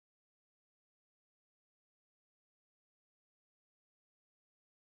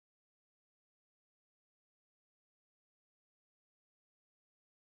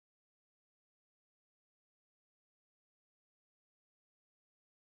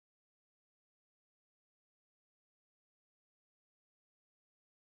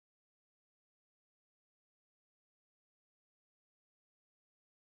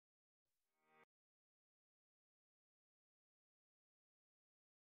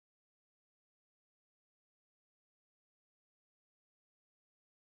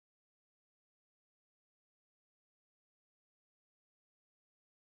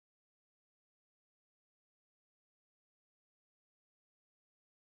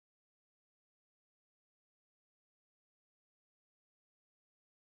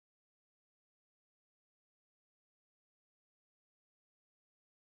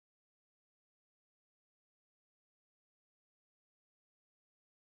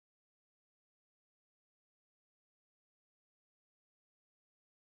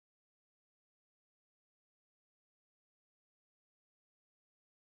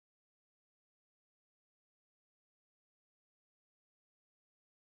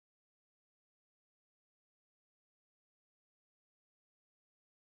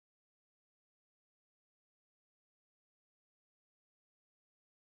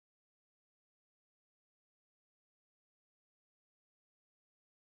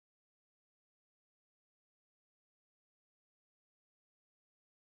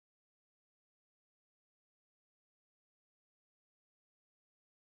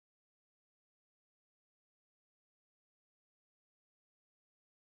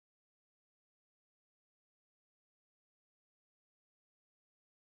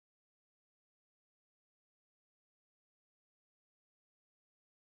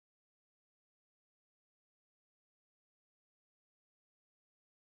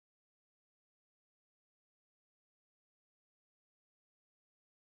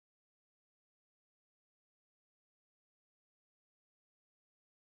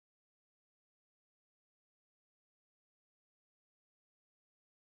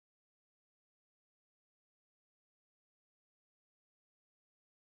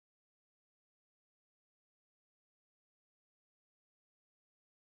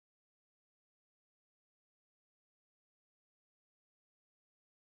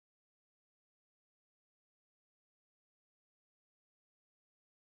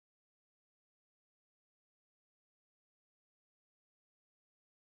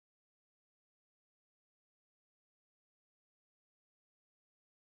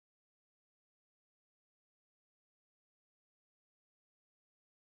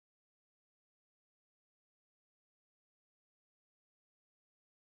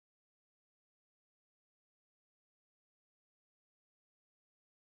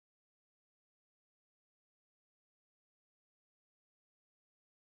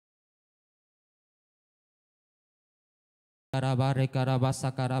Karaba rekaraba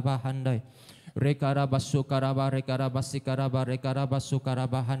sakaraba handai. Rekaraba sukaraba rekaraba sikaraba rekaraba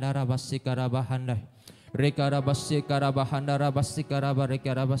sukaraba handaraba sikaraba handai. Rekaraba sikaraba handaraba sikaraba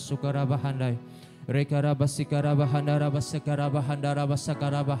rekaraba sukaraba handai. Rekaraba sikaraba handaraba sikaraba handaraba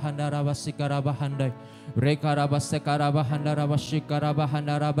sakaraba handaraba sikaraba handai. Rekaraba sikaraba handaraba sikaraba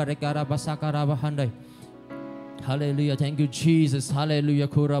handaraba rekaraba sakaraba handai. Hallelujah. Thank you, Jesus. Hallelujah.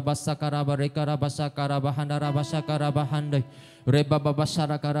 Kurabasa karaba rekarabasa karaba handarabasa karaba handai.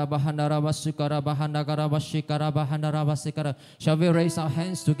 Rebababasara karaba handarabasa karaba handakarabasi karaba handarabasi karaba. Shall we raise our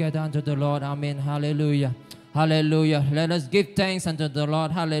hands together unto the Lord? Amen. Hallelujah. Hallelujah. Let us give thanks unto the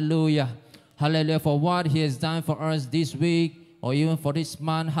Lord. Hallelujah. Hallelujah for what He has done for us this week or even for this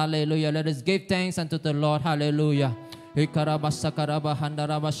month. Hallelujah. Let us give thanks unto the Lord. Hallelujah. Hikarabasa karaba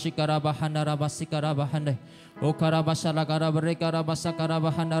handarabasi karaba handarabasi karaba handai. O karabasala karaba rekarabasa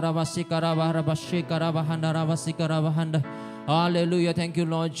karaba handarabasi karaba rabashi karaba handarabasi karaba handai. Hallelujah. Thank you,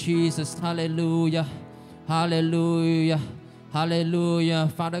 Lord Jesus. Hallelujah. Hallelujah. Hallelujah.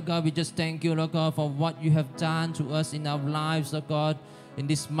 Father God, we just thank you, Lord God, for what you have done to us in our lives, Lord God. In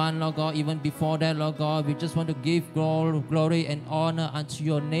this month, Lord God, even before that, Lord God, we just want to give glory and honor unto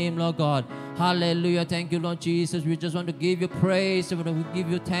your name, Lord God. Hallelujah. Thank you, Lord Jesus. We just want to give you praise. We want to give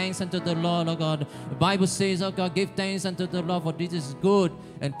you thanks unto the Lord, Lord God. The Bible says, Lord God, give thanks unto the Lord, for this is good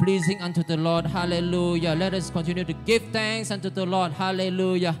and pleasing unto the Lord. Hallelujah. Let us continue to give thanks unto the Lord.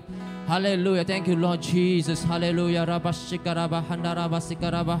 Hallelujah. Hallelujah. Thank you, Lord Jesus. Hallelujah.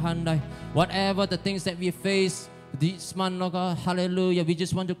 Whatever the things that we face this month, Lord God, hallelujah, we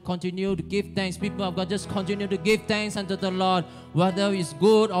just want to continue to give thanks. People of God, just continue to give thanks unto the Lord. Whether it's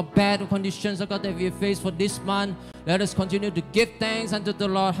good or bad conditions, Lord God, that we face for this month, let us continue to give thanks unto the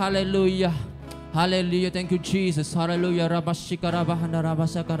Lord. Hallelujah. Hallelujah. Thank you, Jesus. Hallelujah.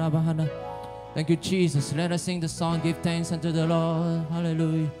 Thank you, Jesus. Let us sing the song, Give Thanks unto the Lord.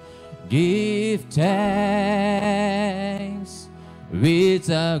 Hallelujah. Give thanks with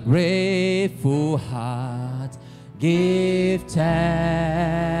a grateful heart. Give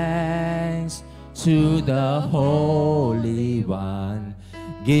thanks to the Holy One.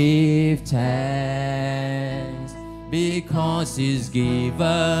 Give thanks because He's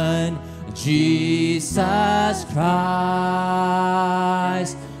given Jesus Christ,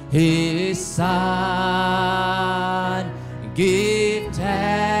 His Son. Give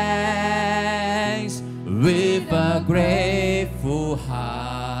thanks with a grateful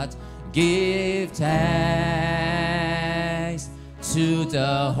heart. Give thanks to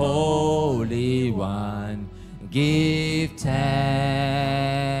the Holy One. Give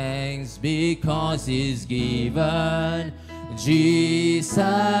thanks because He's given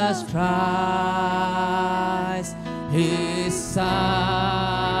Jesus Christ, His Son.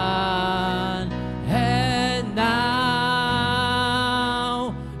 And now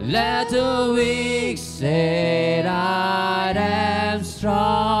let the weak say, I am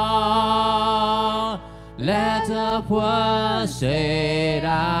strong. Let the poor say,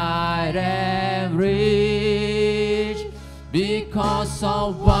 I am rich, because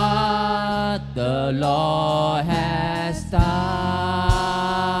of what the Lord has done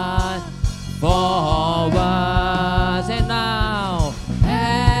for us. And now,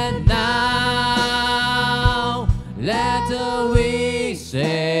 let the weak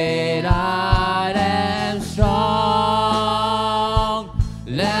say, I am strong.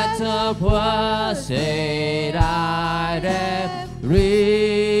 Let the poor say, I am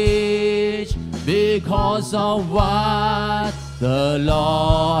rich, because of what the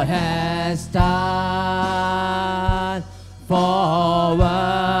Lord has done for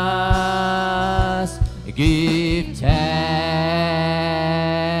us. Give thanks.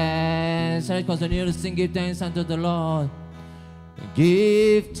 Let's continue to sing, give thanks unto the Lord.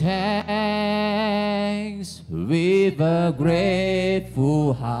 Give thanks with a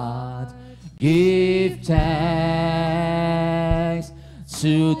grateful heart. Give thanks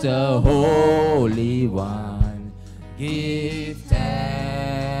to the Holy One. Give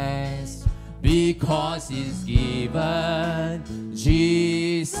thanks because He's given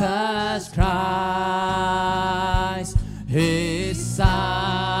Jesus Christ, His Son.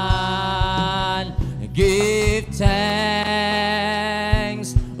 Give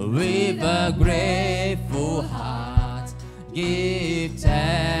thanks with a grateful heart. Give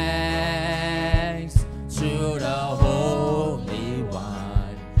thanks to the Holy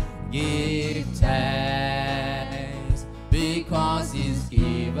One. Give thanks because He's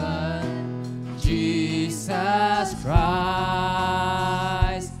given Jesus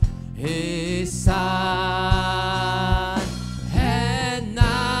Christ, His Son.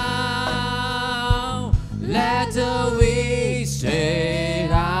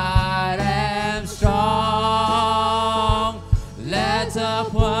 Let the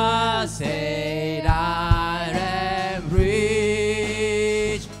poor say I am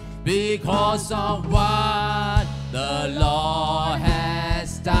rich because of what the Lord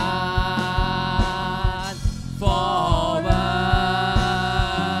has done for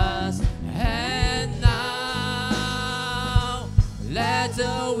us. And now let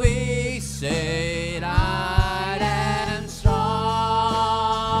the weak say I am strong.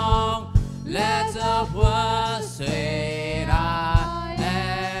 Let the poor say I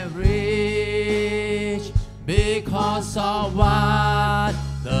am rich because of what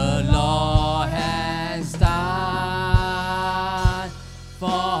the Lord has done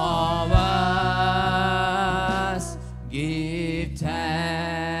for us. Give thanks.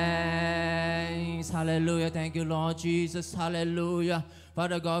 Hallelujah. Thank you, Lord Jesus. Hallelujah.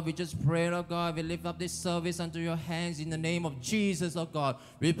 Father God, we just pray, Lord God, we lift up this service unto your hands in the name of Jesus, Lord God.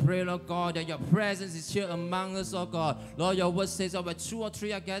 We pray, Lord God, that your presence is here among us, Lord God. Lord, your word says that where 2 or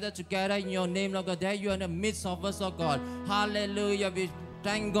 3 are gathered together in your name, Lord God, that you are in the midst of us, Lord God. Hallelujah. We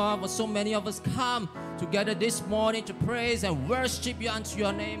thank God for so many of us come together this morning to praise and worship you unto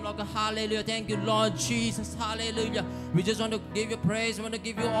your name, Lord God. Hallelujah. Thank you, Lord Jesus. Hallelujah. We just want to give you praise. We want to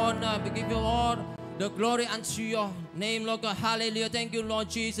give you honor. We give you all the glory unto your name, Lord God. Hallelujah. Thank you, Lord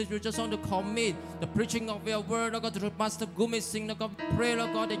Jesus. We just want to commit the preaching of your word, Lord God, to Pastor Gurmit Singh, Lord God. Pray,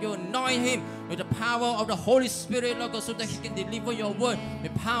 Lord God, that you anoint him with the power of the Holy Spirit, Lord God, so that he can deliver your word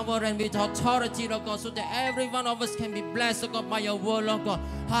with power and with authority, Lord God, so that every one of us can be blessed, Lord God, by your word, Lord God.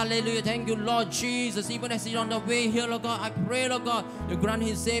 Hallelujah. Thank you, Lord Jesus. Even as he's on the way here, Lord God, I pray, Lord God, you grant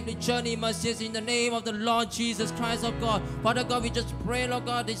him safely journey mercies in the name of the Lord Jesus Christ, Lord God. Father God, we just pray, Lord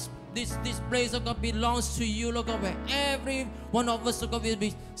God, this place, Lord God, belongs to you, Lord God, where every one of us, Lord God, will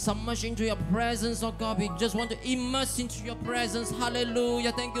be submerged into your presence, Lord God. We just want to immerse into your presence.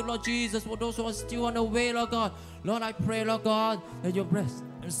 Hallelujah. Thank you, Lord Jesus, for those who are still on the way, Lord God. Lord, I pray, Lord God, that your bless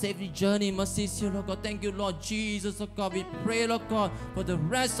and safely journey mercies here, Lord God. Thank you, Lord Jesus, Lord God. We pray, Lord God, for the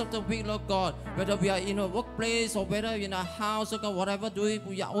rest of the week, Lord God, whether we are in a workplace or whether in a house, Lord God, whatever, doing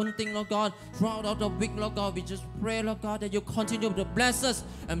your own thing, Lord God, throughout the week, Lord God, we just pray, Lord God, that you continue to bless us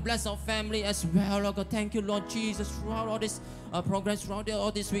and bless our family as well, Lord God. Thank you, Lord Jesus, throughout all this programs, throughout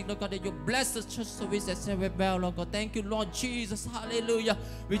all this week, Lord God, that you bless the church service as well, Lord God. Thank you, Lord Jesus. Hallelujah.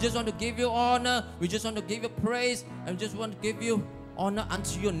 We just want to give you honor. We just want to give you praise, and just want to give you honor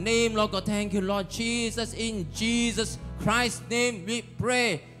unto your name, Lord God. Thank you, Lord Jesus. In Jesus Christ's name we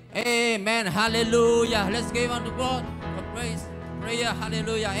pray. Amen. Hallelujah. Let's give unto God a praise, prayer.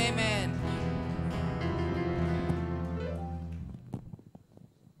 Hallelujah. Amen.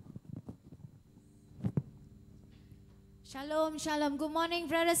 Shalom, shalom. Good morning,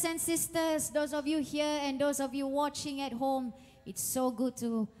 brothers and sisters. Those of you here and those of you watching at home. It's so good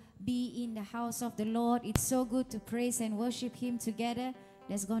to be in the house of the Lord. It's so good to praise and worship Him together.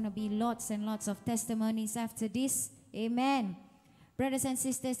 There's going to be lots and lots of testimonies after this. Amen. Brothers and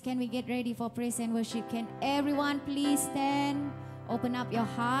sisters, can we get ready for praise and worship? Can everyone please stand? Open up your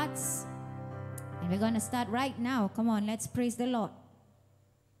hearts. And we're going to start right now. Come on, let's praise the Lord.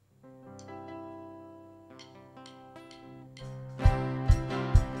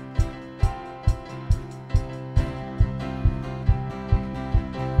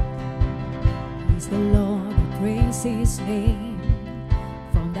 Praise the Lord, praise His name.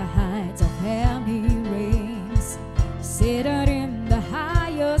 From the heights of heaven He reigns, seated in the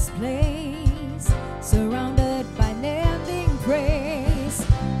highest place, surrounded by living praise.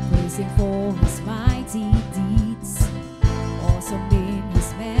 Praise Him for His mighty deeds, awesome in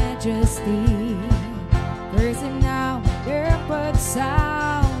His majesty. Praise Him now, earthquake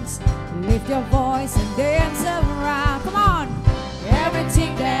sounds. Lift your voice and dance around. Come on!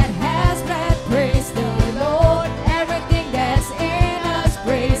 Everything that has breath, praise the Lord. Everything that's in us,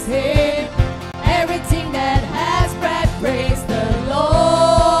 praise Him. Everything that has breath, praise the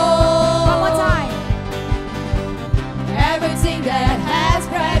Lord. One more time. Everything that has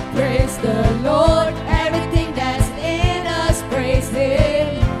breath, praise the Lord. Everything that's in us, praise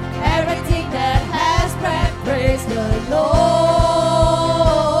Him. Everything that has breath, praise the Lord.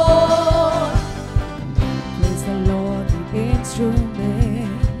 Praise the Lord, the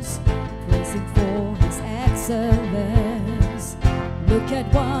instruments. Praise Him for His excellence. Look at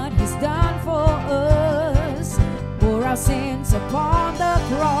what He's done for us. Bore our sins upon the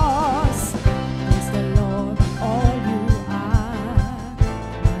cross. Praise the Lord, all you are,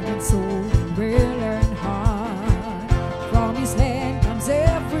 mind and soul, and will and heart. From His hand comes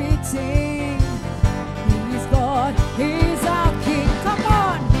everything. He is God, He is our King. Come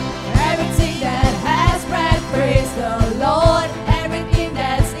on! Everything that has breath, praise the Lord. Everything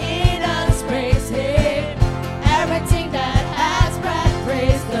that's in us, praise Him. Everything that has breath,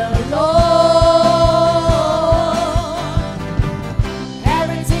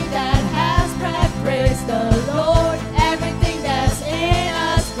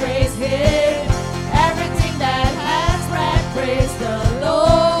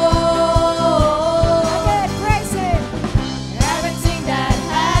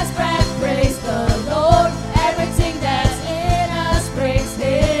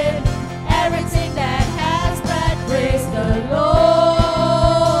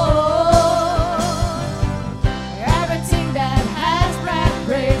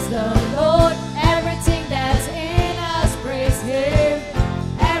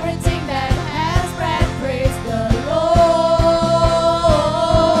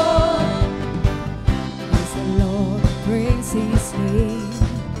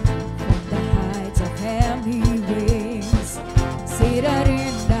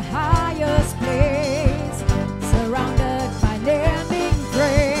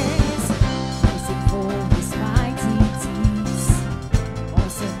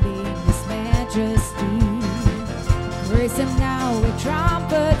 Him now with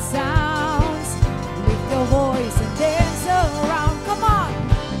trumpet sounds. Lift your voice and dance around. Come on.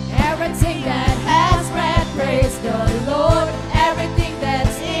 Everything that has breath, praise the Lord. Everything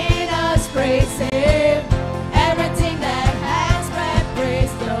that's in us, praise Him. Everything that has breath,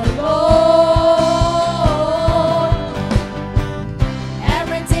 praise the Lord.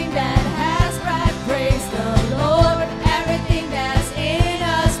 Everything that has breath, praise the Lord. Everything that's in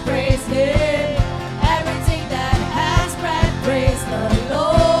us, praise Him. Everything that has breath, praise the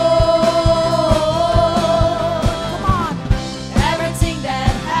Lord. Come on. Everything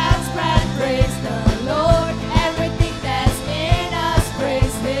that has breath, praise the Lord. Everything that's in us,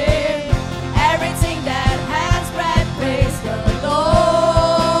 praise Him. Everything that has breath, praise the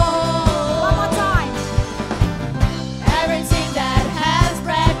Lord. One more time. Everything that has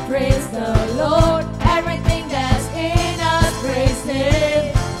breath, praise the Lord. Everything that's in us, praise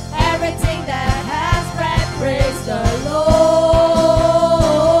Him. Everything that has breath, praise the Lord.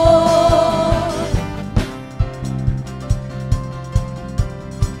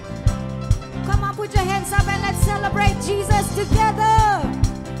 Come on, put your hands up and let's celebrate Jesus together.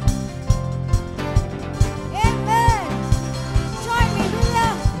 Amen. Join me, will ya?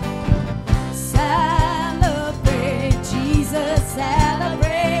 Celebrate Jesus,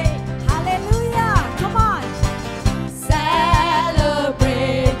 celebrate. Hallelujah. Come on.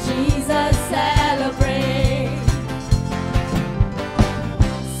 Celebrate Jesus, celebrate.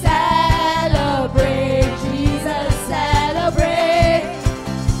 Celebrate Jesus, celebrate.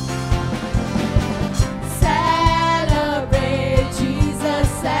 Celebrate Jesus,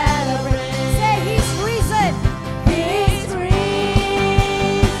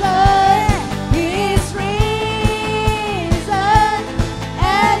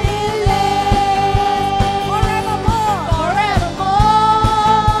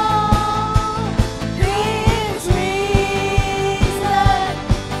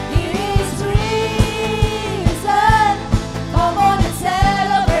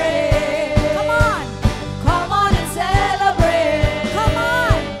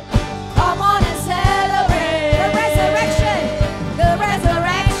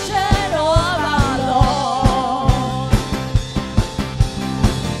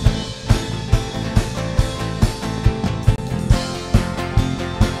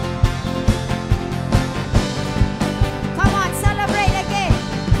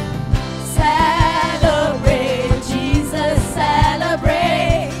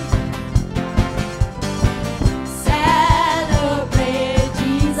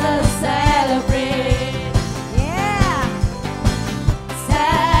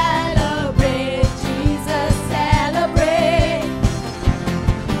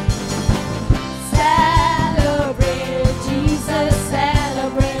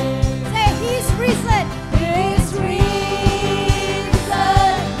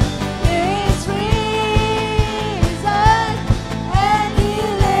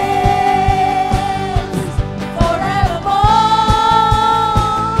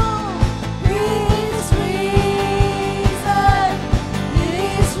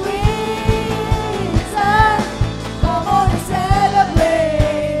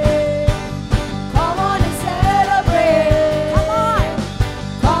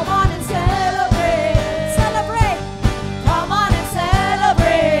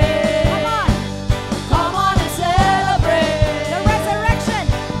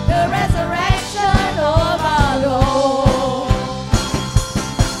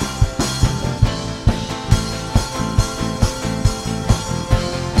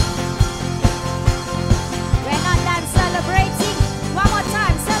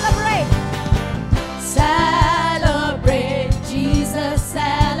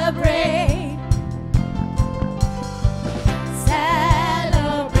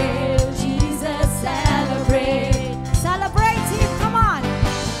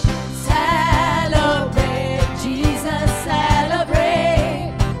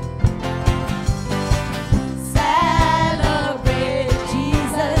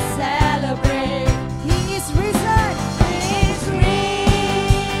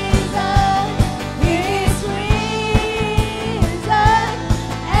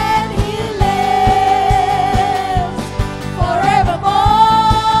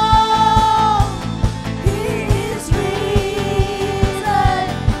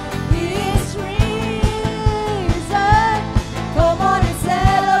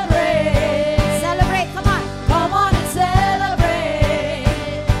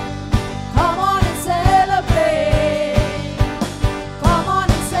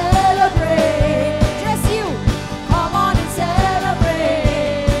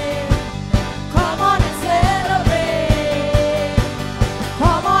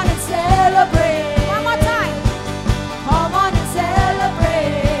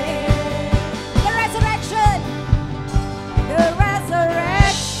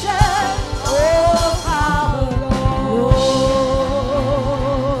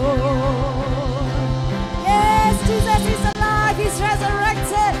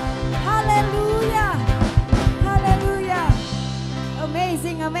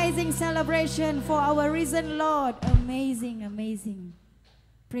 amazing celebration for our risen Lord. Amazing, amazing.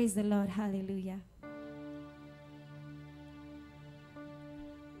 Praise the Lord. Hallelujah.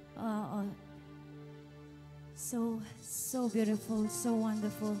 So beautiful, so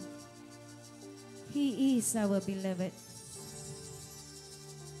wonderful. He is our beloved.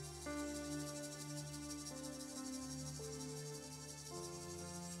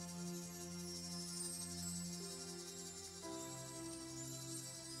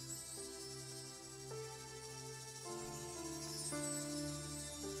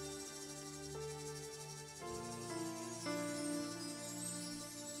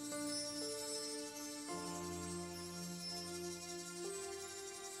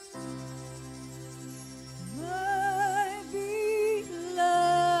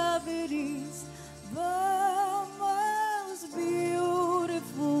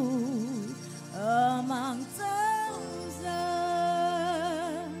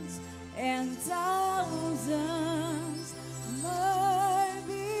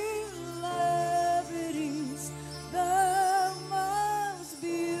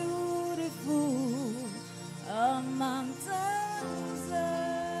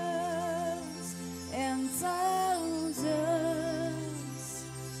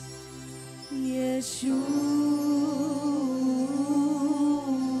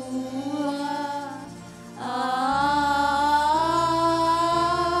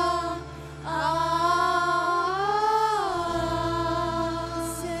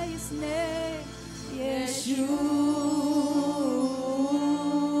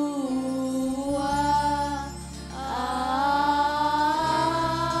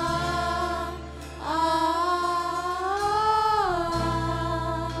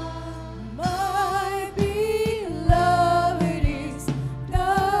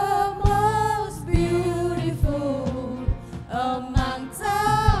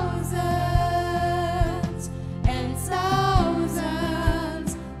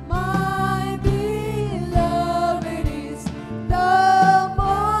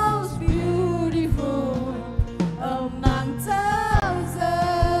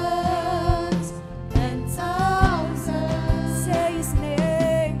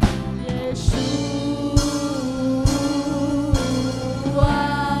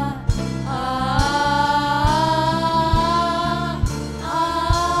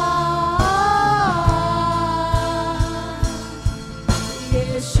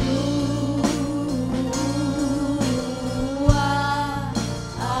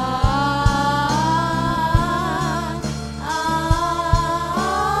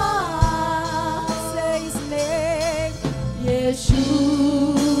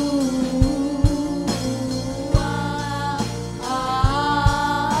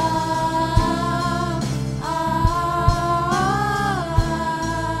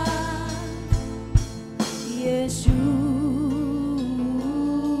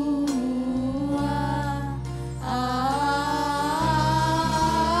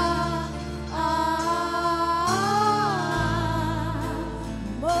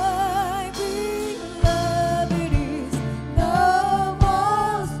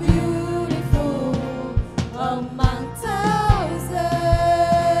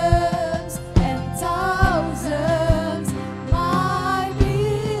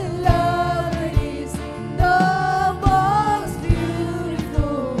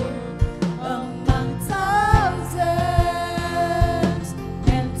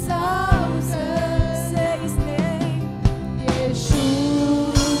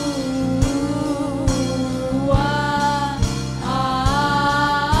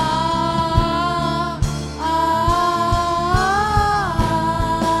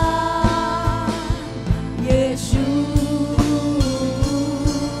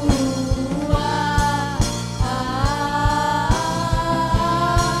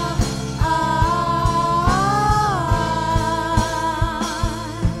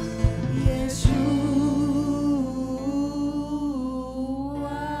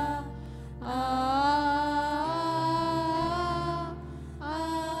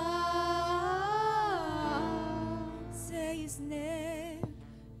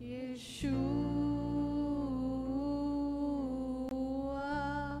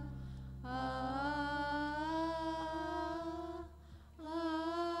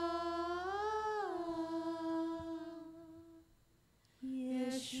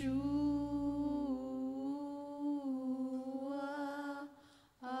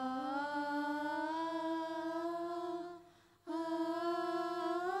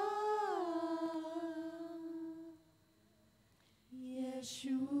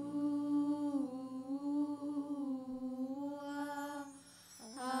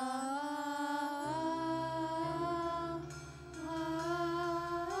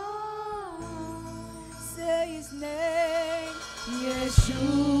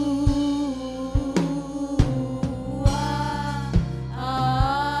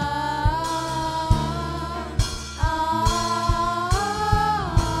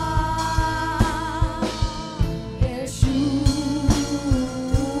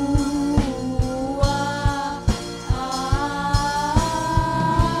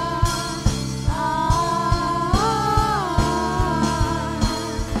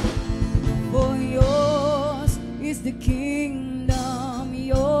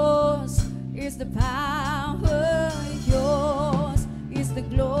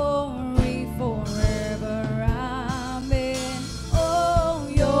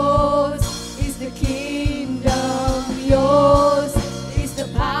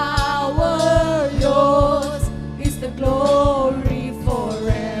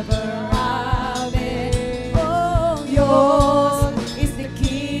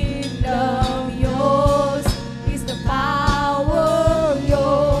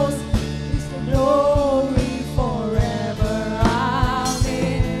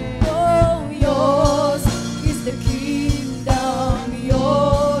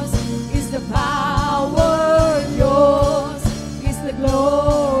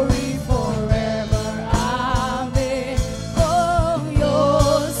 glory forever. Amen. Oh,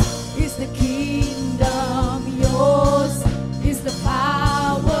 yours is the kingdom, yours is the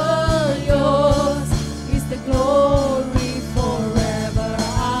power, yours is the glory forever.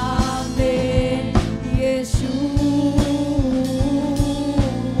 Amen. Yeshua.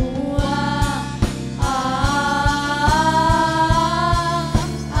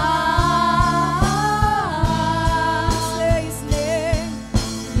 Say his name.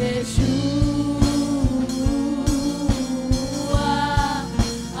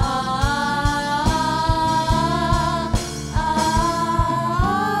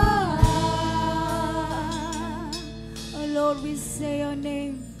 Oh Lord, we say your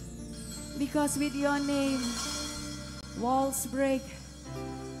name, because with your name walls break,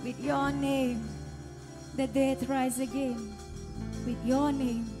 with your name the dead rise again, with your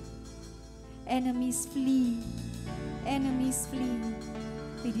name enemies flee, enemies flee.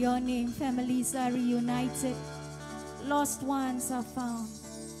 With your name families are reunited, lost ones are found.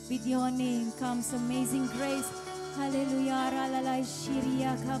 With your name comes amazing grace. Hallelujah. Ralalai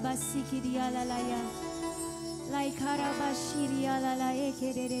shiria kabasikiria lalaya. Like harabashiria lalaya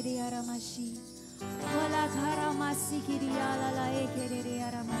kerere aramashi. Wala karamasikiria lalaya kerere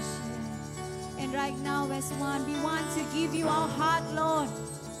aramashi. And right now as one, we want to give you our heart, Lord.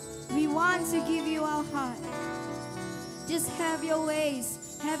 We want to give you our heart. Just have your ways.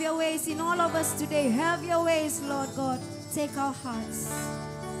 Have your ways in all of us today. Have your ways, Lord God. Take our hearts.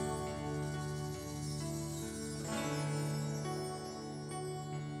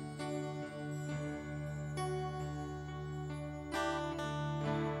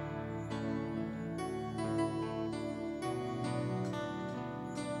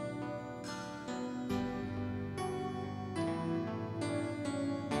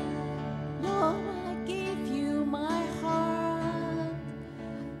 Lord, I give you my heart,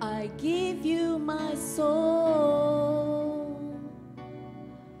 I give you my soul,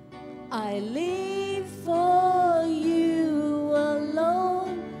 I live for you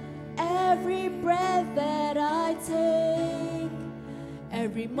alone. Every breath that I take,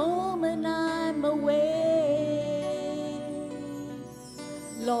 every moment I'm awake,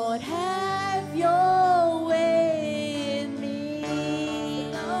 Lord, have your way in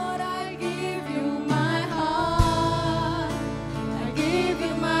me. Lord, I give you my heart, I give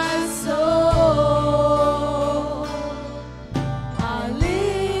you my soul, I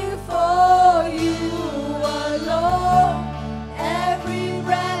live for you alone. Every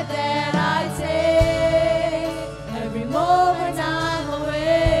breath that I take, every moment I'm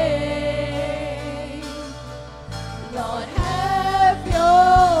awake, Lord, have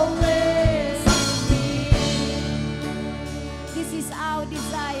your ways in me. This is our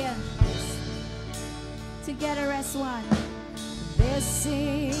desire. Together as one. This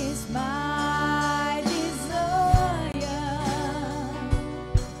is my desire,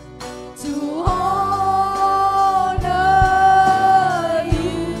 to honor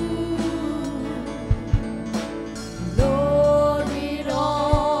you, Lord, with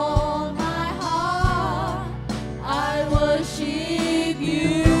all my heart I worship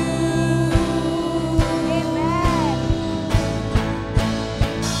you. Amen.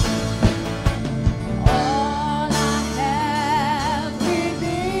 All I have within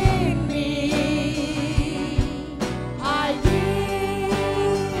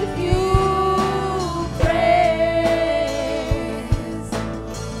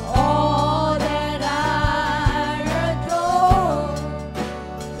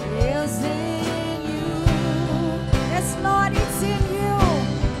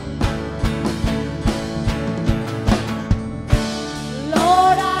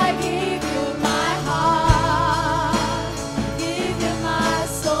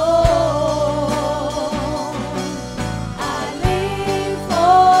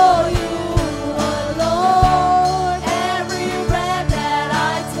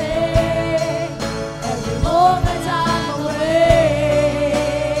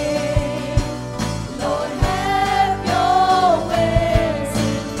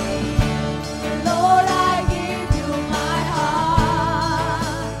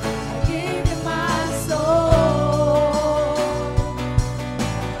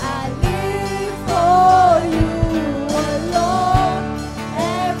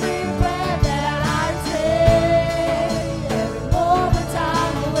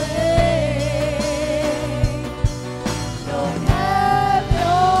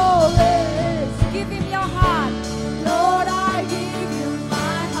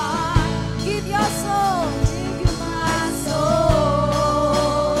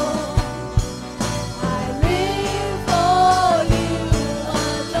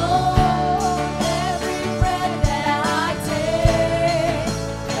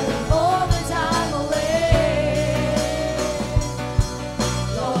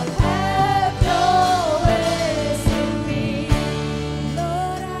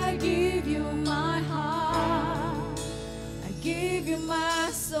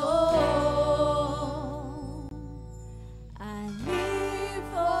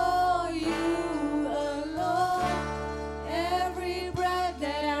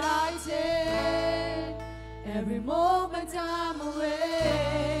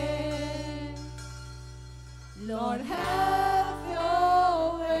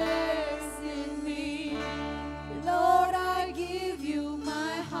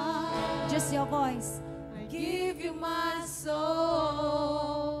Raise your voice. I give you my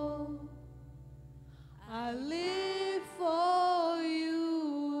soul. I live for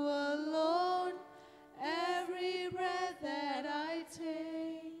you alone. Every breath that I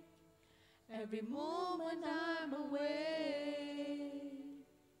take, every moment I'm away.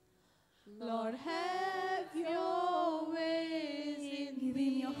 Lord, have your ways in Give me.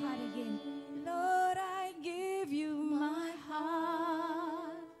 him your heart again. Lord, I give you my heart.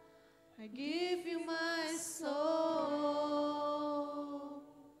 I give you my soul.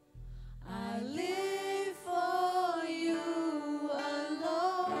 I live for you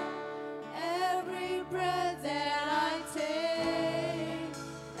alone. Every breath that I take,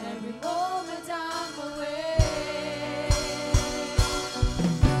 every moment I'm away.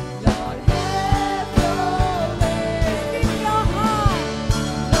 Lord, have your way. Give him your heart.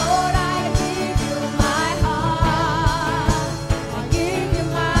 Lord, I give you my heart. I give you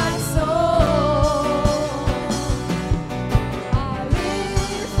my soul. I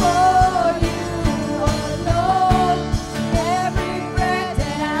live for you alone. Every breath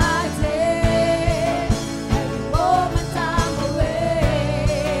that I take, every moment I'm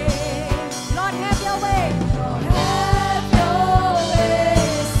away. Lord, have your way. Lord, have your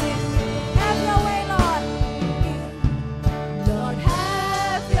ways in me. Have your way, Lord. Lord,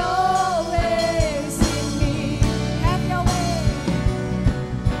 have your ways in me. Have your way.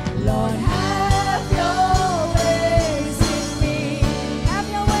 Lord, have your ways in me. Have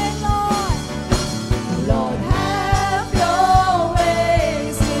your way, Lord. Lord, have your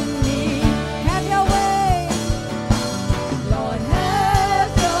ways in me. Have your way. Lord,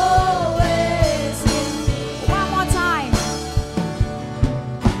 have your ways in me. One more time.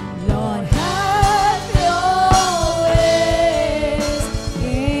 Lord, have your ways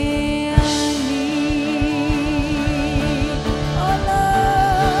in me. Oh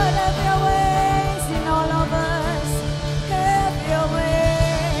Lord, have your ways in all of us. Have your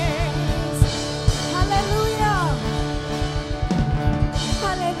ways. Hallelujah.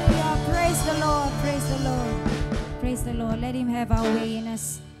 Hallelujah. Praise the Lord. Praise the Lord. Praise the Lord. Let him have our way in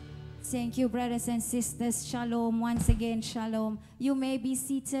us. Thank you, brothers and sisters. Shalom. Once again, shalom. You may be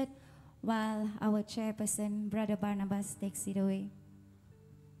seated while our chairperson, Brother Barnabas, takes it away.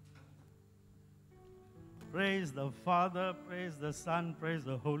 Praise the Father, praise the Son, praise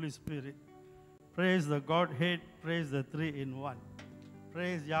the Holy Spirit. Praise the Godhead, praise the Three in One.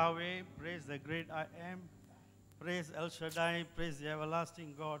 Praise Yahweh, praise the great I Am. Praise El Shaddai, praise the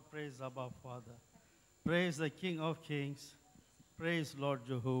everlasting God, praise Abba Father. Praise the King of Kings, praise Lord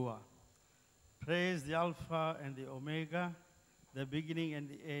Jehovah. Praise the Alpha and the Omega, the beginning and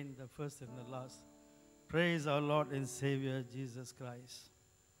the end, the first and the last. Praise our Lord and Savior Jesus Christ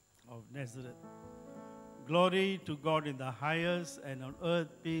of Nazareth. Glory to God in the highest, and on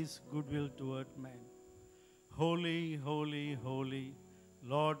earth peace, goodwill toward man. Holy, holy, holy,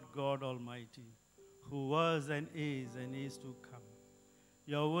 Lord God Almighty, who was and is to come.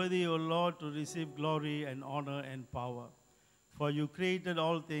 You are worthy, O Lord, to receive glory and honor and power. For you created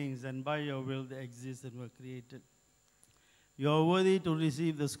all things, and by your will they exist and were created. You are worthy to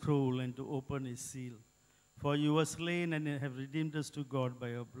receive the scroll and to open its seal. For you were slain and have redeemed us to God by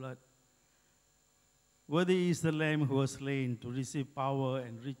your blood. Worthy is the Lamb who was slain to receive power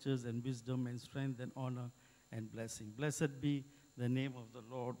and riches and wisdom and strength and honor and blessing. Blessed be the name of the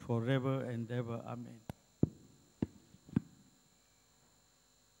Lord forever and ever. Amen.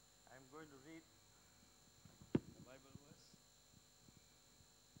 I'm going to read the Bible verse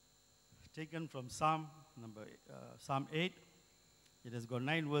taken from Psalm 8. It has got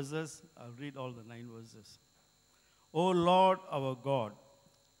 9 verses. I'll read all the 9 verses. O Lord our God,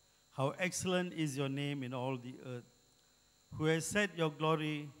 how excellent is your name in all the earth, who has set your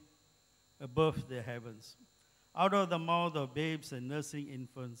glory above the heavens. Out of the mouth of babes and nursing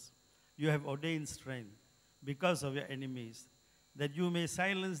infants, you have ordained strength because of your enemies, that you may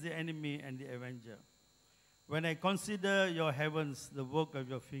silence the enemy and the avenger. When I consider your heavens, the work of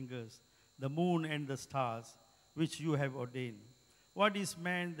your fingers, the moon and the stars, which you have ordained, what is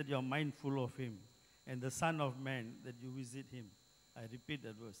man that you are mindful of him, and the Son of Man that you visit him? I repeat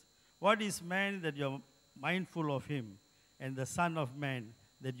that verse. What is man that you are mindful of him, and the Son of Man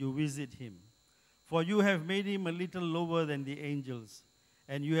that you visit him? For you have made him a little lower than the angels,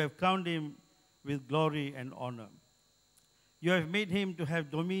 and you have crowned him with glory and honor. You have made him to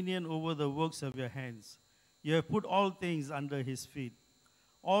have dominion over the works of your hands. You have put all things under his feet,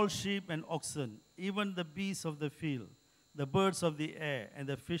 all sheep and oxen, even the beasts of the field, the birds of the air, and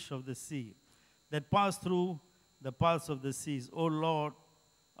the fish of the sea, that pass through the paths of the seas. O Lord,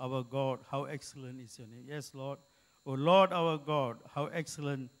 our God, how excellent is your name. Yes, Lord. O Lord, our God, how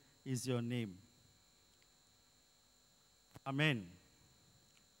excellent is your name. Amen.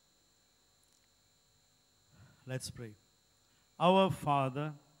 Let's pray. Our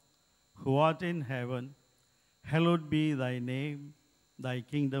Father, who art in heaven, hallowed be thy name. Thy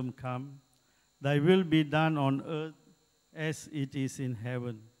kingdom come. Thy will be done on earth as it is in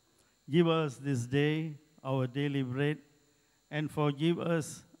heaven. Give us this day our daily bread, and forgive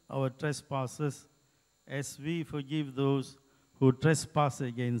us our trespasses, as we forgive those who trespass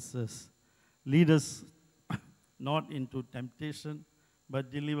against us. Lead us not into temptation,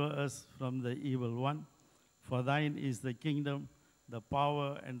 but deliver us from the evil one. For thine is the kingdom, the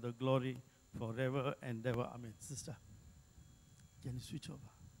power, and the glory forever and ever. Amen. Sister, can you switch over?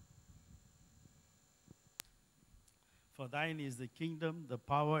 For thine is the kingdom, the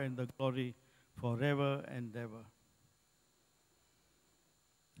power, and the glory forever and ever.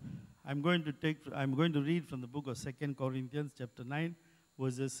 I'm going to read from the book of 2 Corinthians chapter 9,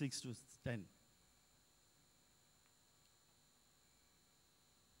 verses 6 to 10.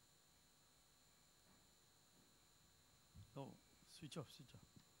 Oh, switch off, switch off.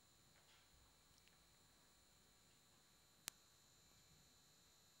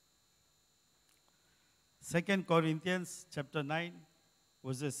 2 Corinthians chapter 9,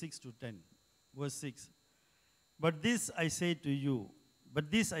 verses 6 to 10. Verse 6. But this I say,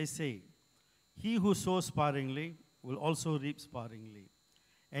 he who sows sparingly will also reap sparingly,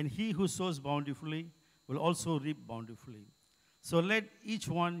 and he who sows bountifully will also reap bountifully. So let each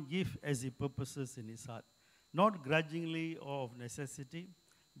one give as he purposes in his heart, not grudgingly or of necessity,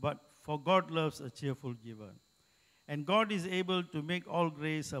 but for God loves a cheerful giver. And God is able to make all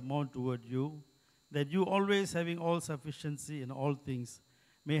grace abound toward you, that you always having all sufficiency in all things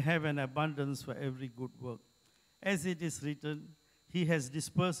may have an abundance for every good work. As it is written, he has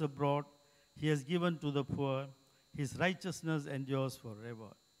dispersed abroad, he has given to the poor, his righteousness endures forever.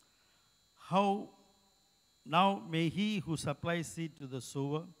 How now may he who supplies seed to the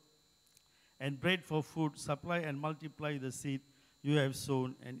sower and bread for food supply and multiply the seed you have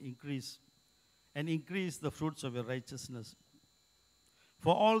sown and increase the fruits of your righteousness.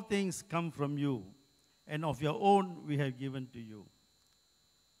 For all things come from you, and of your own we have given to you.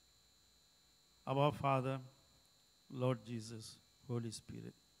 Our Father, Lord Jesus, Holy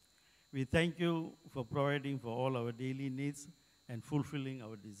Spirit, we thank you for providing for all our daily needs and fulfilling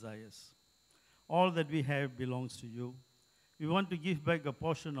our desires. All that we have belongs to you. We want to give back a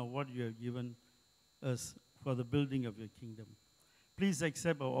portion of what you have given us for the building of your kingdom. Please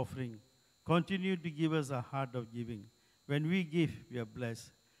accept our offering. Continue to give us a heart of giving. When we give, we are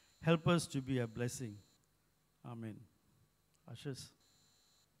blessed. Help us to be a blessing. Amen. Ushers.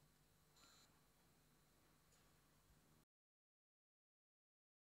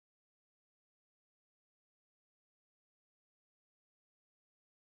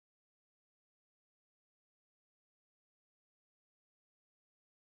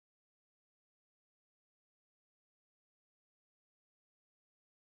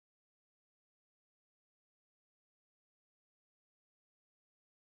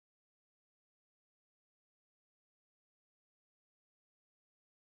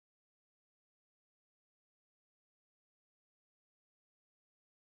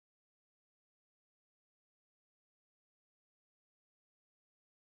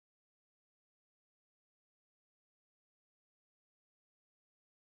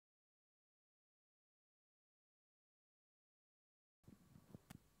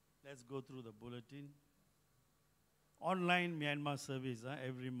 Let's go through the bulletin. Online Myanmar service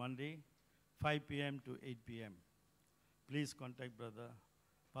every Monday, 5 p.m. to 8 p.m. Please contact Brother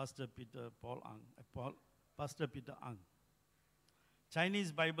Pastor Peter Pastor Peter Ang.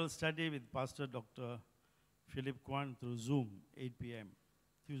 Chinese Bible study with Pastor Dr. Philip Kwan through Zoom, 8 p.m.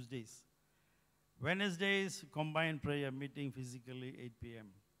 Tuesdays. Wednesdays, combined prayer meeting physically, 8 p.m.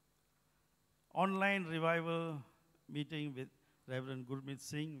 Online revival meeting with Rev Gurmit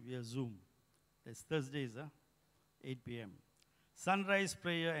Singh via Zoom. That's Thursdays, 8 p.m. Sunrise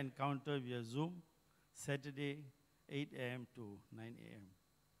prayer encounter via Zoom, Saturday, 8 a.m. to 9 a.m.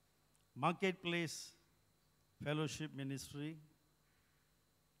 Marketplace Fellowship Ministry,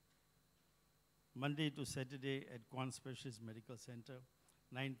 Monday to Saturday at Kwan Specialist Medical Center,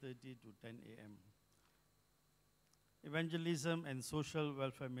 9:30 to 10 a.m. Evangelism and Social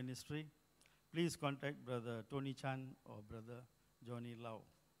Welfare Ministry, please contact Brother Tony Chan or Brother Johnny Lau.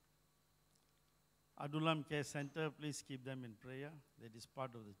 Adulam Care Center, please keep them in prayer. That is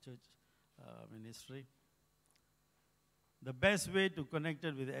part of the church ministry. The best way to connect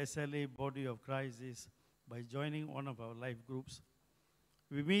with the SLA Body of Christ is by joining one of our life groups.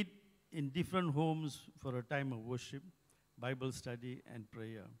 We meet in different homes for a time of worship, Bible study, and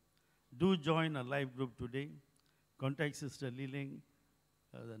prayer. Do join a live group today. Contact Sister Liling.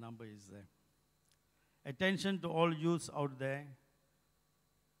 The number is there. Attention to all youths out there.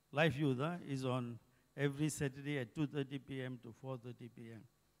 Life Youth is on every Saturday at 2:30 p.m. to 4:30 p.m.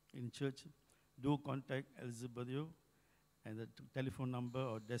 in church. Do contact Elizabeth Yu, and the telephone number,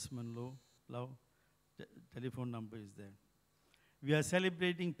 or Desmond Lau, telephone number is there. We are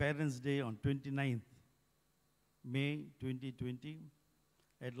celebrating Parents' Day on 29th May 2020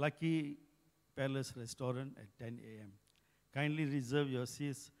 at Lucky Palace Restaurant at 10 a.m. Kindly reserve your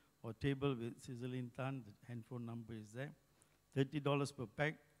seats or table with Sizzling Tan. The handphone number is there. $30 per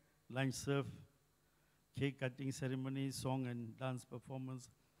pack, lunch serve, cake cutting ceremony, song and dance performance,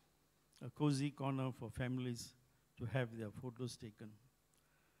 a cozy corner for families to have their photos taken.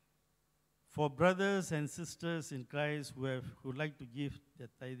 For brothers and sisters in Christ who like to give their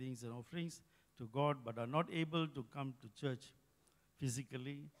tithings and offerings to God but are not able to come to church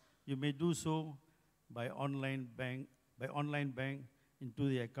physically, you may do so by online bank into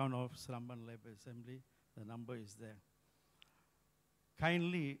the account of Seremban Life Assembly. The number is there.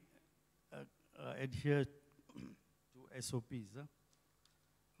 Kindly adhere to SOPs.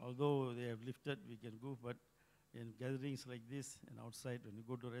 Although they have lifted, we can go, but in gatherings like this and outside, when you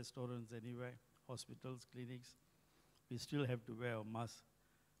go to restaurants anywhere, hospitals, clinics, we still have to wear a mask.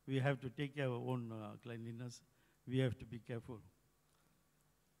 We have to take care of our own cleanliness. We have to be careful.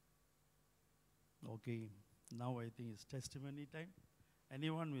 Okay, now I think it's testimony time.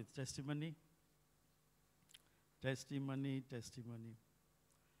 Anyone with testimony? Testimony.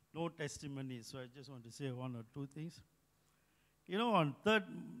 No testimony, so I just want to say one or two things. You know, on 3rd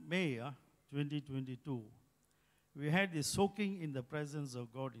May 2022, we had this soaking in the presence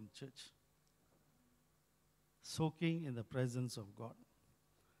of God in church. Soaking in the presence of God.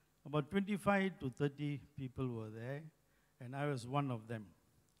 About 25 to 30 people were there, and I was one of them.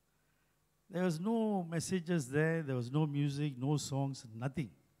 There was no messages there, there was no music, no songs, nothing.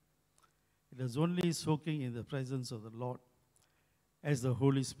 It was only soaking in the presence of the Lord as the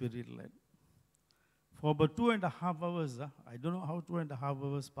Holy Spirit led. For about 2.5 hours, I don't know how 2.5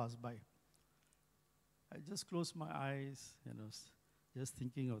 hours passed by. I just closed my eyes, just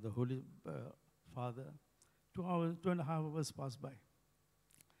thinking of the Holy Father. 2.5 hours passed by.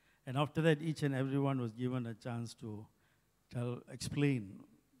 And after that, each and everyone was given a chance to explain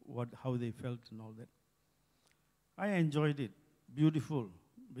how they felt and all that. I enjoyed it. Beautiful.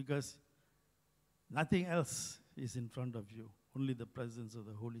 Because nothing else is in front of you. Only the presence of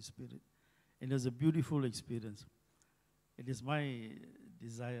the Holy Spirit. It was a beautiful experience. It is my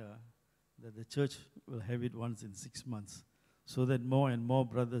desire that the church will have it once in 6 months, so that more and more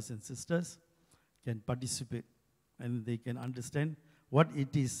brothers and sisters can participate and they can understand what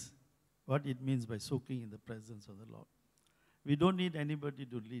it is, what it means by soaking in the presence of the Lord. We don't need anybody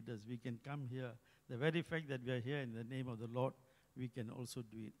to lead us. We can come here. The very fact that we are here in the name of the Lord, we can also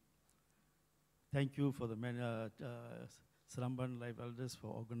do it. Thank you for the Seremban Life Elders for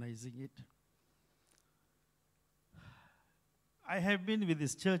organizing it. I have been with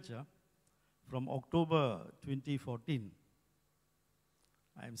this church from October 2014.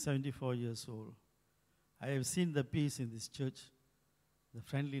 I am 74 years old. I have seen the peace in this church, the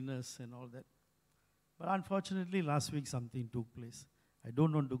friendliness and all that. But unfortunately, last week something took place. I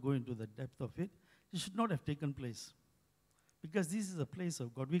don't want to go into the depth of it. It should not have taken place. Because this is a place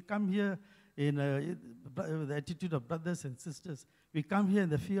of God. We come here in the attitude of brothers and sisters. We come here in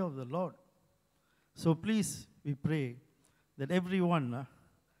the fear of the Lord. So please, we pray that everyone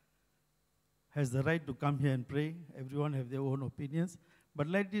has the right to come here and pray. Everyone have their own opinions. But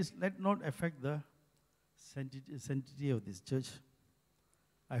let not affect the sanctity of this church.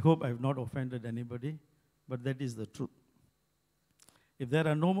 I hope I have not offended anybody, but that is the truth. If there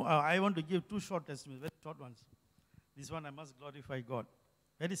are no more, I want to give 2 short testimonies, very short ones. This one, I must glorify God.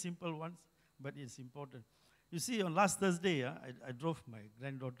 Very simple ones, but it's important. You see, on last Thursday, I drove my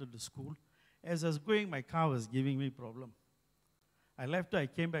granddaughter to school. As I was going, my car was giving me problem. I left her, I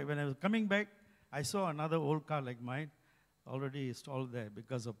came back. When I was coming back, I saw another old car like mine already stalled there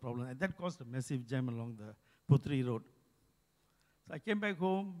because of problem. And that caused a massive jam along the Putri Road. So I came back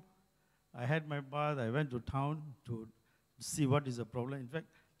home. I had my bath. I went to town to see what is the problem. In fact,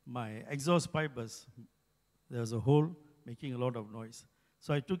 my exhaust pipe there was a hole making a lot of noise.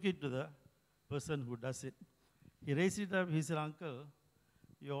 So I took it to the person who does it. He raised it up. He said, "Uncle,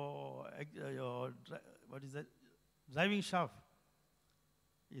 your what is that? Driving shaft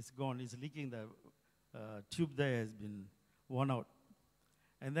is gone. It's leaking. The tube there has been worn out."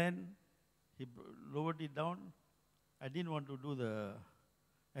 And then he lowered it down. I didn't want to do the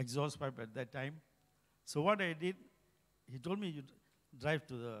exhaust pipe at that time. So what I did, he told me, "You drive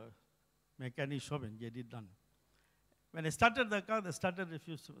to the mechanic shop and get it done. When I started the car, the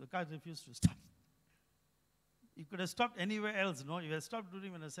car refused to start. You could have stopped anywhere else, no? You had stopped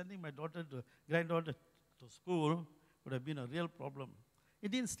during when I was sending my granddaughter to school, would have been a real problem.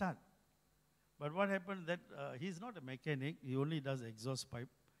 It didn't start. But what happened that he's not a mechanic, he only does exhaust pipe.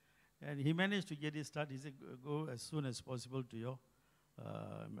 And he managed to get it started. He said, go as soon as possible to your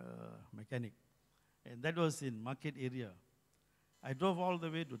mechanic. And that was in market area. I drove all the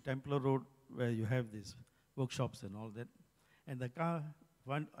way to Templar Road where you have these workshops and all that. And the car,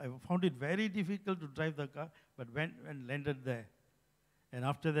 I found it very difficult to drive the car, but went and landed there. And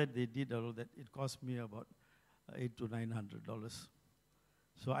after that, they did all that. It cost me about $800 to $900.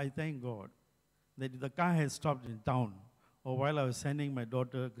 So I thank God that if the car had stopped in town, or while I was sending my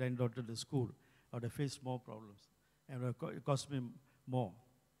granddaughter to school, I would have faced more problems. And it cost me more.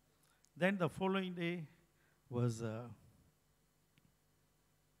 Then the following day was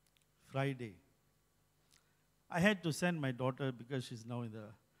Friday. I had to send my daughter, because she's now in the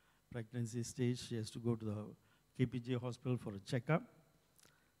pregnancy stage, she has to go to the KPJ hospital for a checkup.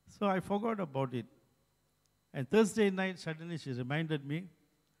 So I forgot about it. And Thursday night, suddenly she reminded me,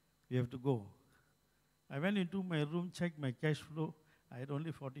 we have to go. I went into my room, checked my cash flow. I had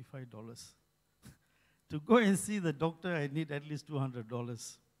only $45. To go and see the doctor, I need at least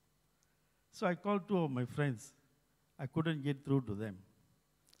 $200. So I called two of my friends. I couldn't get through to them.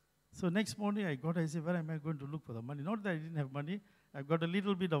 So next morning I said, where am I going to look for the money? Not that I didn't have money. I've got a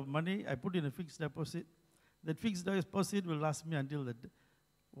little bit of money. I put in a fixed deposit. That fixed deposit will last me until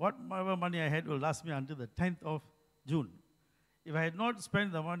whatever money I had will last me until the 10th of June. If I had not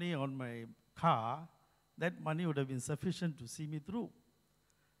spent the money on my car, that money would have been sufficient to see me through.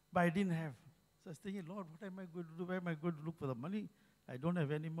 But I didn't have. So I was thinking, Lord, what am I going to do? Where am I going to look for the money? I don't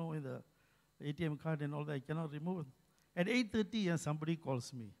have any more in the ATM card and all that. I cannot remove it. At 8:30, somebody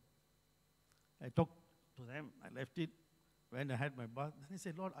calls me. I talked to them. I left it when I had my bath. Then I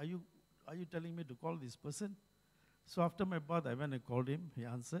said, Lord, are you telling me to call this person? So after my bath, I went and called him. He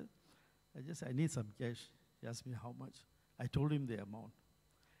answered. I need some cash. He asked me how much. I told him the amount.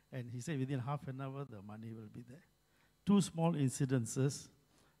 And he said within half an hour, the money will be there. Two small incidences,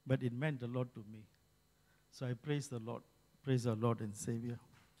 but it meant a lot to me. So I praise the Lord. Praise our Lord and Savior.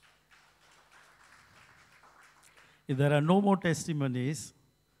 If there are no more testimonies,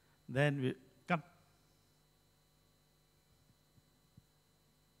 then we come.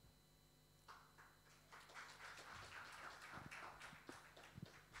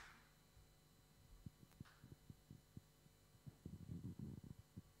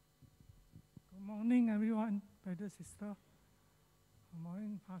 Good morning, everyone, brother, sister. Good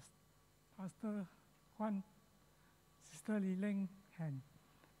morning, Pastor Kwan, Sister Li Ling, and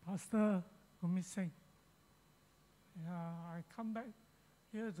Pastor Gurmit Singh. I come back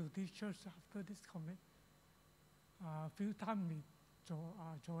here to this church after this convent. A few times with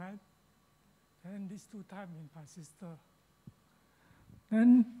Joanne, and these 2 times with my sister.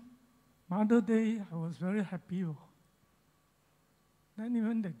 Then Mother's Day, I was very happy. Then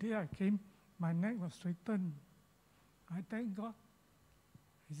even the day I came, my neck was straightened. I thank God.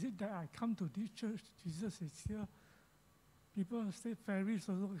 Is it that I come to this church, Jesus is here? People say fairies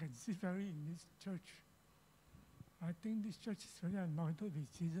also can see fairy in this church. I think this church is very anointed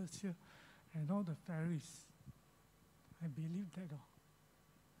with Jesus here and all the fairies. I believe that.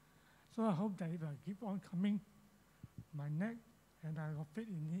 So I hope that if I keep on coming, my neck, and I have faith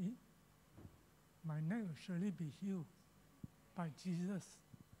in it, my neck will surely be healed by Jesus.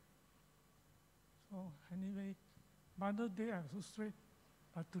 So anyway, Mother's Day I was so straight,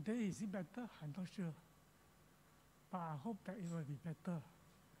 but today is it better? I'm not sure. But I hope that it will be better.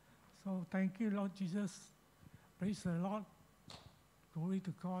 So thank you, Lord Jesus. Praise the Lord. Glory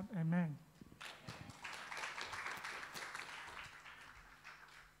to God. Amen.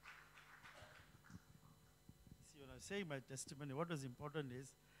 See, when I say my testimony, what was important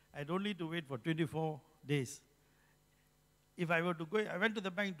is I don't need to wait for 24 days. If I were to go, I went to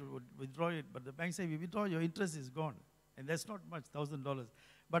the bank to withdraw it, but the bank said, if you withdraw, your interest is gone. And that's not much, $1,000.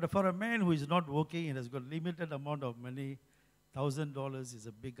 But for a man who is not working and has got limited amount of money, $1,000 is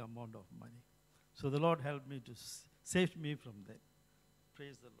a big amount of money. So the Lord helped me to save me from that.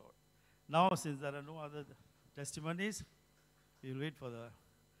 Praise the Lord. Now, since there are no other testimonies, we'll wait for the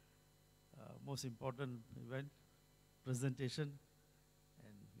most important event, presentation,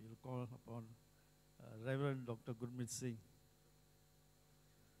 and we'll call upon Reverend Dr. Gurmit Singh.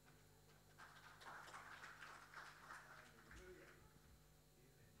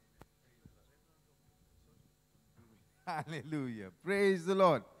 Hallelujah. Praise the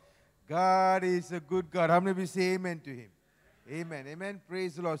Lord. God is a good God. How many of you say amen to him? Amen. Amen.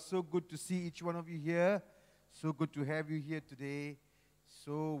 Praise the Lord. So good to see each one of you here. So good to have you here today.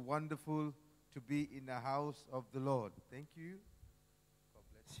 So wonderful to be in the house of the Lord. Thank you. God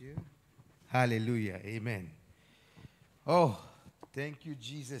bless you. Hallelujah. Amen. Oh, thank you,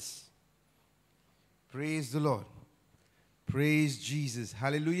 Jesus. Praise the Lord. Praise Jesus.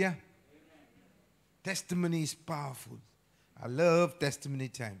 Hallelujah. Amen. Testimony is powerful. I love testimony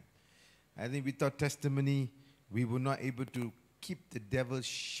time. I think without testimony, we were not able to keep the devil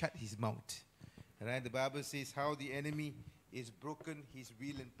shut his mouth. Right? The Bible says how the enemy is broken, his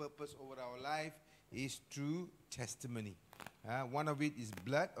will and purpose over our life is through testimony. One of it is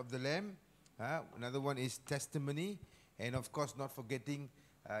blood of the Lamb. Another one is testimony. And of course, not forgetting,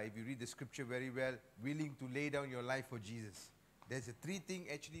 if you read the scripture very well, willing to lay down your life for Jesus. There's a three thing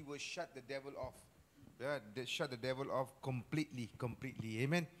actually will shut the devil off. They shut the devil off completely.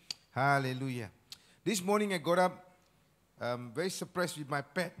 Amen. Hallelujah. This morning I got up very surprised with my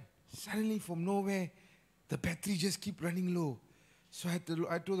pet. Suddenly from nowhere, the battery just keep running low. So I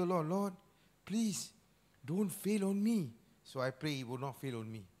told the Lord, Lord, please don't fail on me. So I pray He will not fail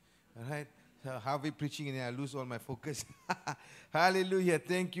on me. All right. So halfway preaching and I lose all my focus. Hallelujah.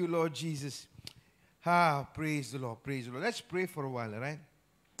 Thank you, Lord Jesus. Praise the Lord. Praise the Lord. Let's pray for a while, all right?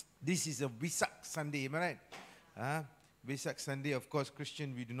 This is a Vesak Sunday, am I right? Vesak Sunday, of course,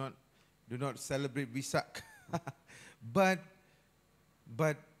 Christian, we do not celebrate Vesak. but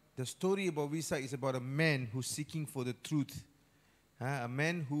the story about Vesak is about a man who's seeking for the truth. A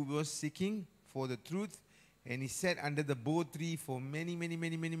man who was seeking for the truth, and he sat under the bo tree for many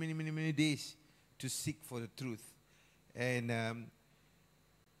days to seek for the truth. And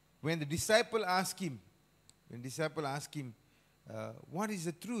when the disciple asked him, what is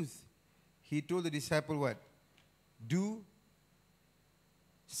the truth? He told the disciple what? Do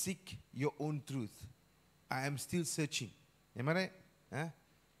seek your own truth. I am still searching. Am I right?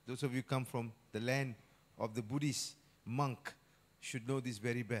 Those of you come from the land of the Buddhist monk should know this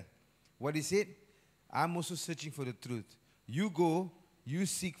very well. What is it? I'm also searching for the truth. You go, you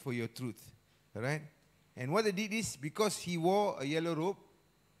seek for your truth. All right? And what they did is, because he wore a yellow robe,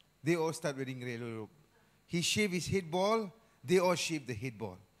 they all start wearing a yellow robe. He shaved his head bald, they all shaved the head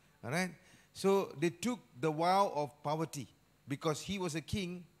bald. All right? So they took the vow of poverty, because he was a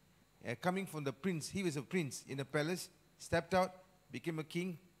king, coming from the prince. He was a prince in the palace, stepped out, became a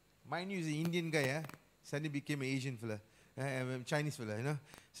king. Mind you, he's an Indian guy, suddenly became an Asian fella, Chinese fella, you know.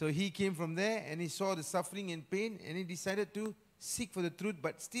 So he came from there and he saw the suffering and pain and he decided to seek for the truth,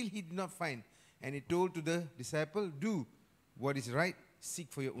 but still he did not find. And he told to the disciple, do what is right,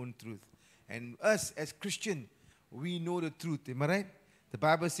 seek for your own truth. And us as Christian, we know the truth, am I right? The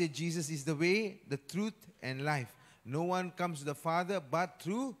Bible says Jesus is the way, the truth and life. No one comes to the Father but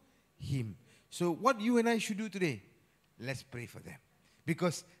through Him. So what you and I should do today, let's pray for them.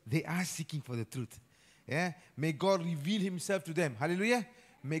 Because they are seeking for the truth. Yeah? May God reveal Himself to them. Hallelujah.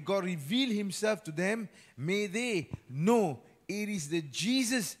 May God reveal Himself to them. May they know it is the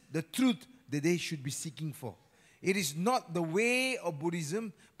Jesus, the truth, that they should be seeking for. It is not the way of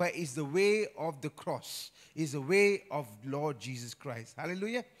Buddhism, but it's the way of the cross. It's the way of Lord Jesus Christ.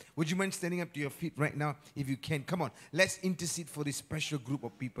 Hallelujah. Would you mind standing up to your feet right now if you can? Come on. Let's intercede for this special group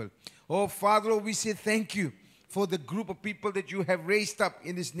of people. Oh, Father, we say thank you for the group of people that you have raised up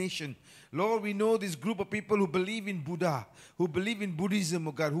in this nation. Lord, we know this group of people who believe in Buddha, who believe in Buddhism,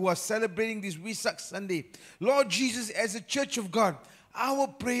 oh God, who are celebrating this Vesak Sunday. Lord Jesus, as a church of God, our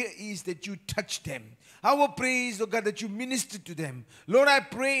prayer is that you touch them. Our prayer is, oh God, that you minister to them. Lord, I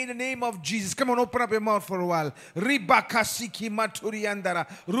pray in the name of Jesus. Come on, open up your mouth for a while. Ribakasiki maturiandara.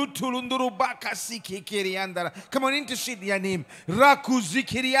 Rutulunduru bakasiki kiriandara. Come on, intercede your name.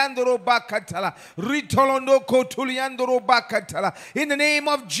 Rakuzikiriandoro bakatala. Ritolondo kotuliandoro bakatala. In the name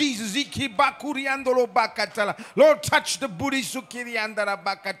of Jesus. Iki bakuriandoro bakatala. Lord, touch the Buddhist sukiriandara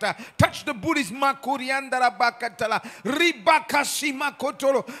bakata. Touch the Buddhist makuriandara bakatala. Ribakasi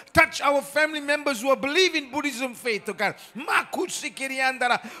makotolo. Touch our family members who are believe in Buddhism faith, oh God.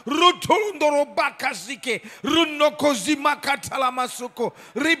 Makusikiriandara, Rutundoro Bakasike, Runokozimakatalamasuko,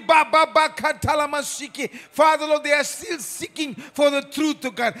 Ribababakatalamasiki. Father, Lord, they are still seeking for the truth,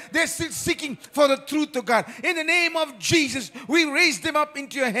 oh God. They're still seeking for the truth, oh God. In the name of Jesus, we raise them up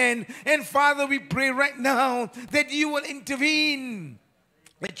into your hand. And Father, we pray right now that you will intervene.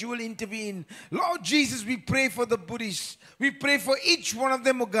 That you will intervene. Lord Jesus, we pray for the Buddhists. We pray for each one of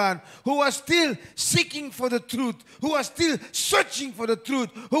them, oh God, who are still seeking for the truth, who are still searching for the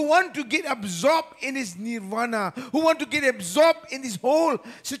truth, who want to get absorbed in this nirvana, who want to get absorbed in this whole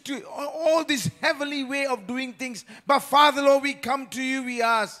all this heavenly way of doing things. But Father, Lord, we come to you, we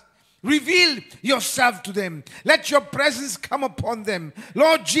ask Reveal yourself to them. Let your presence come upon them.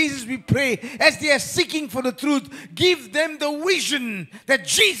 Lord Jesus, we pray, as they are seeking for the truth, give them the vision that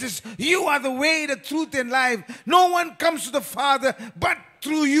Jesus, you are the way, the truth, and life. No one comes to the Father but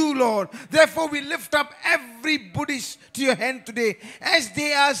through you, Lord. Therefore, we lift up every Buddhist to your hand today as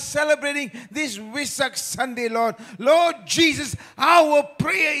they are celebrating this Vesak Sunday, Lord. Lord Jesus, our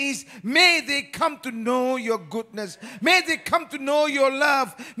prayer is, may they come to know your goodness. May they come to know your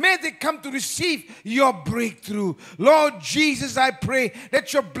love. May they come to receive your breakthrough. Lord Jesus, I pray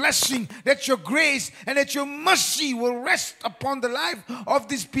that your blessing, that your grace, and that your mercy will rest upon the life of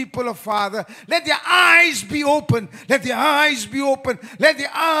these people, of Father. Let their eyes be open. Let their eyes be open. Let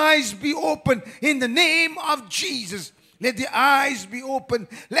their eyes be open in the name of Jesus. Let their eyes be open.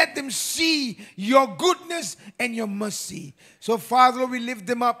 Let them see your goodness and your mercy. So, Father, we lift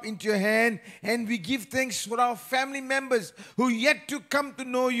them up into your hand, and we give thanks for our family members who yet to come to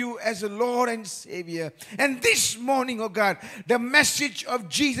know you as a Lord and Savior. And this morning, oh God, the message of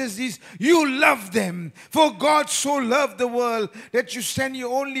Jesus is you love them. For God so loved the world that you sent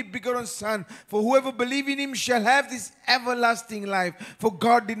your only begotten Son. For whoever believes in him shall have this everlasting life. For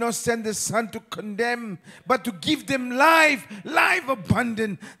God did not send the Son to condemn, but to give them life, life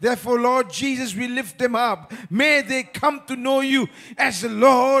abundant. Therefore, Lord Jesus, we lift them up. May they come to know you as the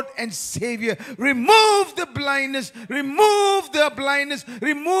Lord and Savior. Remove the blindness, remove the blindness,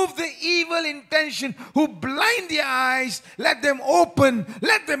 remove the evil intention who blind their eyes. Let them open,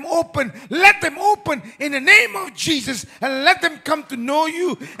 let them open, let them open in the name of Jesus, and let them come to know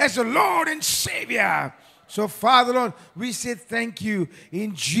you as the Lord and Savior. So, Father, Lord, we say thank you.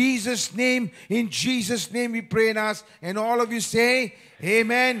 In Jesus' name we pray and ask. And all of you say,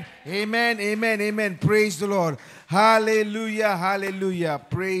 amen, amen, amen, amen. Praise the Lord. Hallelujah, hallelujah.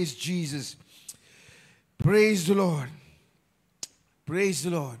 Praise Jesus. Praise the Lord. Praise the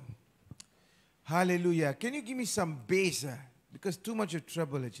Lord. Hallelujah. Can you give me some bass? Because too much of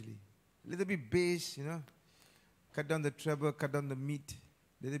treble, actually. A little bit bass, you know. Cut down the treble, cut down the meat.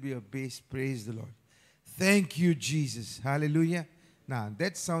 A little bit of bass. Praise the Lord. Thank you, Jesus. Hallelujah. Now,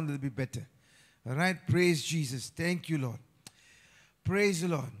 that sounds a little bit better. All right. Praise Jesus. Thank you, Lord. Praise the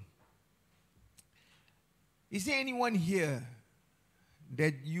Lord. Is there anyone here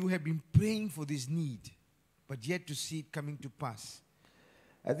that you have been praying for this need, but yet to see it coming to pass?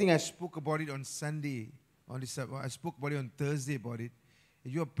 I think I spoke about it on Sunday. I spoke about it on Thursday about it.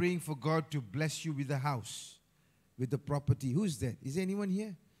 You are praying for God to bless you with a house, with the property. Who's that? Is there anyone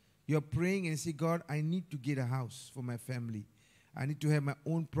here? You're praying and say, God, I need to get a house for my family. I need to have my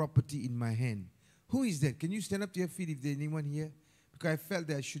own property in my hand. Who is that? Can you stand up to your feet if there's anyone here? Because I felt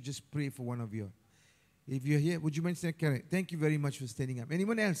that I should just pray for one of you. If you're here, would you mind standing? Correct. Thank you very much for standing up.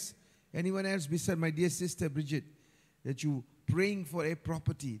 Anyone else? Anyone else beside my dear sister Bridget? That you praying for a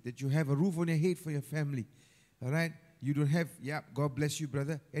property, that you have a roof on your head for your family. All right? You don't have, yeah, God bless you,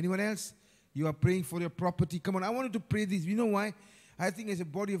 brother. Anyone else? You are praying for your property. Come on, I wanted to pray this. You know why? I think as a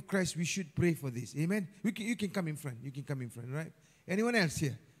body of Christ, we should pray for this. Amen? You can come in front. You can come in front, right? Anyone else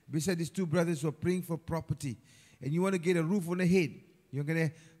here? Beside these two brothers who are praying for property, and you want to get a roof on the head. You're going to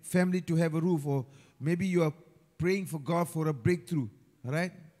have family to have a roof, or maybe you are praying for God for a breakthrough. All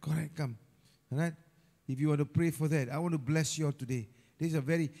right? Correct, come. All right? If you want to pray for that, I want to bless you all today. I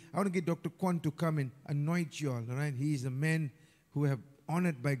want to get Dr. Kwan to come and anoint you all right? He is a man who have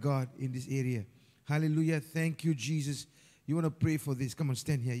honored by God in this area. Hallelujah. Thank you, Jesus. You want to pray for this? Come on,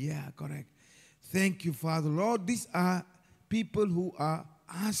 stand here. Yeah, correct. Thank you, Father. Lord, these are people who are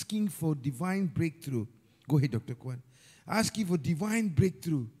asking for divine breakthrough. Go ahead, Dr. Kwan. Asking for divine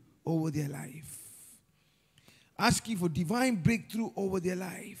breakthrough over their life. Asking for divine breakthrough over their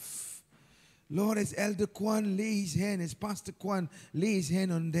life. Lord, as Elder Kwan lay his hand, as Pastor Kwan lay his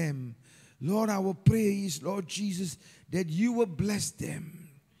hand on them, Lord, our prayer is, Lord Jesus, that you will bless them.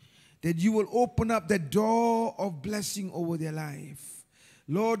 That you will open up the door of blessing over their life.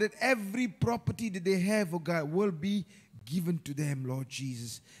 Lord, that every property that they have, oh God, will be given to them, Lord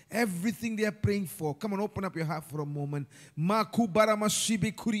Jesus. Everything they are praying for. Come on, open up your heart for a moment. In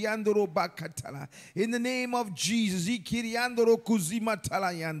the name of Jesus.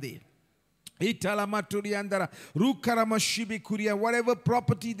 Whatever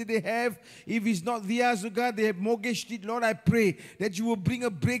property that they have, if it's not theirs, oh God, they have mortgaged it. Lord, I pray that you will bring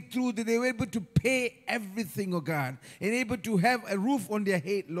a breakthrough, that they were able to pay everything, oh God, and able to have a roof on their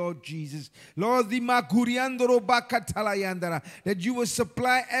head, Lord Jesus. Lord, that you will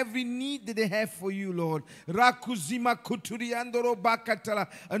supply every need that they have for you, Lord.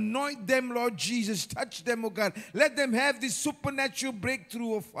 Anoint them, Lord Jesus. Touch them, oh God. Let them have this supernatural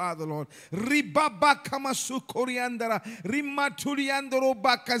breakthrough, oh Father, Lord. Ribaba kamasu koriandara. Rimaturiandoro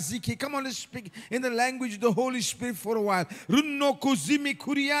bakaziki. Come on, let's speak in the language of the Holy Spirit for a while. Runokuzimi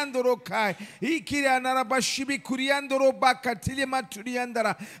kuriandoro kai. Ikirianara bashibi kuriandoro bakatile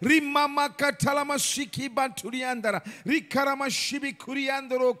maturiandara. Rimama katalamashiki baturiandara. Rikaramashibi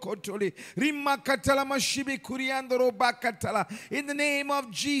kuriandoro kotoli. Rimakatalamashibikuriandoro bakatala. In the name of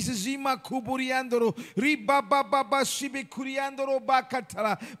Jesus, Imakuburiandoro, Ribababa Shibikuriandoro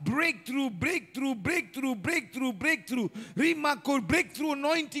bakatala. Breakthrough, breakthrough, breakthrough, breakthrough, breakthrough. Rimako, breakthrough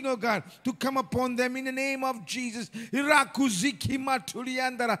anointing, oh God, to come upon them in the name of Jesus. Irakuziki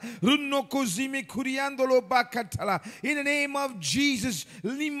maturiandara, Runokozimi kuriandolo bakatala. In the name of Jesus,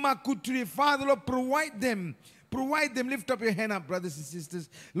 Limakuturi, Father, Lord, provide them. Provide them. Lift up your hand up, brothers and sisters.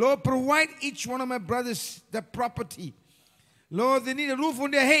 Lord, provide each one of my brothers the property. Lord, they need a roof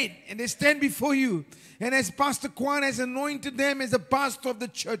on their head and they stand before you. And as Pastor Kwan has anointed them as the pastor of the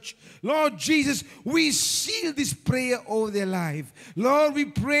church, Lord Jesus, we seal this prayer over their life. Lord, we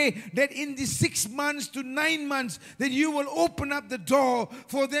pray that in the 6 months to 9 months that you will open up the door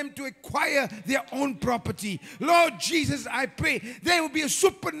for them to acquire their own property. Lord Jesus, I pray there will be a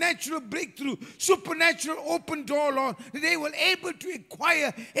supernatural breakthrough, supernatural open door, Lord, that they will able to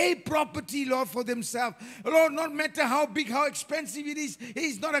acquire a property, Lord, for themselves. Lord, not matter how big, how expensive it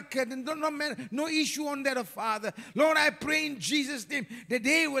is not no issue on that, Father. Lord, I pray in Jesus' name that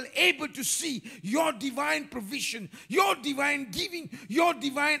they will able to see your divine provision, your divine giving, your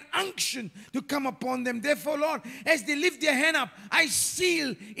divine unction to come upon them. Therefore, Lord, as they lift their hand up, I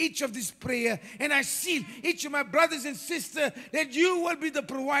seal each of this prayer and I seal each of my brothers and sisters that you will be the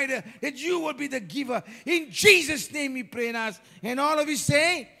provider, that you will be the giver. In Jesus' name we pray and ask. And all of you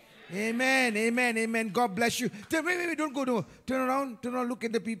say, amen, amen, amen. God bless you. Wait, don't go. No. Turn around, look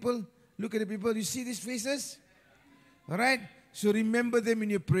at the people. Look at the people. You see these faces? All right? So remember them in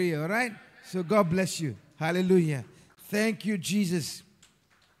your prayer, all right? So God bless you. Hallelujah. Thank you, Jesus.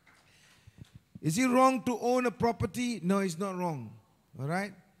 Is it wrong to own a property? No, it's not wrong. All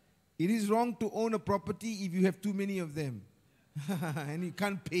right? It is wrong to own a property if you have too many of them. And you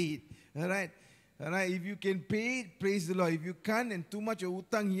can't pay it. All right? All right, if you can pay it, praise the Lord. If you can't and too much of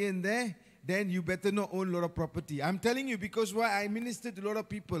utang here and there, then you better not own a lot of property. I'm telling you because why I minister to a lot of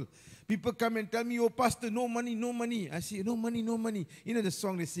people. People come and tell me, oh, pastor, no money, no money. I say, no money, no money. You know the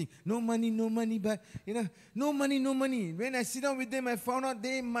song they sing, no money, but, no money, no money. When I sit down with them, I found out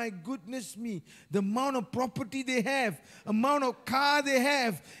my goodness me, the amount of property they have, amount of car they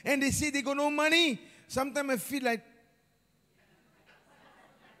have, and they say they got no money. Sometimes I feel like,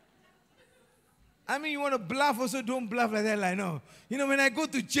 I mean, you want to bluff also, don't bluff like that. Like, no. When I go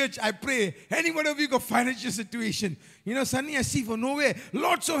to church, I pray. Any one of you got financial situation. Suddenly I see from nowhere,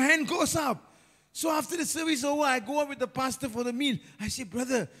 lots of hand goes up. So after the service over, I go up with the pastor for the meal. I say,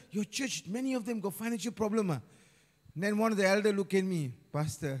 brother, your church, many of them got financial problem. And then one of the elders look at me,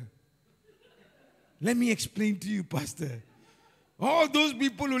 pastor, let me explain to you, pastor. All those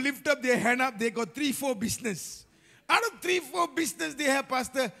people who lift up their hand up, they got 3-4 business. Out of 3-4 business they have,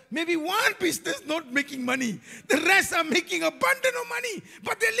 pastor, maybe one business not making money. The rest are making abundant of money.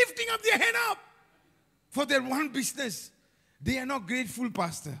 But they're lifting up their hand up for their one business. They are not grateful,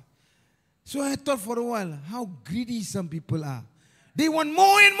 pastor. So I thought for a while, how greedy some people are. They want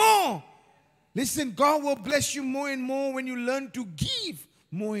more and more. Listen, God will bless you more and more when you learn to give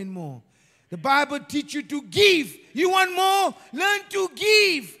more and more. The Bible teaches you to give. You want more? Learn to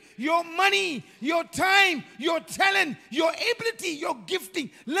give. Your money, your time, your talent, your ability, your gifting.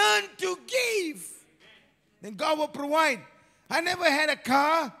 Learn to give. Then God will provide. I never had a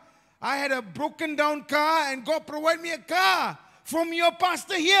car. I had a broken down car and God provided me a car from your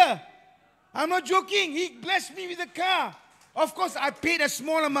pastor here. I'm not joking. He blessed me with a car. Of course, I paid a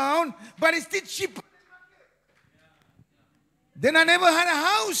small amount, but it's still cheaper. Then I never had a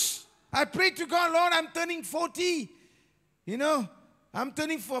house. I prayed to God, Lord, I'm turning 40. I'm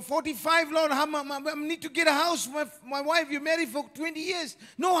turning 45, Lord. I need to get a house. My wife, you're married for 20 years.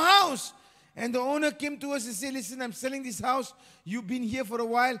 No house. And the owner came to us and said, listen, I'm selling this house. You've been here for a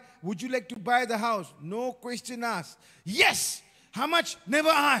while. Would you like to buy the house? No question asked. Yes. How much? Never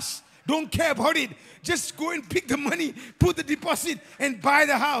asked. Don't care about it. Just go and pick the money, put the deposit, and buy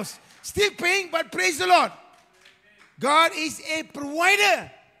the house. Still paying, but praise the Lord. God is a provider.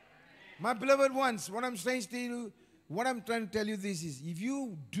 My beloved ones, what I'm trying to tell you this is, if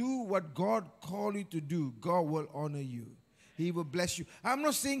you do what God called you to do, God will honor you. He will bless you. I'm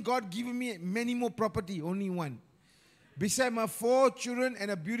not saying God given me many more property, only one. Beside my 4 children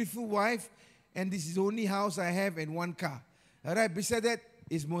and a beautiful wife, and this is the only house I have and 1 car. All right, beside that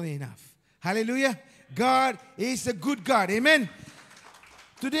is more than enough. Hallelujah. God is a good God. Amen.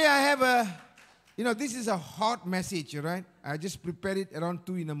 Today I have this is a hot message, all right? I just prepared it around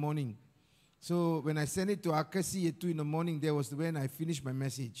 2 in the morning. So when I sent it to Akasi at 2 in the morning, there was when I finished my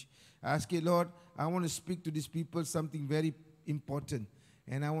message. I asked, Lord, I want to speak to these people something very important.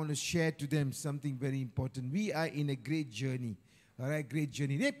 And I want to share to them something very important. We are in a great journey. All right, great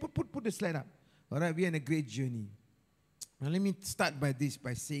journey. Hey, put the slide up. All right, we are in a great journey. Now let me start by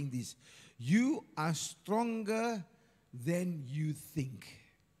saying this. You are stronger than you think.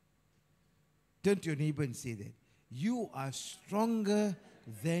 Turn to your neighbor and say that. You are stronger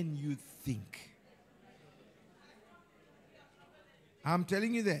than you think. I'm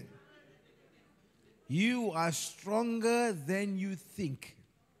telling you that. You are stronger than you think.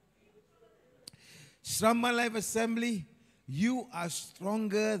 Seremban Life Assembly, you are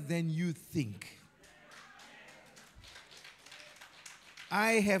stronger than you think.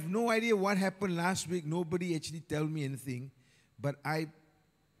 I have no idea what happened last week. Nobody actually told me anything. But I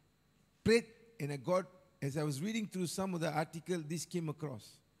prayed and I got, as I was reading through some of the article, this came across.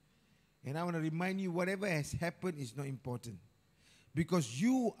 And I want to remind you, whatever has happened is not important. Because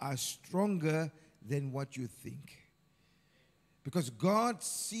you are stronger than what you think. Because God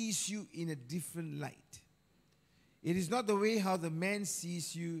sees you in a different light. It is not the way how the man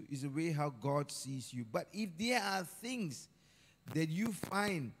sees you, it's the way how God sees you. But if there are things that you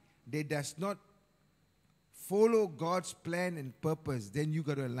find that does not follow God's plan and purpose, then you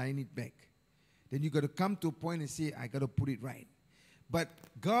got to align it back. Then you got to come to a point and say, I got to put it right. But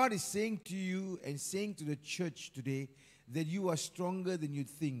God is saying to you and saying to the church today that you are stronger than you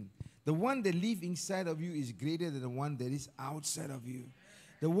think. The one that lives inside of you is greater than the one that is outside of you.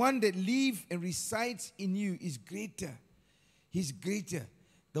 The one that lives and resides in you is greater. He's greater.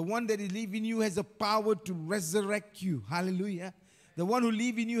 The one that lives in you has the power to resurrect you. Hallelujah. The one who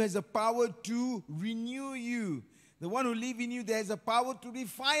lives in you has the power to renew you. The one who lives in you, there has the power to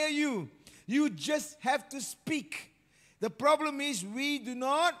refire you. You just have to speak. The problem is we do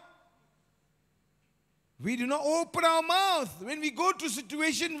not open our mouth. When we go to a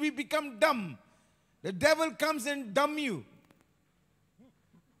situation, we become dumb. The devil comes and dumb you.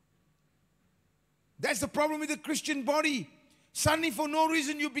 That's the problem with the Christian body. Suddenly, for no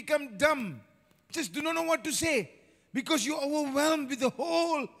reason, you become dumb. Just do not know what to say because you're overwhelmed with the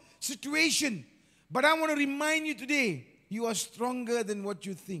whole situation. But I want to remind you today, you are stronger than what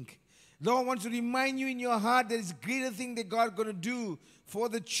you think. Lord wants to remind you in your heart there is greater thing that God is going to do for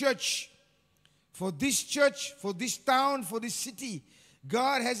the church, for this town, for this city.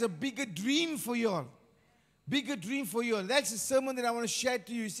 God has a bigger dream for you all. Bigger dream for you all. That's the sermon that I want to share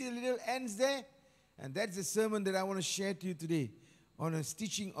to you. You see the little ends there? And that's the sermon that I want to share to you today on a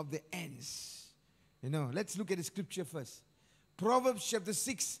stitching of the ends. Let's look at the scripture first. Proverbs chapter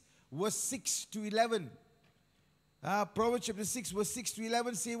 6, verse 6 to 11. Proverbs chapter 6, verse 6 to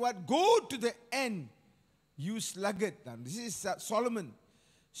 11 say what? Go to the end, you sluggard. Now, this is Solomon.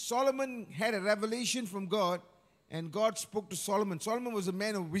 Solomon had a revelation from God, and God spoke to Solomon. Solomon was a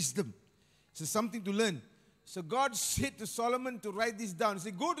man of wisdom. So something to learn. So God said to Solomon to write this down. He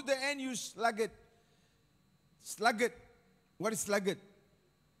said, go to the end, you sluggard. Sluggard. What is sluggard?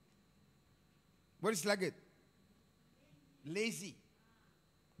 What is sluggard? Lazy.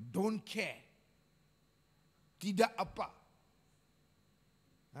 Don't care. Tidak apa.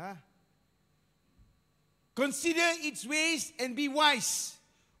 Consider its ways and be wise.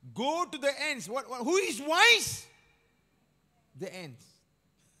 Go to the ends. Who is wise? The ends.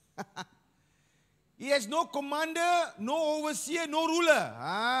 He has no commander, no overseer, no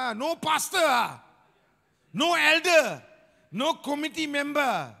ruler, no pastor, no elder, no committee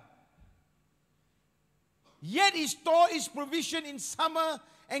member. Yet he store his provision in summer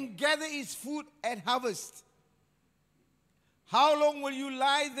and gather his food at harvest. How long will you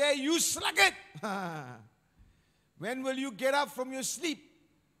lie there, you sluggard? When will you get up from your sleep?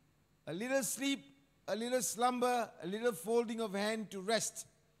 A little sleep, a little slumber, a little folding of hand to rest.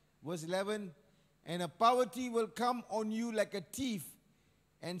 Verse 11, and a poverty will come on you like a thief,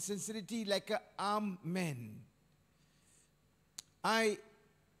 and sincerity like an armed man. I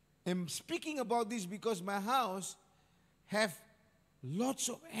am speaking about this because my house have lots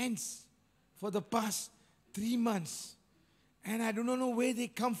of ants for the past 3 months. And I do not know where they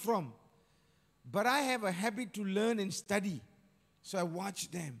come from. But I have a habit to learn and study. So I watch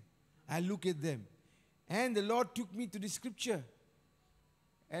them. I look at them. And the Lord took me to the scripture.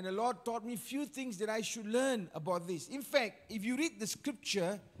 And the Lord taught me a few things that I should learn about this. In fact, if you read the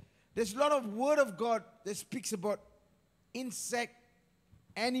scripture, there's a lot of word of God that speaks about insect,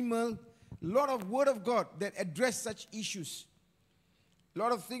 animal, a lot of word of God that address such issues. A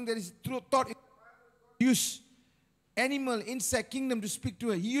lot of things that is taught in use animal, insect kingdom to speak to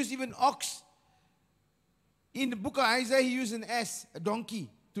her. He used even ox. In the book of Isaiah, he used an ass, a donkey,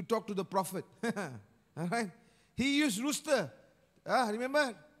 to talk to the prophet. All right? He used rooster.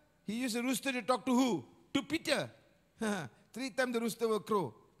 Remember? He used a rooster to talk to who? To Peter. 3 times the rooster will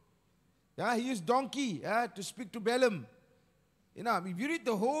crow. He used donkey to speak to Balaam. You know, if you read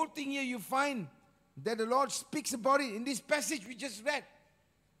the whole thing here, you find that the Lord speaks about it. In this passage we just read,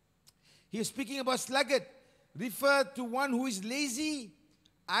 He is speaking about sluggard, refer to one who is lazy,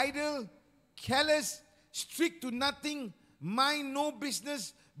 idle, careless, strict to nothing, mind no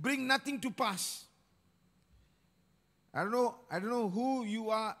business, bring nothing to pass. I don't know who you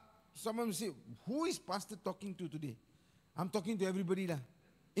are. Someone will say, who is pastor talking to today? I'm talking to everybody,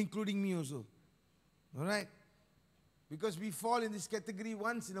 including me also. All right? Because we fall in this category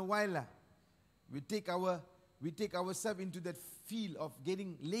once in a while. We take ourselves into that field of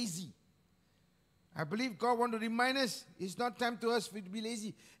getting lazy. I believe God wants to remind us, it's not time to us to be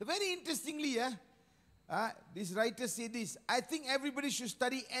lazy. Very interestingly, this writer said this, I think everybody should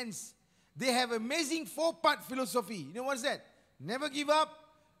study ants. They have amazing 4-part philosophy. You know what's that? Never give up,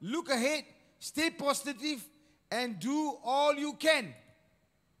 look ahead, stay positive, and do all you can.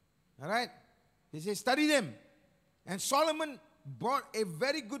 All right? He says, study them. And Solomon brought a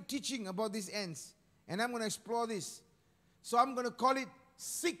very good teaching about these ants. And I'm going to explore this. So I'm going to call it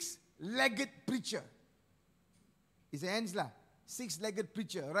 6-legged preacher. It's an ants lah. 6-legged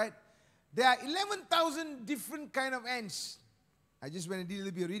preacher, right? There are 11,000 different kind of ants. I just went and did a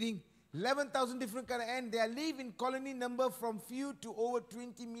little bit of reading. 11,000 different kind of ants. They live in colony number from few to over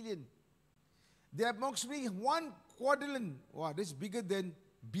 20 million. They are approximately 1 quadrillion. Wow, this is bigger than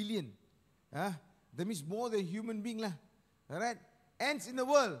billion. That means more than human being lah. All right? Ants in the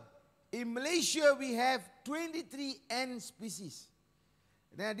world. In Malaysia, we have 23 ant species.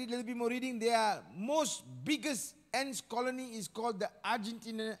 Then I did a little bit more reading. Their most biggest ants colony is called the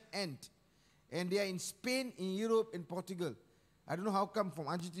Argentina ant. And they are in Spain, in Europe, and Portugal. I don't know how come from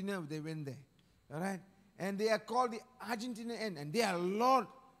Argentina they went there. All right? And they are called the Argentina ant. And they are a lot.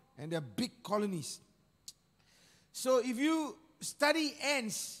 And they are big colonies. So if you study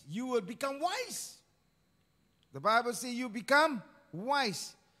ants, you will become wise. The Bible says you become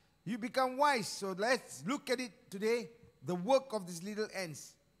wise. You become wise. So let's look at it today. The work of these little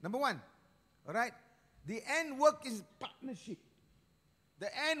ants. Number 1. All right? The ant work is partnership. The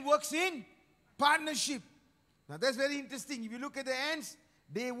ant works in partnership. Now that's very interesting. If you look at the ants,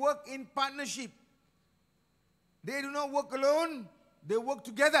 they work in partnership. They do not work alone. They work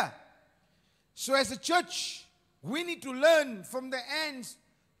together. So as a church, we need to learn from the ants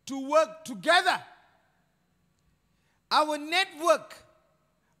to work together. Our network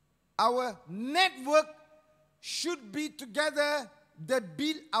should be together that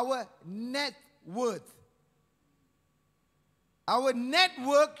build our net worth. Our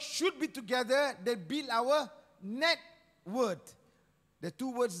network should be together that build our net worth. There are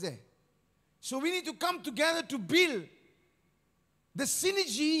 2 words there. So we need to come together to build the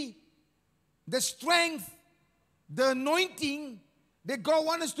synergy, the strength, the anointing that God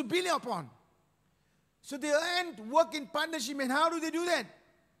wants us to build upon. So the ant work in partnership. And how do they do that?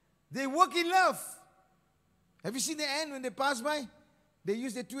 They work in love. Have you seen the ant when they pass by? They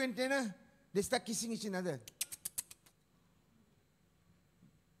use their 2 antennas. They start kissing each other.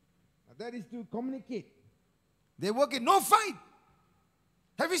 That is to communicate. They work in no fight.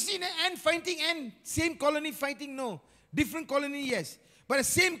 Have you seen an ant fighting ant? Same colony fighting? No. Different colony, yes. But the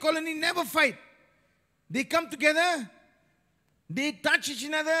same colony never fight. They come together. They touch each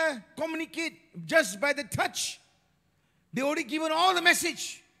other, communicate just by the touch. They already given all the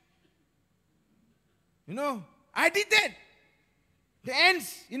message. You know, I did that. The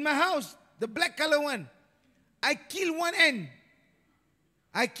ants in my house, the black color one. I killed one ant.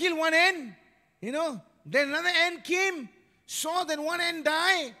 You know. Then another ant came, saw that one ant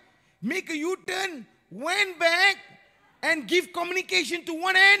die, make a U-turn, went back and give communication to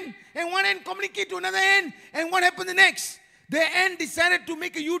one ant, and one ant communicate to another ant. And what happened the next? The ant decided to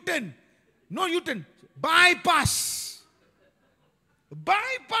make a U-turn. No U-turn. Bypass.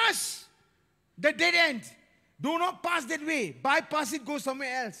 Bypass the dead end. Do not pass that way. Bypass it, go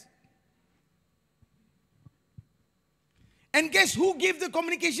somewhere else. And guess who gave the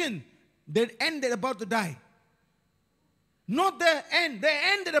communication? The ant that about to die. Not the ant. The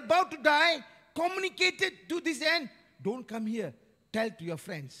ant that about to die communicated to this ant. Don't come here. Tell to your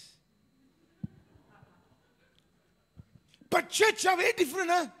friends. But church are very different,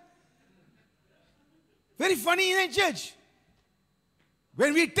 huh? Very funny in a church.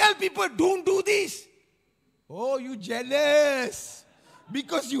 When we tell people, don't do this. Oh, you jealous.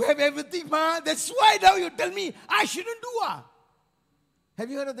 Because you have everything, ma. That's why now you tell me I shouldn't do. Have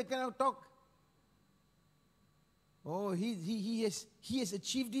you heard of that kind of talk? Oh, he has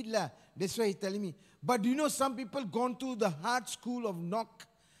achieved it, lah. That's why he's telling me. But do you know some people gone to the hard school of knock?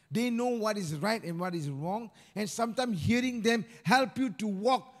 They know what is right and what is wrong. And sometimes hearing them help you to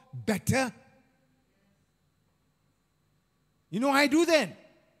walk better. You know, I do that.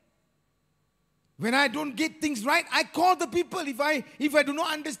 When I don't get things right, I call the people. If I do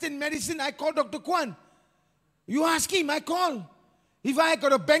not understand medicine, I call Dr. Kwan. You ask him, I call. If I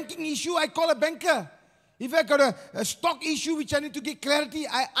got a banking issue, I call a banker. If I got a stock issue which I need to get clarity,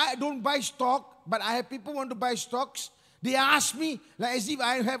 I don't buy stock, but I have people want to buy stocks. They ask me, like as if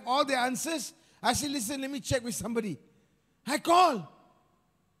I have all the answers. I say, listen, let me check with somebody. I call.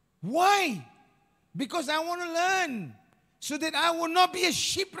 Why? Because I want to learn so that I will not be a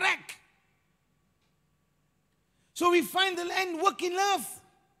shipwreck. So we find the land work in love.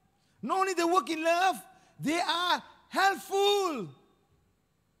 Not only they work in love, they are helpful.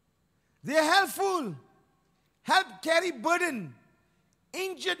 They are helpful. Help carry burden.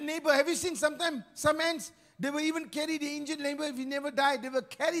 Injured neighbor. Have you seen sometimes some ants, they will even carry the injured neighbor if he never died. They will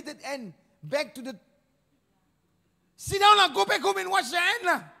carry that ant back to the... Sit down now, go back home and watch the ant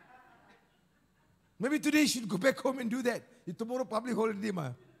now. Maybe today you should go back home and do that. Tomorrow public holiday, ma.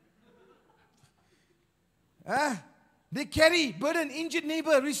 They carry burden, injured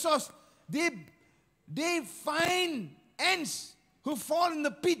neighbor, resource. They find ants who fall in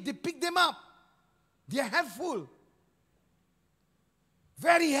the pit. They pick them up. They are helpful.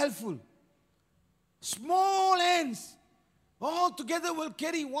 Very helpful. Small ants all together will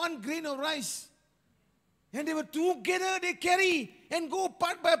carry 1 grain of rice. And they were together, they carry and go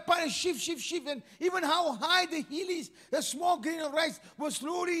part by part and shift. And even how high the hill is, a small grain of rice will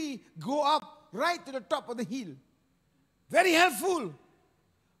slowly go up right to the top of the hill. Very helpful.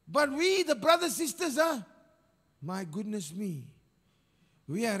 But we, the brothers, sisters, my goodness me,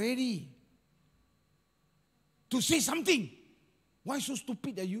 we are ready to say something. Why so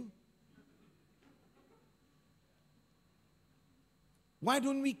stupid are you? Why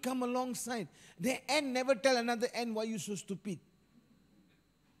don't we come alongside? The ant never tell another ant, why you so stupid?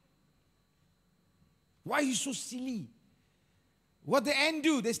 Why are you so silly? What the ant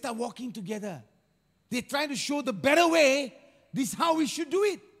do? They start walking together. They try to show the better way. This is how we should do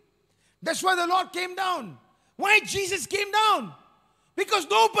it. That's why the Lord came down. Why Jesus came down? Because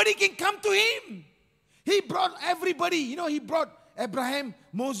nobody can come to Him. He brought everybody. You know, He brought Abraham,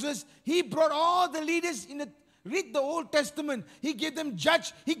 Moses. He brought all the leaders in the... Read the Old Testament. He gave them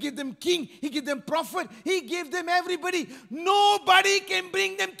judge. He gave them king. He gave them prophet. He gave them everybody. Nobody can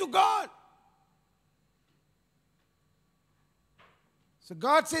bring them to God. So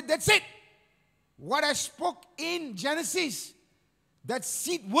God said, that's it. What I spoke in Genesis, that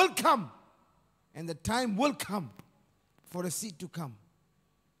seed will come. And the time will come for the seed to come.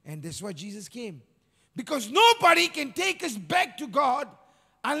 And that's why Jesus came. Because nobody can take us back to God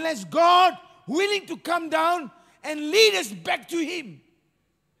unless God willing to come down and lead us back to Him.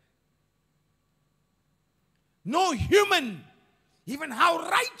 No human, even how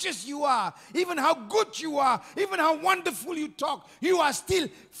righteous you are, even how good you are, even how wonderful you talk, you are still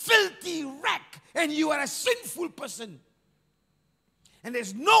filthy wreck and you are a sinful person. And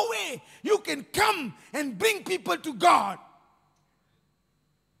there's no way you can come and bring people to God.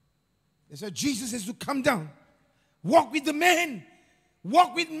 That's why Jesus has to come down, walk with the man,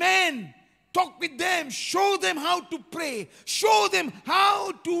 walk with men, talk with them, show them how to pray, show them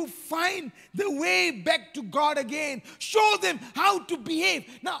how to find the way back to God again, show them how to behave.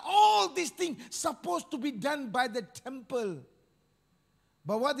 Now all these things supposed to be done by the temple.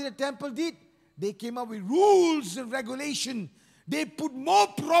 But what did the temple did? They came up with rules and regulation. They put more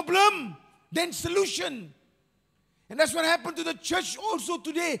problem than solution. And that's what happened to the church also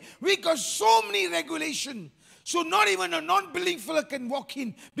today. We got so many regulations. So not even a non-believing fellow can walk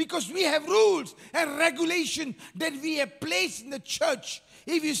in because we have rules and regulation that we have placed in the church.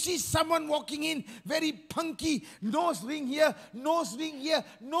 If you see someone walking in very punky, nose ring here, nose ring here,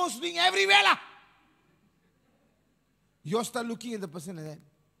 nose ring everywhere, you start looking at the person like that.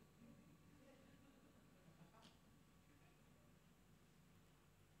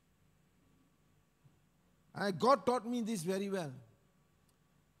 God taught me this very well.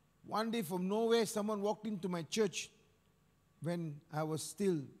 One day from nowhere, someone walked into my church when I was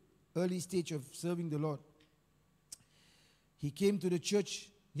still early stage of serving the Lord. He came to the church,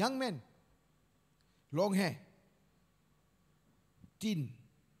 young man, long hair, thin,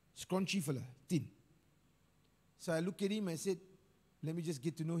 scrunchy fella, thin. So I looked at him, I said, let me just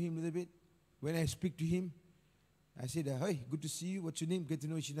get to know him a little bit. When I speak to him, I said, hey, good to see you. What's your name? Get to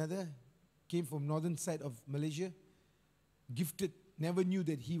know each other. Came from northern side of Malaysia. Gifted. Never knew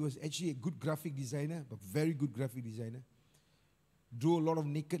that he was actually a good graphic designer, but very good graphic designer. Drew a lot of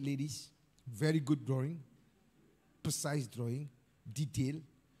naked ladies. Very good drawing. Precise drawing. Detail.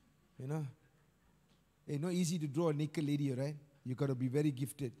 You know. It's not easy to draw a naked lady, right? You got to be very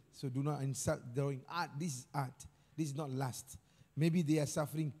gifted. So do not insult drawing. Art, this is art. This is not lust. Maybe they are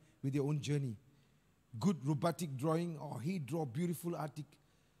suffering with their own journey. Good robotic drawing, or he draw beautiful artic.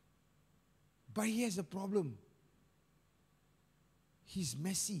 But he has a problem. He's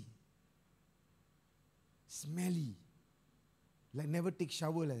messy. Smelly. Like never take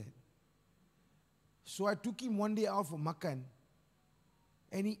shower like that. So I took him one day out for makan,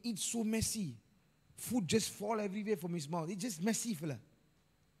 and he eats so messy. Food just fall everywhere from his mouth. It's just messy, fella.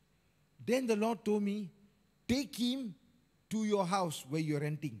 Then the Lord told me, take him to your house where you're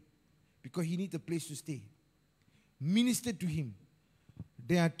renting, because he needs a place to stay. Minister to him.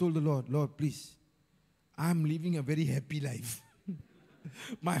 Then I told the Lord, Lord, please, I'm living a very happy life.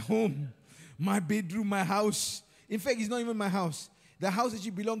 My home, my bedroom, my house. In fact, it's not even my house. The house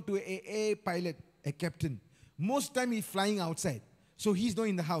actually belonged to a pilot, a captain. Most time he's flying outside. So he's not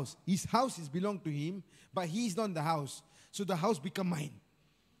in the house. His house is belonged to him, but he's not in the house. So the house become mine.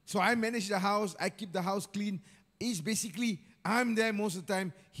 So I manage the house. I keep the house clean. It's basically, I'm there most of the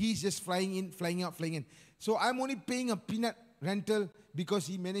time. He's just flying in, flying out, flying in. So I'm only paying a peanut rental because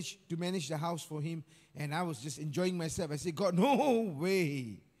he managed to manage the house for him. And I was just enjoying myself. I said, God, no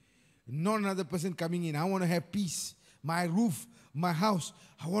way. Not another person coming in. I want to have peace. My roof, my house.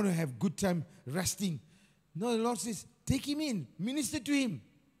 I want to have good time resting. No, the Lord says, take him in. Minister to him.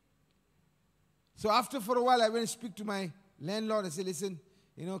 So after for a while, I went and speak to my landlord. I said, listen,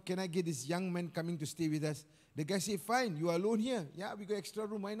 can I get this young man coming to stay with us? The guy said, fine, you are alone here. Yeah, we got extra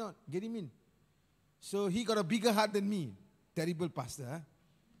room. Why not? Get him in. So he got a bigger heart than me. Terrible pastor, huh?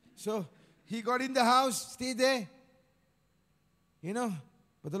 So he got in the house, stayed there.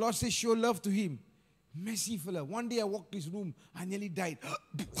 But the Lord says, show love to him. Messy fella. One day I walked his room. I nearly died.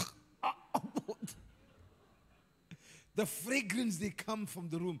 The fragrance, they come from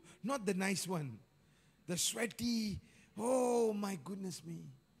the room. Not the nice one. The sweaty. Oh, my goodness me.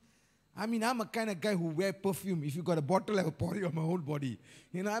 I'm a kind of guy who wear perfume. If you got a bottle, I will pour it on my whole body.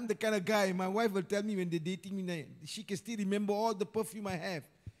 I'm the kind of guy, my wife will tell me when they're dating me, she can still remember all the perfume I have.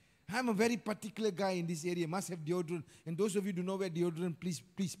 I'm a very particular guy in this area. Must have deodorant. And those of you who do not wear deodorant,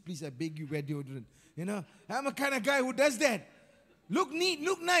 please, I beg you, wear deodorant. I'm a kind of guy who does that. Look neat,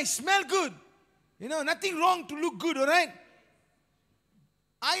 look nice, smell good. Nothing wrong to look good, all right?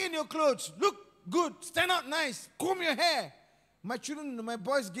 Iron your clothes, look good, stand out nice, comb your hair. My children, my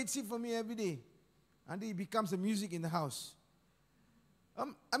boys get it for me every day. And it becomes a music in the house.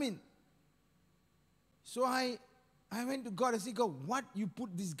 So I went to God. I said, God, what you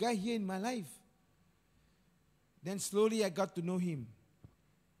put this guy here in my life? Then slowly I got to know him.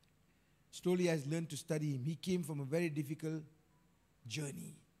 Slowly I learned to study him. He came from a very difficult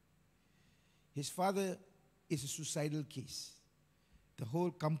journey. His father is a suicidal case. The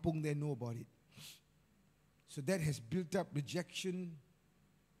whole kampung there know about it. So that has built up rejection,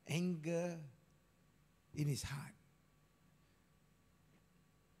 anger in his heart.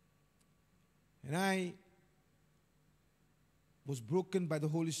 And I was broken by the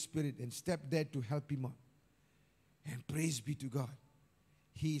Holy Spirit and stepped there to help him out. And praise be to God.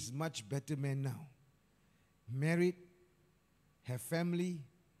 He is much better man now. Married, have family,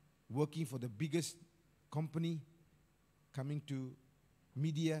 working for the biggest company, coming to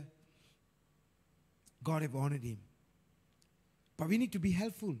media. God have honored him. But we need to be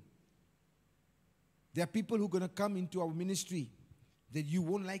helpful. There are people who are going to come into our ministry that you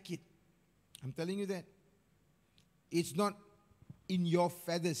won't like it. I'm telling you that. It's not in your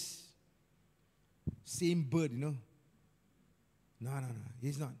feathers. Same bird, No,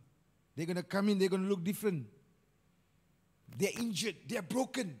 it's not. They're going to come in, they're going to look different. They're injured, they're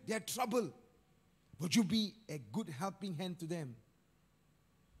broken, they're troubled. Would you be a good helping hand to them?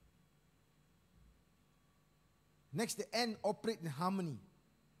 Next, the end operate in harmony.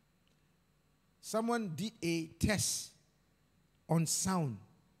 Someone did a test on sound.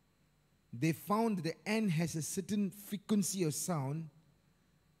 They found the end has a certain frequency of sound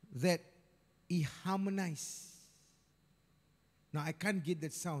that it harmonizes. Now, I can't get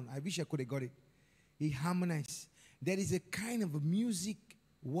that sound. I wish I could have got it. It harmonizes. There is a kind of a music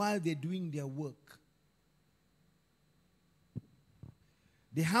while they're doing their work.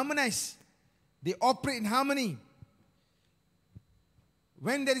 They harmonize. They operate in harmony.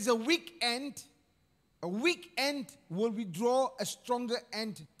 When there is a weak end will withdraw, a stronger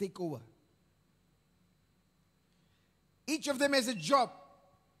end take over. Each of them has a job.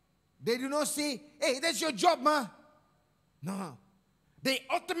 They do not say, hey, that's your job, ma. No. They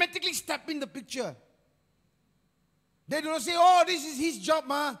automatically step in the picture. They do not say, oh, this is his job,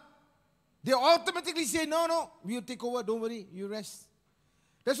 ma. They automatically say, no, we'll take over, don't worry, you rest.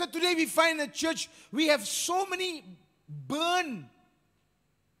 That's why today we find in the church, we have so many burned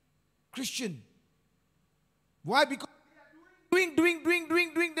Christian. Why? Because they are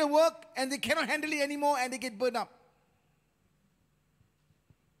doing the work and they cannot handle it anymore and they get burned up.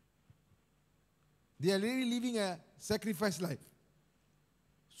 They are really living a sacrifice life.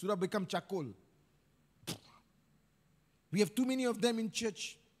 Should have become charcoal. We have too many of them in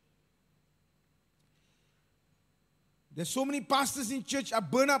church. There's so many pastors in church are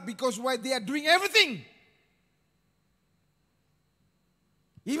burned up because why? They are doing everything.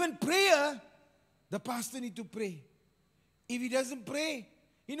 Even prayer, the pastor need to pray. If he doesn't pray,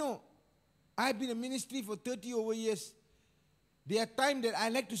 I've been in ministry for 30 over years. There are times that I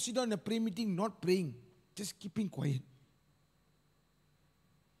like to sit down in a prayer meeting not praying, just keeping quiet.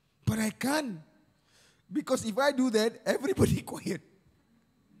 But I can't. Because if I do that, everybody quiet.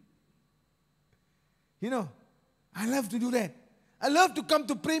 I love to do that. I love to come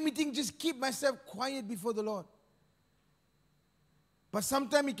to prayer meeting, just keep myself quiet before the Lord. But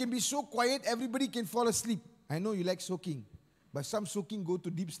sometimes it can be so quiet, everybody can fall asleep. I know you like soaking, but some soaking go to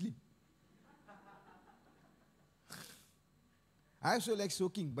deep sleep. I also like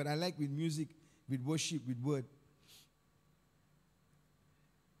soaking, but I like with music, with worship, with word.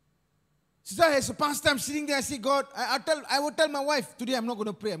 So as a pastor, I'm sitting there, I say, God, I will tell my wife, today I'm not going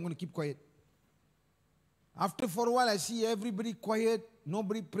to pray, I'm going to keep quiet. After for a while, I see everybody quiet,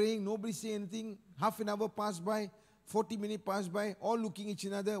 nobody praying, nobody saying anything. Half an hour passed by, 40 minutes passed by, all looking at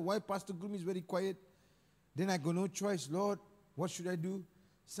each other. Why Pastor Gurmit is very quiet? Then I go, no choice. Lord, what should I do?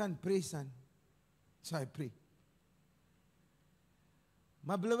 Son, pray, son. So I pray.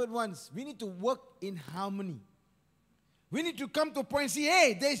 My beloved ones, we need to work in harmony. We need to come to a point and say,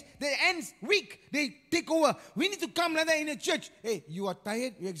 hey, the ends weak. They take over. We need to come like that in a church. Hey, you are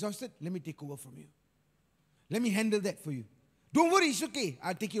tired, you're exhausted. Let me take over from you. Let me handle that for you. Don't worry, it's okay.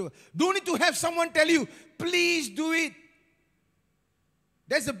 I'll take it over. Don't need to have someone tell you, please do it.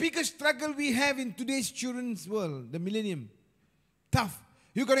 That's the biggest struggle we have in today's children's world, the millennium. Tough.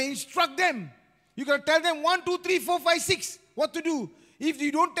 You got to instruct them. You got to tell them 1, 2, 3, 4, 5, 6 what to do. If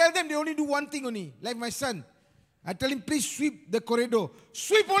you don't tell them, they only do one thing only. Like my son. I tell him, please sweep the corridor.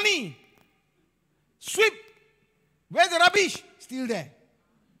 Sweep only. Sweep. Where's the rubbish? Still there.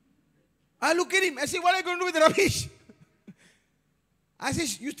 I look at him. I say, what are you going to do with the rubbish? I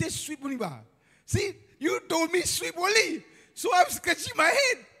say, you say sweep only, ba. See, you told me sweep only. So I'm scratching my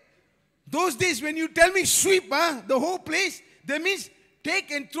head. Those days when you tell me sweep, the whole place, that means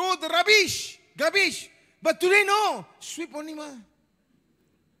take and throw the garbage. But today, no. Sweep only, ma.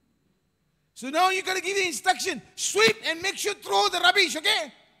 So now you got to give the instruction. Sweep and make sure throw the rubbish,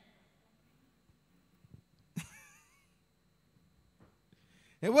 okay?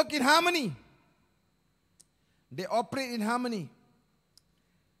 They work in harmony. They operate in harmony.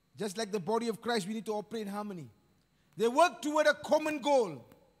 Just like the body of Christ, we need to operate in harmony. They work toward a common goal.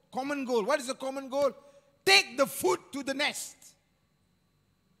 Common goal. What is the common goal? Take the food to the nest.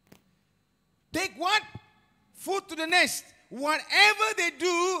 Take what? Food to the nest. Whatever they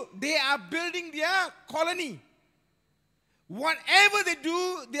do, they are building their colony. Whatever they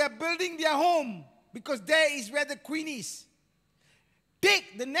do, they are building their home. Because there is where the queen is.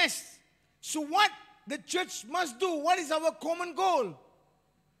 Take the nest. So what the church must do? What is our common goal?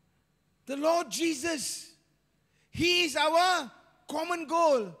 The Lord Jesus. He is our common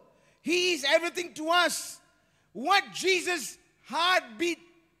goal. He is everything to us. What Jesus' heartbeat?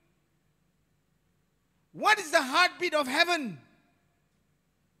 What is the heartbeat of heaven?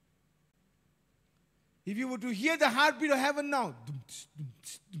 If you were to hear the heartbeat of heaven now,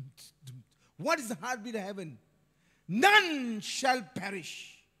 what is the heartbeat of heaven? None shall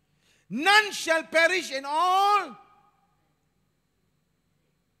perish. None shall perish, and all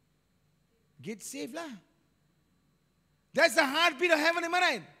get saved, lah. That's the heartbeat of heaven, am I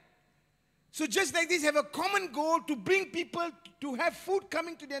right? So just like this, have a common goal to bring people to have food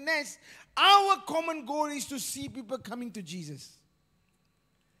coming to their nest. Our common goal is to see people coming to Jesus.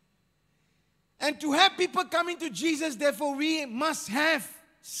 And to have people coming to Jesus, therefore, we must have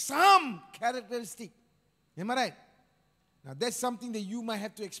some characteristic. Am I right? Now, that's something that you might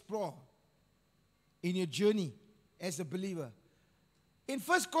have to explore in your journey as a believer. In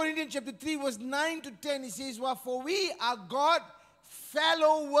 1 Corinthians chapter 3, verse 9 to 10, it says, well, for we are God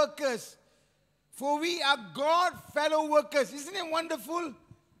fellow workers. For we are God fellow workers. Isn't it wonderful?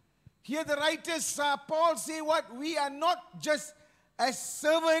 Here the writers, Paul say what? We are not just a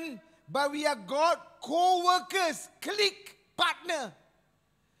servant, but we are God co-workers, clique, partner.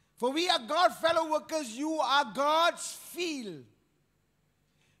 For we are God fellow workers, you are God's field.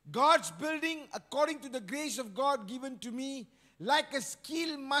 God's building according to the grace of God given to me. Like a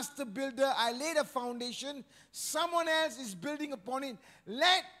skilled master builder, I laid a foundation. Someone else is building upon it.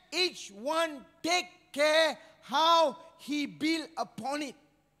 Let each one take care how he build upon it.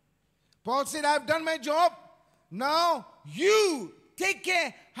 Paul said, I've done my job. Now you take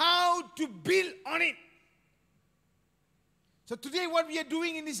care how to build on it. So today what we are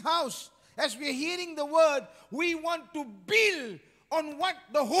doing in this house, as we are hearing the word, we want to build on what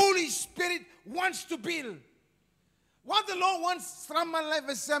the Holy Spirit wants to build. What the Lord wants Seremban Life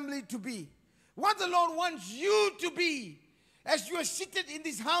Assembly to be. What the Lord wants you to be. As you are seated in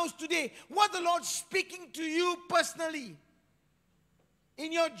this house today, what the Lord speaking to you personally.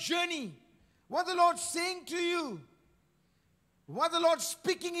 In your journey. What the Lord saying to you. What the Lord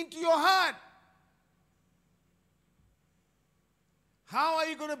speaking into your heart. How are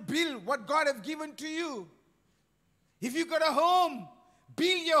you going to build what God has given to you? If you got a home,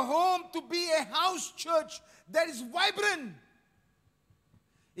 build your home to be a house church that is vibrant.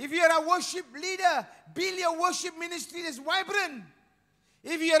 If you are a worship leader, build your worship ministry that's vibrant.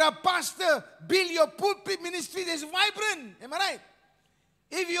 If you are a pastor, build your pulpit ministry that's vibrant. Am I right?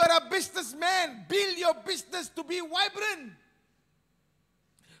 If you are a businessman, build your business to be vibrant.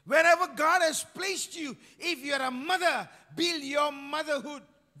 Wherever God has placed you, if you are a mother, build your motherhood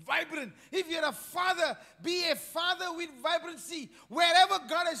vibrant. If you're a father, be a father with vibrancy. Wherever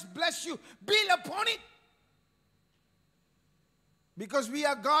God has blessed you, build upon it. Because we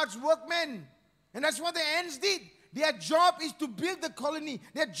are God's workmen. And that's what the ants did. Their job is to build the colony.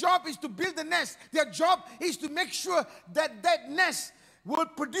 Their job is to build the nest. Their job is to make sure that that nest will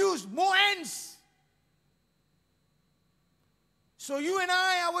produce more ants. So you and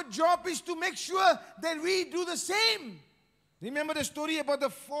I, our job is to make sure that we do the same. Remember the story about the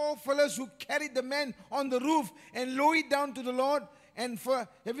 4 fellows who carried the man on the roof and lowered it down to the Lord?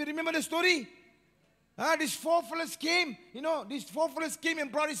 Have you remember the story? These 4 fellows came, these 4 fellows came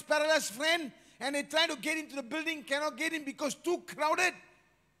and brought his paralyzed friend, and they tried to get into the building, cannot get in because too crowded.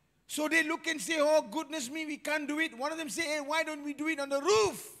 So they look and say, oh goodness me, we can't do it. One of them say, hey, why don't we do it on the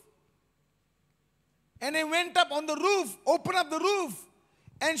roof? And they went up on the roof, opened up the roof,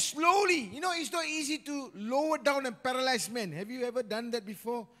 and slowly, it's not easy to lower down a paralyzed man. Have you ever done that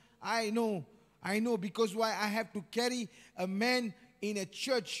before? I know, because why? I have to carry a man in a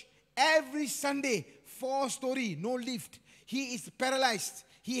church every Sunday, 4-story, no lift. He is paralyzed.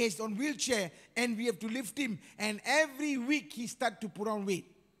 He is on wheelchair, and we have to lift him. And every week he starts to put on weight.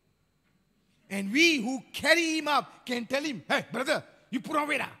 And we who carry him up can tell him, hey, brother, you put on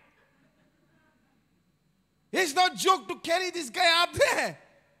weight. It's not a joke to carry this guy up there.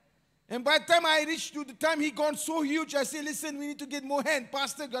 And by the time I reached to the time he gone so huge, I say, listen, we need to get more hand.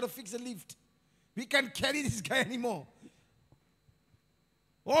 Pastor, got to fix the lift. We can't carry this guy anymore.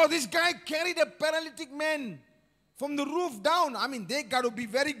 Oh, this guy carried a paralytic man from the roof down. I mean, they got to be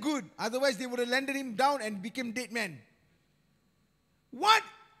very good. Otherwise, they would have landed him down and became dead man. What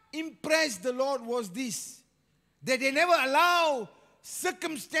impressed the Lord was this, that they never allow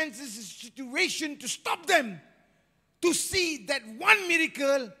circumstances, situation to stop them to see that one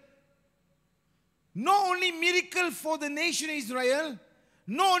miracle, not only miracle for the nation Israel,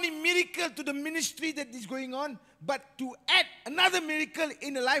 not only miracle to the ministry that is going on, but to add another miracle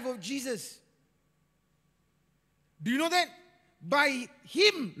in the life of Jesus. Do you know that? By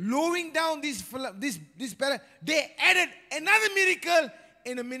him lowering down this they added another miracle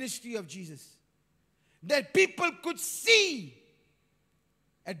in the ministry of Jesus. That people could see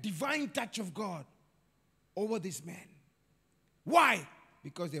a divine touch of God over this man. Why?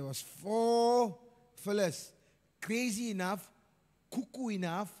 Because there was 4 fellas crazy enough, cuckoo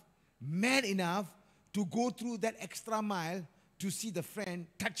enough, mad enough to go through that extra mile to see the friend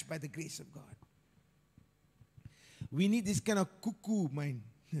touched by the grace of God. We need this kind of cuckoo mind,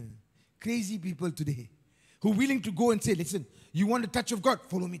 crazy people today who are willing to go and say, listen, you want the touch of God?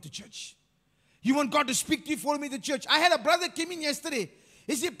 Follow me to church. You want God to speak to you? Follow me to church. I had a brother came in yesterday.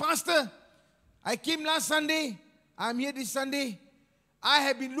 He said, Pastor, I came last Sunday. I'm here this Sunday. I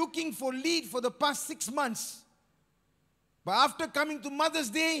have been looking for lead for the past 6 months. But after coming to Mother's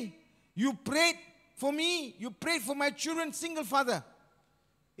Day, you prayed for me. You prayed for my children, single father.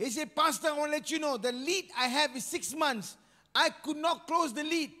 He said, Pastor, I want to let you know, the lead I have is 6 months. I could not close the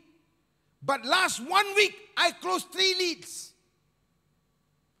lead. But last 1 week, I closed 3 leads.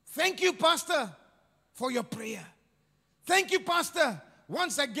 Thank you, Pastor, for your prayer. Thank you, Pastor.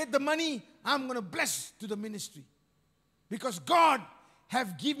 once I get the money, I'm going to bless to the ministry. Because God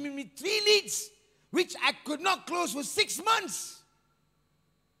have given me 3 leads, which I could not close for 6 months.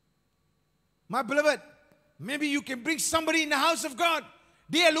 My beloved, maybe you can bring somebody in the house of God.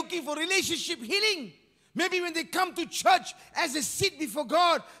 They are looking for relationship healing. Maybe when they come to church, as they sit before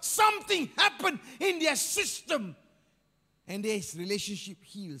God, something happened in their system. And their relationship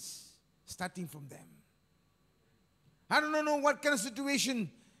heals, starting from them. I don't know what kind of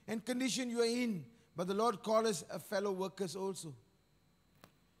situation and condition you are in, but the Lord calls us a fellow workers also.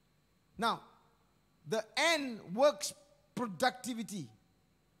 Now, the N works productivity.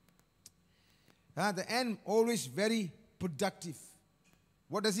 The N always very productive.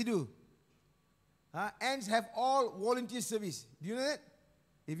 What does he do? Ants have all volunteer service. Do you know that?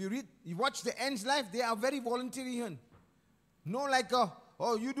 If you watch the ants' life, they are very voluntary here. No like,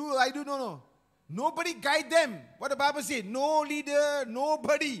 oh, you do, I do, no. Nobody guide them. What the Bible says, no leader,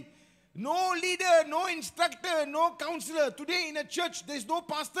 nobody. No leader, no instructor, no counselor. Today in a church, there's no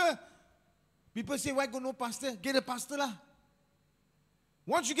pastor. People say, why go no pastor? Get a pastor lah.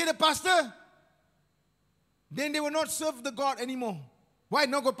 Once you get a pastor, then they will not serve the God anymore. Why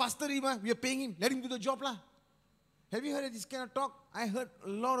not go pastor? We are paying him. Let him do the job lah. Have you heard this kind of talk? I heard a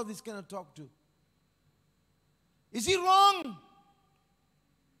lot of this kind of talk too. Is he wrong?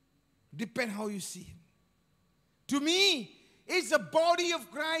 Depend how you see him. To me, it's the body of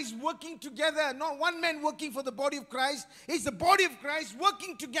Christ working together. Not one man working for the body of Christ. It's the body of Christ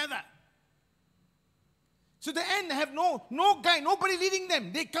working together. So the end have no guy, nobody leading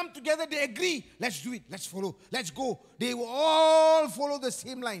them. They come together, they agree. Let's do it, let's follow, let's go. They will all follow the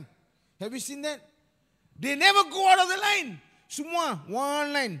same line. Have you seen that? They never go out of the line. Semua,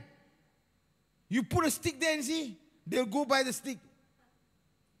 one line. You put a stick there and see, they'll go by the stick.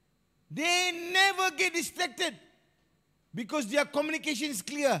 They never get distracted because their communication is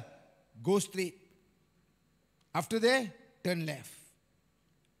clear. Go straight. After there, turn left.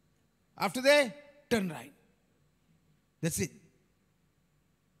 After there, turn right. That's it.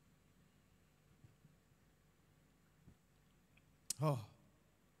 Oh,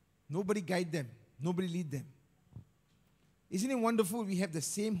 nobody guide them. Nobody lead them. Isn't it wonderful? We have the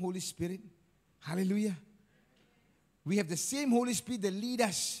same Holy Spirit. Hallelujah. We have the same Holy Spirit that lead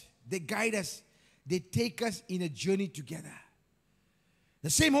us. They guide us. They take us in a journey together.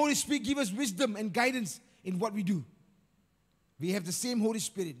 The same Holy Spirit gives us wisdom and guidance in what we do. We have the same Holy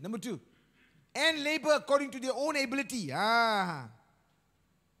Spirit. Number 2. And labor according to their own ability.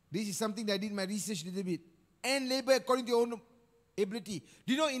 This is something that I did my research a little bit. And labor according to their own ability.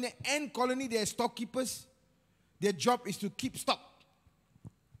 Do you know in an ant colony there are stockkeepers? Their job is to keep stock.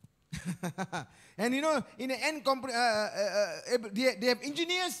 And you know, in an ant company, they have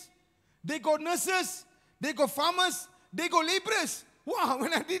engineers, they got nurses, they got farmers, they got laborers. Wow,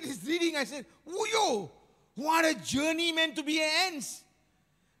 when I did this reading, I said, yo, what a journey meant to be ants.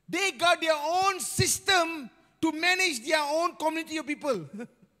 They got their own system to manage their own community of people.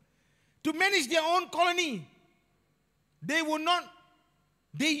 To manage their own colony.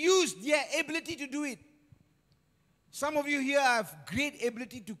 They use their ability to do it. Some of you here have great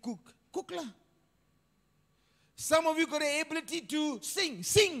ability to cook. Cook lah. Some of you got the ability to sing.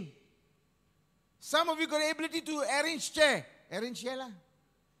 Sing. Some of you got the ability to arrange chair. Arrange chair lah.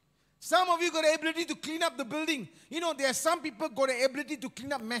 Some of you got the ability to clean up the building. You know, there are some people got the ability to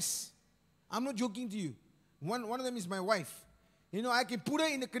clean up mess. I'm not joking to you. One of them is my wife. You know, I can put her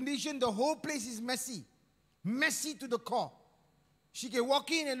in a condition, the whole place is messy. Messy to the core. She can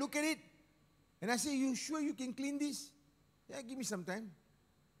walk in and look at it. And I say, you sure you can clean this? Yeah, give me some time.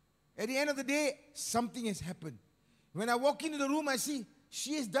 At the end of the day, something has happened. When I walk into the room, I see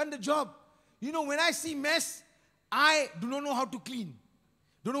she has done the job. You know, when I see mess, I do not know how to clean.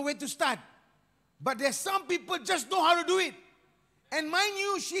 Don't know where to start. But there's some people just know how to do it. And mind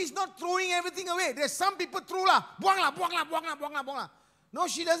you, she's not throwing everything away. There's some people throw lah, buang lah, buang lah, buang lah, buang lah, buang lah. No,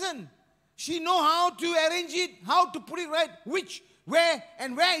 she doesn't. She know how to arrange it, how to put it right, which, where,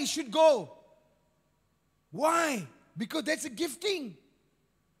 and where it should go. Why? Because that's a gifting.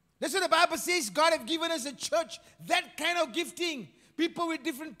 That's what the Bible says. God has given us a church, that kind of gifting. People with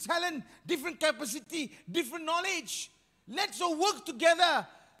different talent, different capacity, different knowledge. Let's all work together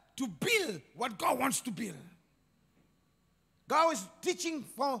to build what God wants to build. God was teaching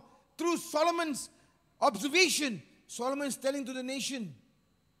through Solomon's observation. Solomon's telling to the nation,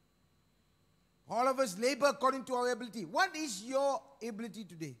 all of us labor according to our ability. What is your ability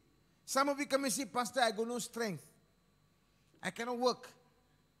today? Some of you come and say, Pastor, I got no strength. I cannot work.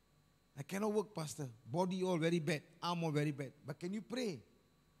 I cannot work, Pastor. Body all very bad. Arm all very bad. But can you pray?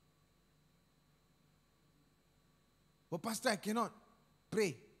 Well, Pastor, I cannot.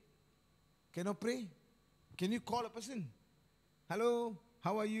 Pray. Cannot pray? Can you call a person? Hello,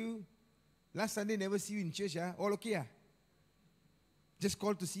 how are you? Last Sunday never see you in church. All okay? Just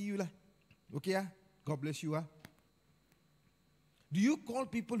call to see you. Okay? God bless you. Do you call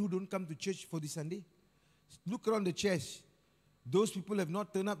people who don't come to church for this Sunday? Look around the church. Those people have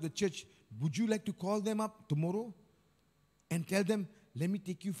not turned up the church. Would you like to call them up tomorrow and tell them, let me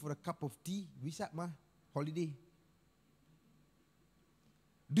take you for a cup of tea? Holiday.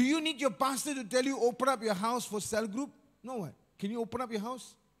 Do you need your pastor to tell you, open up your house for cell group? No, what? Can you open up your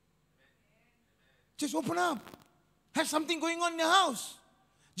house? Just open up. Have something going on in your house.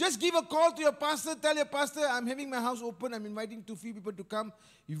 Just give a call to your pastor. Tell your pastor, I'm having my house open. I'm inviting 2-3 people to come.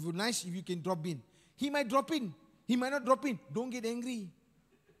 If it's nice, if you can drop in. He might drop in. He might not drop in. Don't get angry.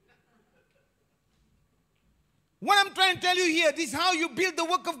 What I'm trying to tell you here, this is how you build the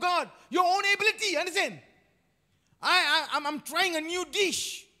work of God. Your own ability, understand? I'm trying a new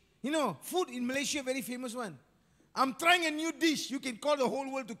dish. You know, food in Malaysia, very famous one. I'm trying a new dish. You can call the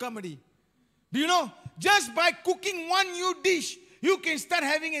whole world to come already. Do you know? Just by cooking one new dish, you can start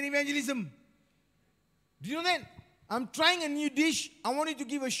having an evangelism. Do you know that? I'm trying a new dish. I want you to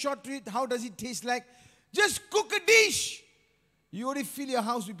give a shot to it. How does it taste like? Just cook a dish. You already fill your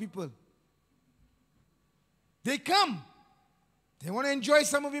house with people. They come. They want to enjoy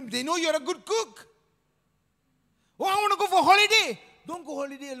some of him. They know you're a good cook. Oh, I want to go for holiday. Don't go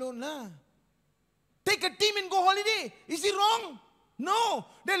holiday alone. Take a team and go holiday. Is it wrong? No.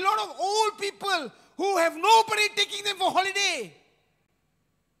 There are a lot of old people who have nobody taking them for holiday.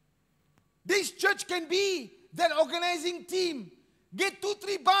 This church can be that organizing team. Get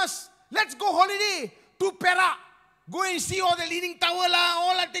 2-3 bus. Let's go holiday to Perak. Go and see all the leaning tower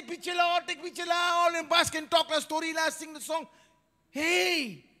all take picture all in bus can talk story sing the song.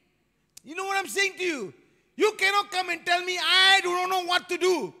 Hey, you know what I'm saying to you? You cannot come and tell me I do not know what to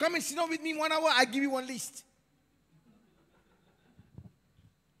do. Come and sit down with me 1 hour. I give you one list.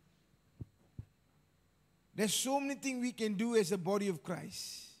 There's so many things we can do as a body of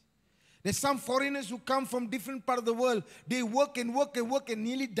Christ. There's some foreigners who come from different part of the world. They work and work and work and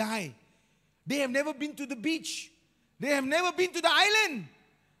nearly die. They have never been to the beach. They have never been to the island.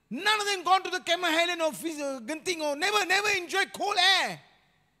 None of them gone to the Kema Island or Genting or never enjoyed cold air.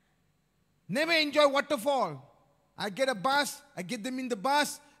 Never enjoy waterfall. I get a bus, I get them in the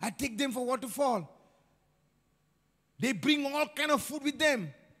bus, I take them for waterfall. They bring all kind of food with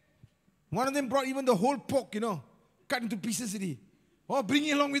them. One of them brought even the whole pork, cut into pieces already. Oh, bring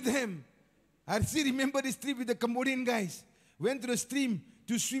it along with them. I still remember this trip with the Cambodian guys. Went to the stream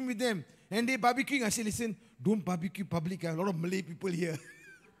to swim with them. And they barbecuing. I said, listen, don't barbecue public. A lot of Malay people here.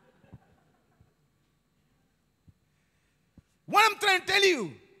 What I'm trying to tell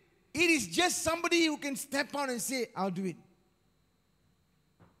you, it is just somebody who can step out and say, I'll do it.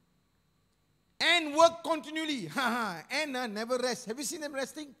 And work continually. And never rest. Have you seen them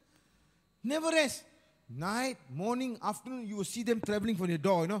resting? Never rest. Night, morning, afternoon, you will see them traveling from their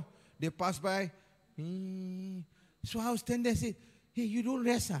door, They pass by. So I was standing there and said, hey, you don't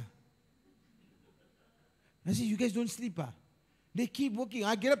rest, I said, you guys don't sleep, They keep working.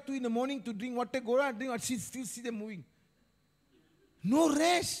 I get up 2 in the morning to drink water, go out, drink, I still see them moving. No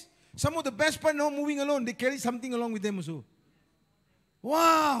rest. Some of the best part, not moving alone. They carry something along with them also.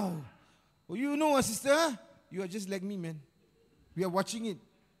 Wow. Oh, you know, sister, you are just like me, man. We are watching it.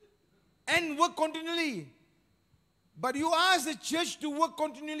 And work continually. But you ask the church to work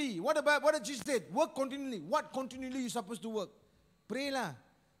continually. What did Jesus say? Work continually. What continually you supposed to work? Pray lah.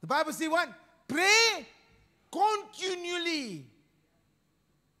 The Bible says what? Pray continually.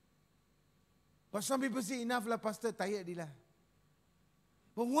 But some people say, enough lah, pastor, tired lah.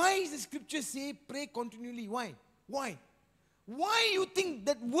 But why is the scripture say pray continually? Why? Why you think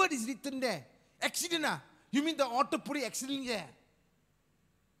that word is written there? Accident You mean the author put it accidentally there?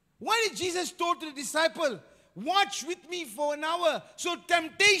 Why did Jesus told to the disciple, watch with me for an hour so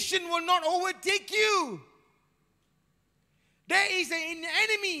temptation will not overtake you? There is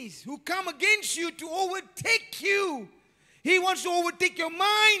enemies who come against you to overtake you. He wants to overtake your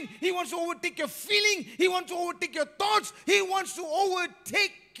mind. He wants to overtake your feeling. He wants to overtake your thoughts. He wants to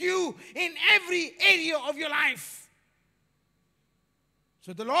overtake you in every area of your life.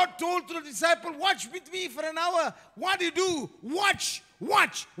 So the Lord told to the disciple, watch with me for an hour. What do you do? Watch.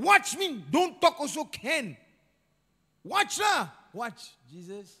 Watch means don't talk also can. Watch lah. Watch,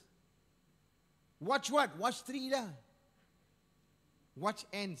 Jesus. Watch what? Watch tree lah. Watch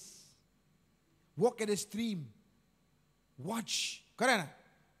ants. Walk at a stream. Watch. Correct?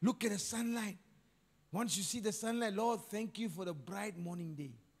 Look at the sunlight. Once you see the sunlight, Lord, thank you for the bright morning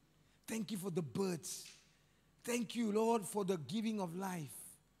day. Thank you for the birds. Thank you, Lord, for the giving of life.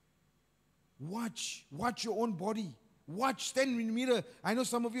 Watch your own body. Watch, stand in the mirror. I know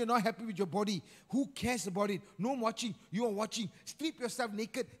some of you are not happy with your body. Who cares about it? No watching. You are watching. Strip yourself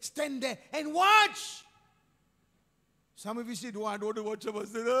naked. Stand there and watch. Some of you say, I don't want to watch.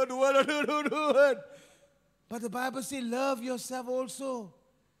 I don't want. But the Bible says, love yourself also.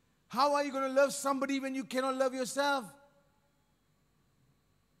 How are you going to love somebody when you cannot love yourself?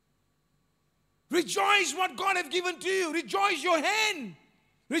 Rejoice what God has given to you. Rejoice your hand.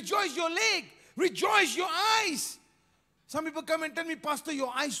 Rejoice your leg. Rejoice your eyes. Some people come and tell me, Pastor,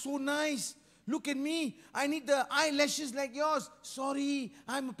 your eyes so nice. Look at me. I need the eyelashes like yours. Sorry,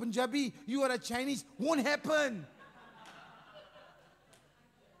 I'm a Punjabi. You are a Chinese. Won't happen.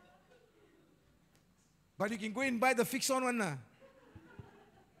 But you can go and buy the fix-on one now.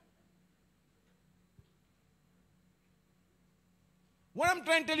 What I'm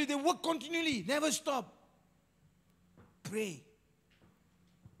trying to tell you, they work continually. Never stop. Pray.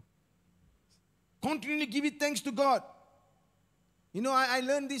 Continually give it thanks to God. You know, I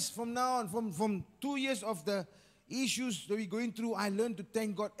learned this from now on, from 2 years of the issues that we're going through. I learned to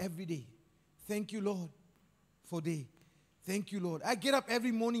thank God every day. Thank you, Lord, for day. Thank you, Lord. I get up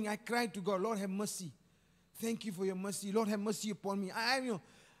every morning, I cry to God, Lord, have mercy. Thank you for your mercy. Lord, have mercy upon me.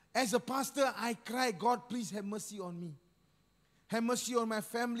 As a pastor, I cry, God, please have mercy on me. Have mercy on my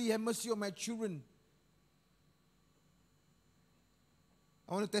family. Have mercy on my children.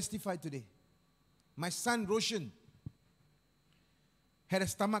 I want to testify today. My son, Roshan, had a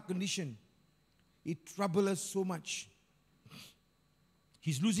stomach condition. It troubled us so much.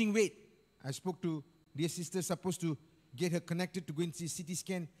 He's losing weight. I spoke to dear sister, supposed to get her connected to go and see CT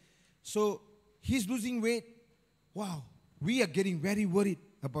scan. So he's losing weight. Wow. We are getting very worried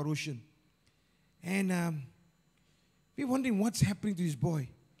about Roshan. And we're wondering what's happening to this boy.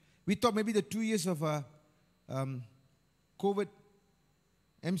 We thought maybe the 2 years of COVID,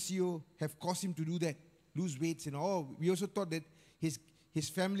 MCO have caused him to do that, lose weights and all. We also thought that his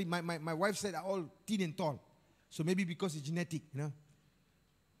family, my wife said, are all thin and tall. So maybe because it's genetic, you know.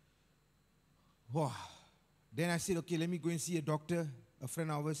 Wow. Then I said, okay, let me go and see a doctor, a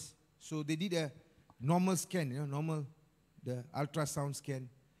friend of ours. So they did a normal scan, the ultrasound scan.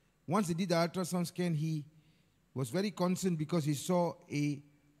 Once they did the ultrasound scan, he was very concerned because he saw a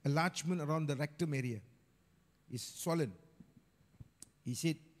enlargement around the rectum area. It's swollen. He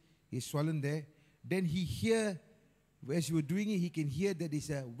said it's swollen there. Then he hear, as you were doing it, he can hear that there's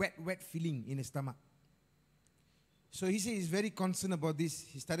a wet feeling in his stomach. So he said he's very concerned about this.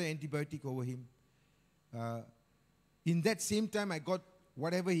 He started antibiotic over him. In that same time, I got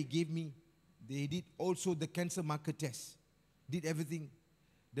whatever he gave me. They did also the cancer marker test. Did everything.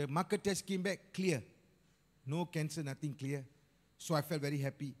 The marker test came back clear. No cancer, nothing, clear. So I felt very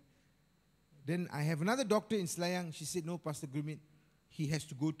happy. Then I have another doctor in Selayang. She said, no, Pastor Gurmit, he has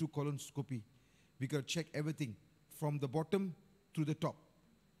to go to colonoscopy. We got to check everything from the bottom to the top.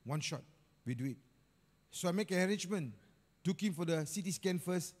 One shot, we do it. So I make an arrangement. Took him for the CT scan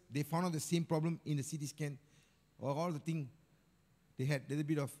first. They found out the same problem in the CT scan. All the thing, they had a little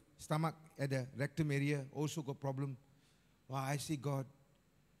bit of stomach at the rectum area, also got problem. Wow, I say, God,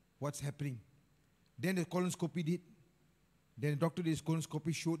 what's happening? Then the colonoscopy did. Then the doctor did his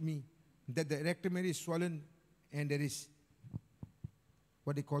colonoscopy, showed me that the rectum area is swollen and there is,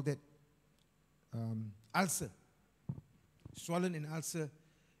 what they call that, ulcer. Swollen and ulcer.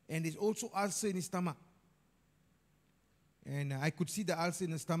 And there's also ulcer in his stomach. And I could see the ulcer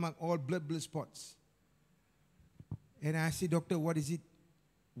in the stomach, all blood spots. And I said, doctor, what is it?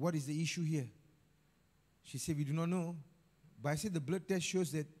 What is the issue here? She said, we do not know. But I said, the blood test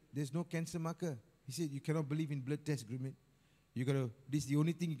shows that there's no cancer marker. He said, you cannot believe in blood test, Gurmit. This is the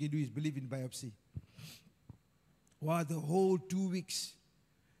only thing you can do is believe in biopsy. Wow, the whole 2 weeks,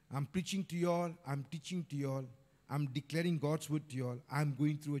 I'm preaching to you all, I'm teaching to you all, I'm declaring God's word to you all. I'm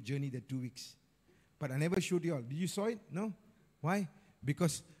going through a journey that 2 weeks. But I never showed you all. Did you saw it? No? Why?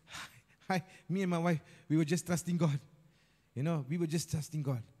 Because me and my wife, we were just trusting God. We were just trusting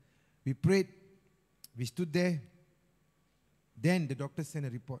God. We prayed. We stood there. Then the doctor sent a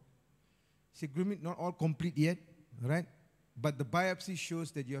report. He said, Gurmit, not all complete yet, all right? But the biopsy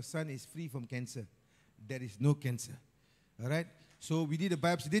shows that your son is free from cancer. There is no cancer, all right? So we did a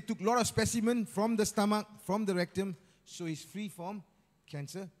biopsy. They took a lot of specimen from the stomach, from the rectum, so he's free from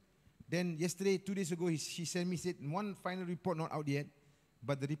cancer. Then yesterday, 2 days ago, she sent me, said, one final report not out yet,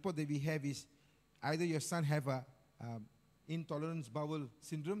 but the report that we have is either your son have a intolerance bowel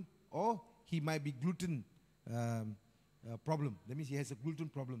syndrome or he might be gluten problem. That means he has a gluten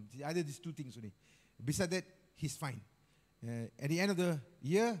problem. Either these two things only. Besides that, he's fine. At the end of the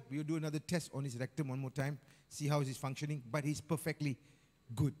year, we will do another test on his rectum one more time, see how he's functioning, but he's perfectly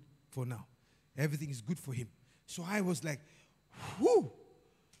good for now. Everything is good for him. So I was like, whoo,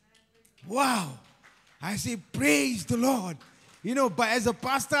 wow. I say, praise the Lord. You know, but as a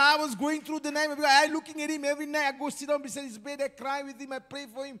pastor, I was going through the night. I looking at him every night. I go sit down beside his bed. I cry with him. I pray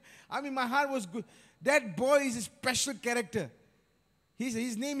for him. I mean, my heart was good. That boy is a special character.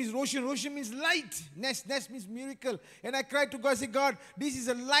 His name is Roshan. Roshan means light. Nes means miracle. And I cried to God, I said, God, this is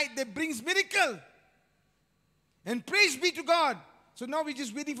a light that brings miracle. And praise be to God. So now we're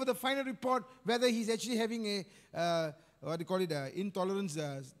just waiting for the final report, whether he's actually having a, what do you call it, intolerance,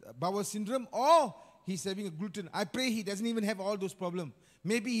 bowel syndrome, or he's having a gluten. I pray he doesn't even have all those problems.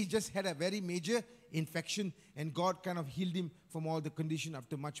 Maybe he just had a very major infection and God kind of healed him from all the condition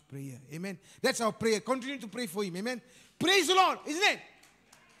after much prayer. Amen. That's our prayer. Continue to pray for him. Amen. Praise the Lord, isn't it?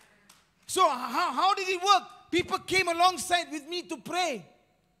 So how did it work? People came alongside with me to pray.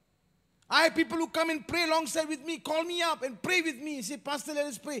 I have people who come and pray alongside with me, call me up and pray with me. Say, Pastor, let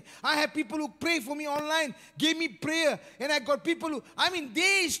us pray. I have people who pray for me online, gave me prayer. And I got people who,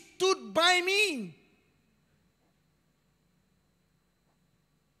 they stood by me.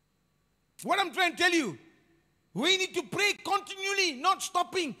 What I'm trying to tell you, we need to pray continually, not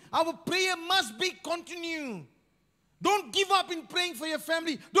stopping. Our prayer must be continue. Don't give up in praying for your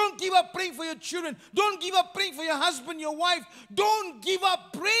family. Don't give up praying for your children. Don't give up praying for your husband, your wife. Don't give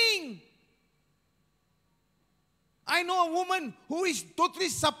up praying. I know a woman who is totally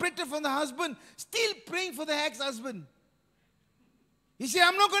separated from the husband, still praying for the ex-husband. He said,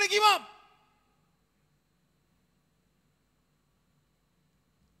 I'm not going to give up.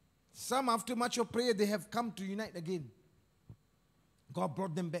 Some, after much of prayer, they have come to unite again. God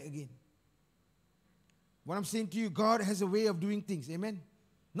brought them back again. What I'm saying to you, God has a way of doing things. Amen?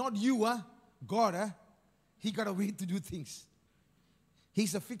 Not you, God, He got a way to do things.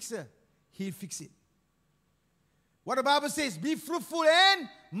 He's a fixer. He'll fix it. What the Bible says, be fruitful and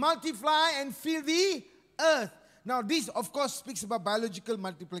multiply and fill the earth. Now, this, of course, speaks about biological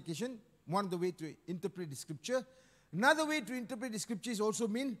multiplication. One of the way to interpret the scripture. Another way to interpret the scriptures also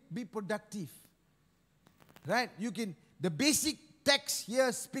mean be productive. Right? You can, the basic text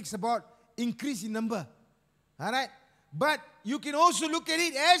here speaks about increase in number. All right? But you can also look at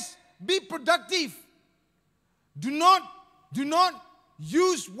it as be productive. Do not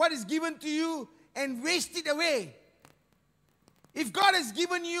use what is given to you and waste it away. If God has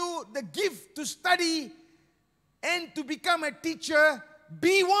given you the gift to study and to become a teacher,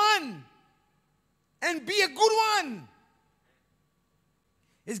 be one. And be a good one.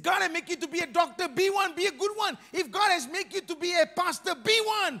 If God has made you to be a doctor, be one, be a good one. If God has made you to be a pastor, be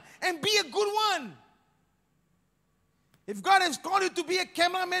one and be a good one. If God has called you to be a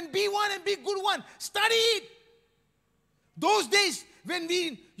cameraman, be one and be a good one. Study it. Those days when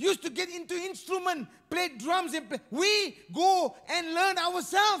we used to get into instrument, play drums, and we go and learn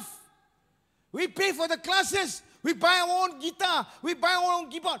ourselves. We pay for the classes. We buy our own guitar. We buy our own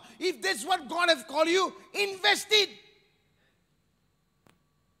keyboard. If that's what God has called you, invest it.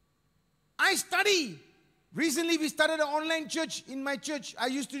 I study. Recently, we started an online church in my church. I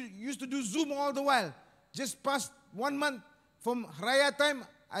used to do Zoom all the while. Just past 1 month from Raya time,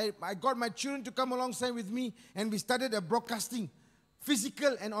 I got my children to come alongside with me, and we started a broadcasting,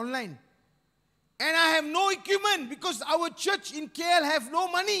 physical and online. And I have no equipment because our church in KL have no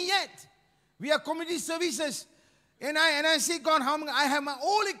money yet. We are community services. And I say, God, I have my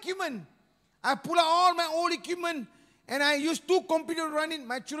old equipment. I pull out all my old equipment and I use 2 computers to run it.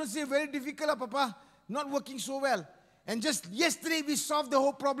 My children say, very difficult, Papa, not working so well. And just yesterday we solved the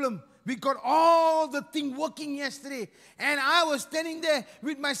whole problem. We got all the thing working yesterday. And I was standing there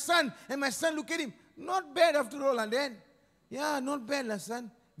with my son, and my son looked at him. Not bad after all, and then, yeah, not bad,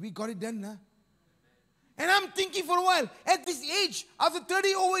 son. We got it done, huh? And I'm thinking for a while, at this age, after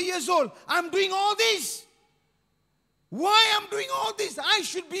 30 over years old, I'm doing all this. Why I'm doing all this? I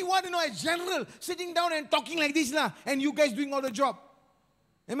should be what, a general, sitting down and talking like this now, and you guys doing all the job.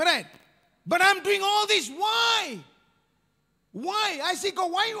 Am I right? But I'm doing all this. Why? Why? I say,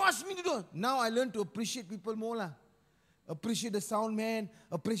 God, why you ask me to do it? Now I learn to appreciate people more. Appreciate the sound man,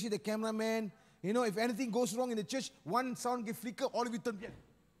 appreciate the cameraman. You know, if anything goes wrong in the church, one sound get flicker, all of you turn behind.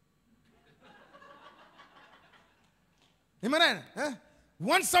 Am I right? Huh?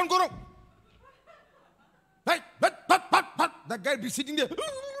 One sound go wrong. Right? That guy be sitting there.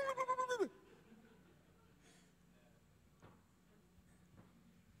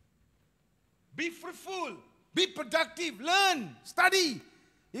 Be fruitful. Be productive. Learn. Study.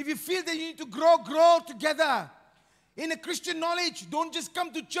 If you feel that you need to grow together. In a Christian knowledge, don't just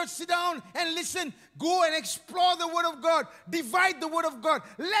come to church, sit down and listen. Go and explore the Word of God. Divide the Word of God.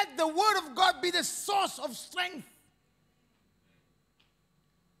 Let the Word of God be the source of strength.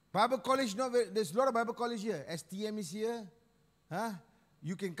 Bible college, there's a lot of Bible college here. STM is here. Huh?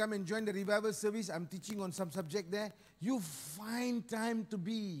 You can come and join the revival service. I'm teaching on some subject there. You find time to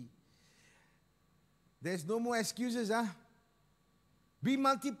be. There's no more excuses, huh? Be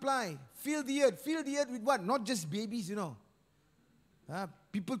multiply. Fill the earth. Fill the earth with what? Not just babies, you know.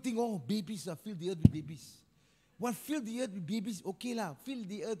 People think, oh, babies, fill the earth with babies. Well, fill the earth with babies, okay lah. Fill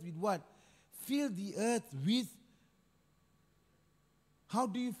the earth with what? Fill the earth with... How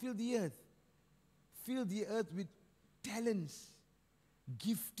do you fill the earth? Fill the earth with talents,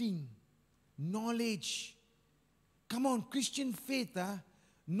 gifting, knowledge. Come on, Christian faith,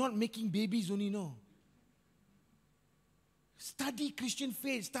 not making babies only, no. Study Christian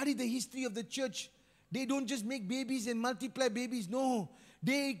faith. Study the history of the church. They don't just make babies and multiply babies. No.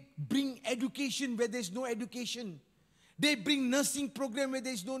 They bring education where there's no education. They bring nursing program where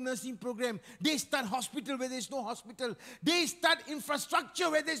there's no nursing program. They start hospital where there's no hospital. They start infrastructure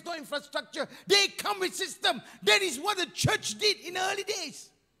where there's no infrastructure. They come with system. That is what the church did in the early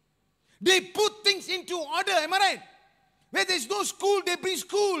days. They put things into order. Am I right? Where there's no school, they bring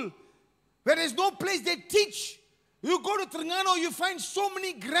school. Where there's no place, they teach. You go to Terengganu, you find so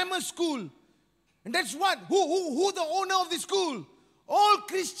many grammar school. And that's what? Who the owner of the school? All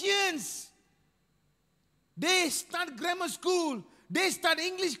Christians. They start grammar school. They start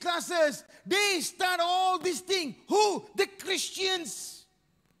English classes. They start all these things. Who? The Christians.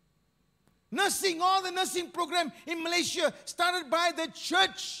 Nursing, all the nursing program in Malaysia started by the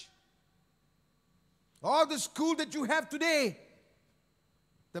church. All the school that you have today,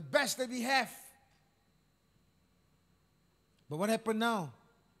 the best that we have. But what happened now?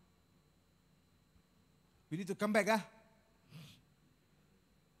 We need to come back,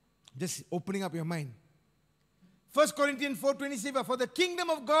 Just opening up your mind. 1 Corinthians 4:27, for the kingdom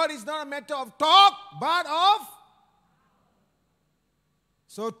of God is not a matter of talk, but of...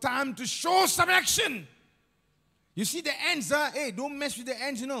 So time to show some action. You see the ants, Hey, don't mess with the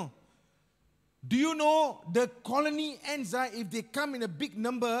ants, you know. Do you know the colony ants, if they come in a big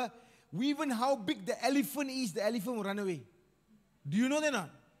number, even how big the elephant is, the elephant will run away. Do you know that or not?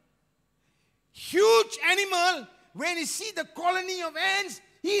 Huge animal, when he sees the colony of ants,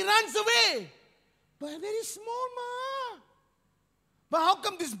 he runs away. But very small, ma. But how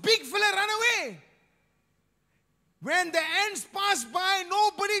come this big fella run away? When the ants pass by,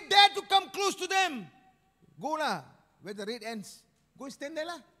 nobody dare to come close to them. Go lah, where the red ants. Go stand there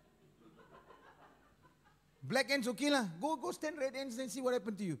lah. Black ants okay lah. Go stand red ants and see what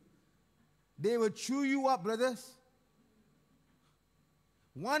happened to you. They will chew you up, brothers.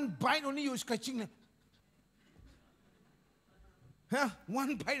 One bite only you're scratching.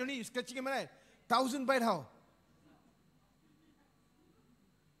 One bite only you're scratching, am I right? 1,000 bite how?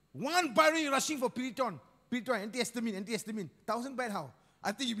 One bite only you're rushing for Piriton, antihistamine. 1,000 bite how?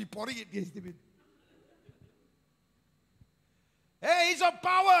 I think you'll be pouring it antihistamine. Hey, it's a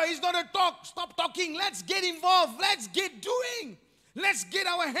power, it's not a talk. Stop talking. Let's get involved. Let's get doing. Let's get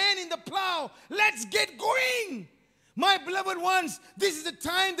our hand in the plow. Let's get going. My beloved ones, this is the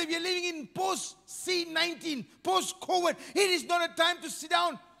time that we are living in post-C19, post-COVID. It is not a time to sit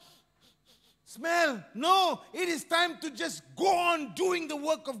down, smell. No, it is time to just go on doing the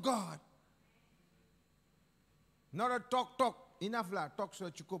work of God. Not a talk. Enough lah, talk so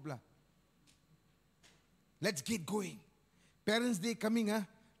cukup lah. Let's get going. Parents' Day coming,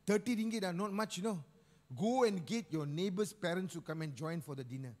 30 ringgit, not much, you know. Go and get your neighbor's parents to come and join for the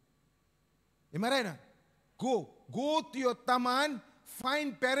dinner. Am I right? Go to your taman,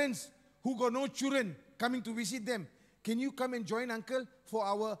 find parents who got no children coming to visit them. Can you come and join uncle for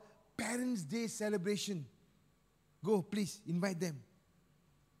our Parents' Day celebration? Go, please, invite them.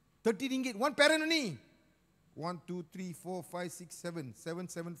 30 ringgit, one parent only. 1, 2, 3, 4, 5, 6, 7,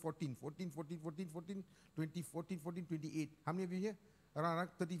 7, 14, 14, 20, 14, 28. How many of you here? Around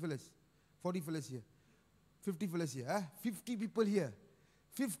 30 fellas, 40 fellas here, 50 fellas here. 50 people here.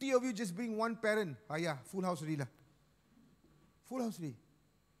 50 of you just bring one parent. Full house already lah. Full house already.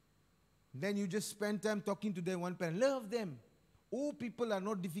 Then you just spend time talking to them, one parent. Love them. Old people are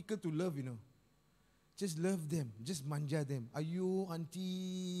not difficult to love, you know. Just love them. Just manja them. Ayo,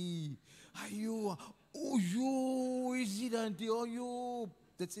 auntie. Ayo. Oh, yo. Is it, auntie? Oh, yo.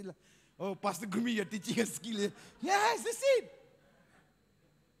 That's it lah. Oh, Pastor Gurmit, you're teaching a skill. Yes, that's it.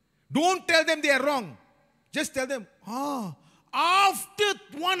 Don't tell them they are wrong. Just tell them, after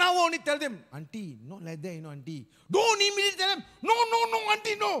 1 hour only tell them, auntie, not like that, you know, auntie. Don't immediately tell them, no,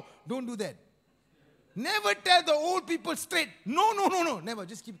 auntie, no. Don't do that. Never tell the old people straight. No, no, no, no. Never.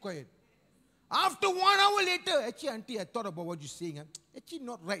 Just keep quiet. After 1 hour later, actually, auntie, I thought about what you're saying. Actually,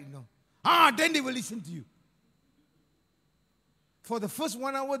 not right now. Then they will listen to you. For the first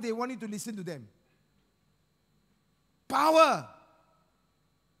 1 hour, they want you to listen to them. Power.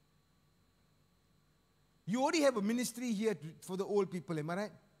 You already have a ministry here for the old people, am I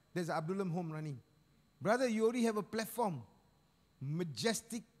right? There's Abdullah home running. Brother, you already have a platform.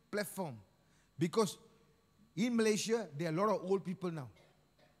 Majestic platform. Because in Malaysia, there are a lot of old people now.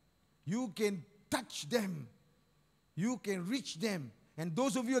 You can touch them. You can reach them. And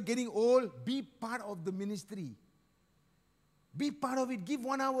those of you who are getting old, be part of the ministry. Be part of it. Give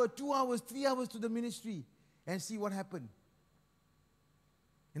 1 hour, 2 hours, 3 hours to the ministry and see what happens.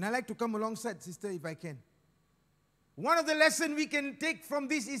 And I like to come alongside, sister, if I can. One of the lessons we can take from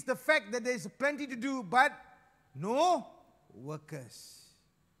this is the fact that there's plenty to do, but no workers.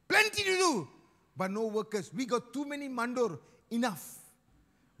 Plenty to do, but no workers. We got too many mandor. Enough.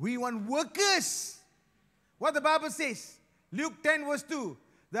 We want workers. What the Bible says, Luke 10 verse 2.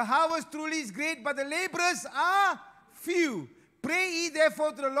 The harvest truly is great, but the laborers are few. Pray ye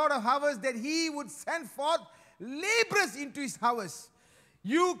therefore to the Lord of harvest that he would send forth laborers into his harvest.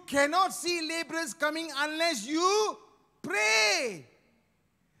 You cannot see laborers coming unless you pray.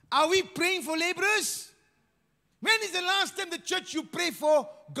 Are we praying for laborers? When is the last time the church you pray for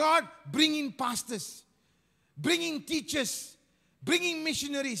God bringing pastors, bringing teachers, bringing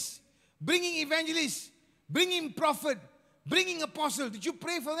missionaries, bringing evangelists, bringing prophet, bringing apostle? Did you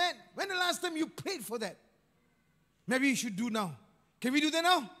pray for that? When the last time you prayed for that? Maybe you should do now. Can we do that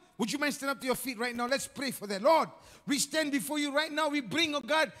now? Would you mind stand up to your feet right now? Let's pray for that. Lord, we stand before you right now. We bring, oh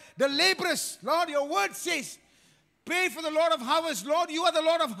God, the laborers. Lord, your word says, pray for the Lord of harvest. Lord, you are the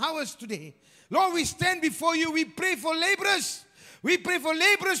Lord of harvest today. Lord, we stand before you. We pray for laborers. We pray for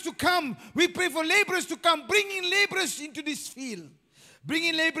laborers to come. We pray for laborers to come. Bring in laborers into this field. Bring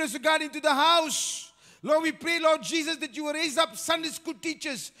in laborers, oh God, into the house. Lord, we pray, Lord Jesus, that you will raise up Sunday school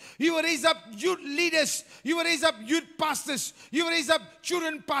teachers. You will raise up youth leaders. You will raise up youth pastors. You will raise up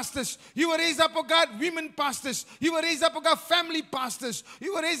children pastors. You will raise up, oh God, women pastors. You will raise up, oh God, family pastors.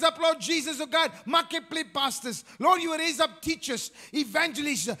 You will raise up, Lord Jesus, oh God, marketplace pastors. Lord, you will raise up teachers,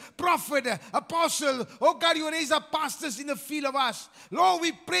 evangelists, prophet, apostle. Oh God, you will raise up pastors in the field of us. Lord,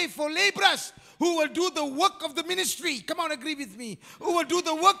 we pray for laborers who will do the work of the ministry. Come on, agree with me. Who will do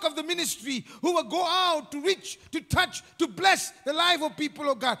the work of the ministry. Who will go out to reach, to touch, to bless the life of people,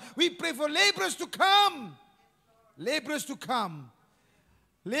 oh God. We pray for laborers to come. Laborers to come.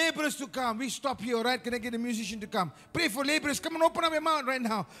 Laborers to come. We stop here, all right? Can I get a musician to come? Pray for laborers. Come on, open up your mouth right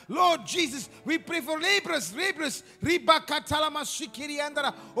now. Lord Jesus, we pray for laborers. Laborers.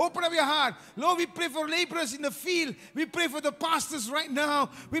 Open up your heart. Lord, we pray for laborers in the field. We pray for the pastors right now.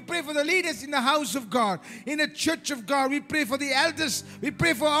 We pray for the leaders in the house of God, in the church of God. We pray for the elders. We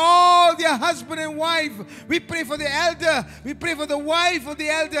pray for all their husband and wife. We pray for the elder. We pray for the wife of the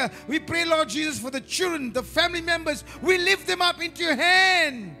elder. We pray, Lord Jesus, for the children, the family members. We lift them up into your hand.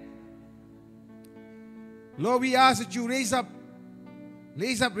 Lord, we ask that you raise up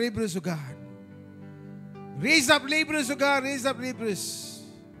laborers, oh God. Raise up laborers, oh God. Raise up laborers.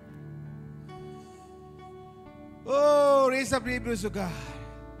 Oh, raise up laborers, oh God.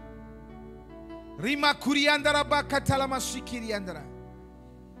 Rima kuriandara ba katalama sikiriandara.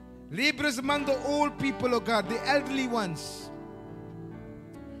 Laborers among the old people, oh God, the elderly ones.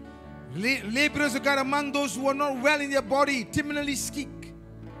 Laborers, oh God, among those who are not well in their body, terminally sick.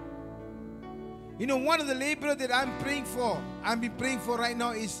 You know, one of the laborers that I'm praying for, I've been praying for right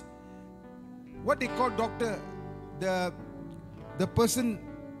now is what they call doctor, the person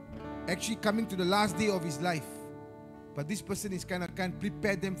actually coming to the last day of his life. But this person is kind of can't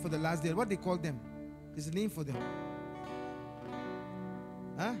prepare them for the last day. What they call them? There's a name for them.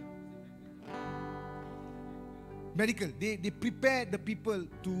 Huh? Medical. They prepare the people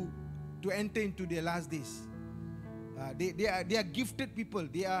to enter into their last days. They are gifted people.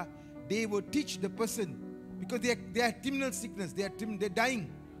 They will teach the person because they are terminal sickness. They're dying.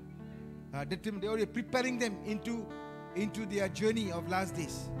 They're preparing them into their journey of last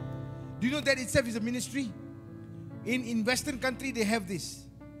days. Do you know that itself is a ministry? In Western country they have this,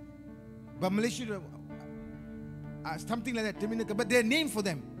 but Malaysia something like that. Terminal, but there's a name for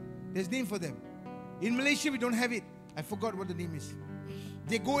them. There's a name for them. In Malaysia we don't have it. I forgot what the name is.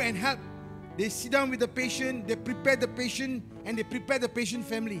 They go and help. They sit down with the patient. They prepare the patient and they prepare the patient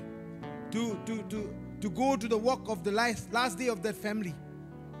family to go to the walk of the last day of that family.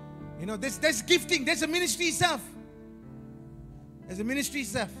 You know, that's gifting. That's a ministry itself. There's a ministry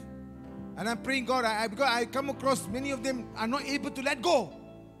itself. And I'm praying, God, because I come across many of them are not able to let go.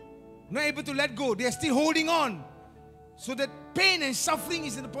 not able to let go. They are still holding on. So that pain and suffering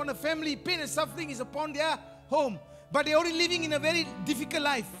is upon the family, pain and suffering is upon their home. But they're already living in a very difficult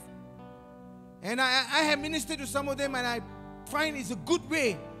life. And I have ministered to some of them, and I find it's a good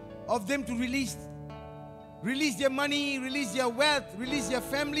way of them to release their money, release their wealth, release their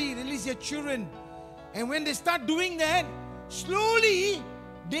family, release their children. And when they start doing that, slowly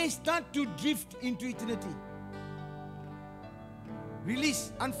they start to drift into eternity.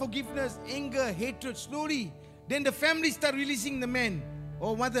 Release unforgiveness, anger, hatred, slowly. Then the family start releasing the man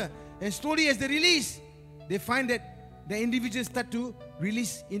or mother. And slowly as they release, they find that the individuals start to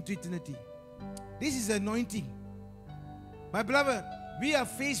release into eternity. This is anointing. My beloved, we are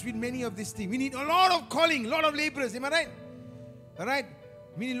faced with many of these things. We need a lot of calling, a lot of laborers. Am I right? All right?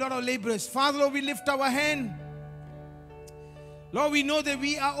 We need a lot of laborers. Father, Lord, we lift our hand. Lord, we know that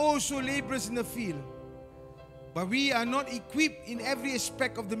we are also laborers in the field. But we are not equipped in every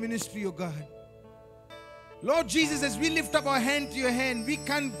aspect of the ministry, oh God. Lord Jesus, as we lift up our hand to your hand, we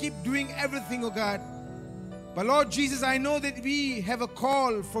can't keep doing everything, oh God. But Lord Jesus, I know that we have a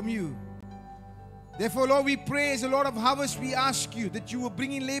call from you. Therefore, Lord, we pray as a Lord of harvest, we ask you that you will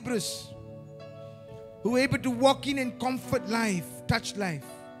bring in laborers who are able to walk in and comfort life, touch life.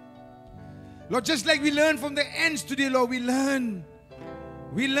 Lord, just like we learned from the ants today, Lord, we learn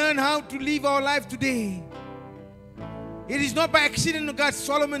how to live our life today. It is not by accident, oh God,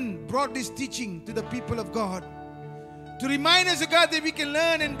 Solomon brought this teaching to the people of God to remind us, oh God, that we can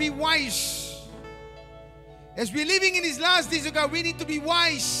learn and be wise. As we're living in these last days, oh God, we need to be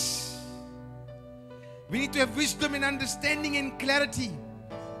wise. We need to have wisdom and understanding and clarity.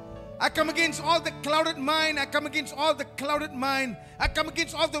 I come against all the clouded mind. I come against all the clouded mind. I come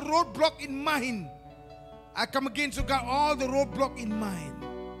against all the roadblock in mind. I come against, oh God, all the roadblock in mind.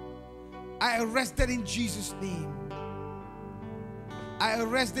 I arrest that in Jesus' name. I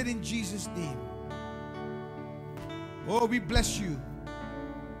arrest it in Jesus' name. Oh, we bless you.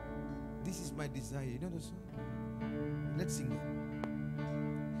 This is my desire. You know the song? Let's sing it.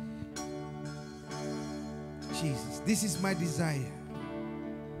 Jesus, this is my desire.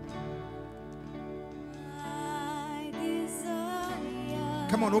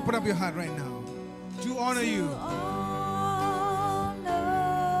 Come on, open up your heart right now. To honor you.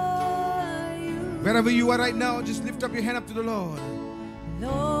 Wherever you are right now, just lift up your hand up to the Lord.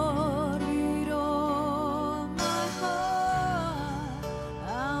 Lord, with all my heart,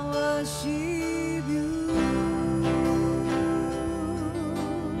 I worship you.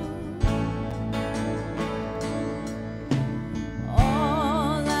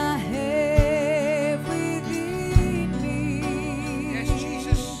 All I have within me, Yes,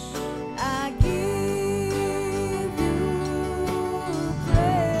 Jesus. I give you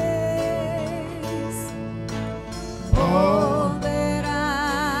praise. All that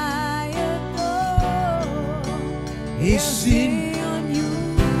I adore Is in. on you.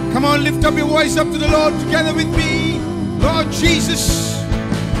 Come on, lift up your voice up to the Lord together with me. Lord Jesus.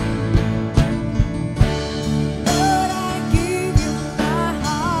 Lord, I give you my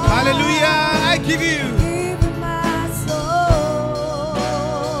heart. Hallelujah. I give you. Give you my soul.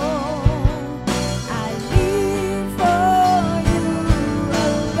 I live for you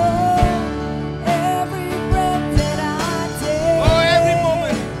alone. Every breath that I take. Oh, every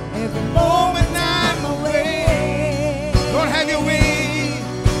moment. Every Moment moment I'm I'm away. away. Lord, have your way.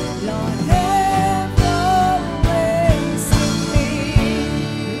 Lord, have your ways in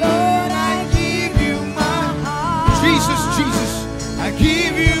me. Lord, I give you my heart. Jesus, Jesus, I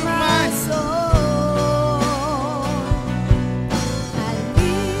give you my soul. I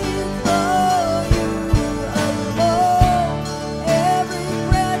live for you alone. Every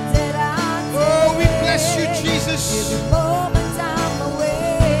breath that I take. Oh, we bless you, Jesus. Every moment I'm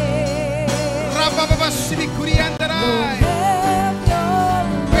away. Rabababasili Lord, kuriandarai. have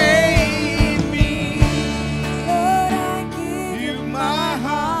your Way in me. Lord, I give You my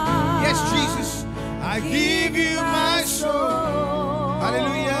heart. Yes, Jesus, I give you my soul.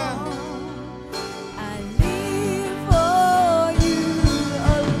 Hallelujah. I live for you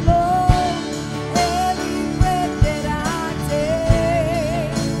alone. Every breath that I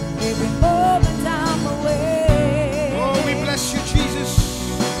take, every moment I'm away. Oh, we bless you, Jesus.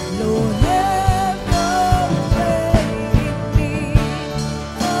 Lord, have your way in me.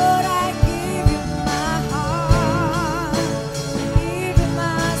 Lord, I give you my heart, give you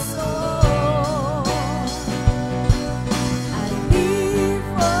my soul. I live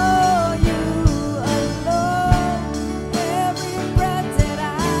for you alone. Every breath that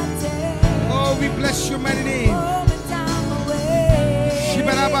I take, Oh, we bless your mighty name. moment I'm away.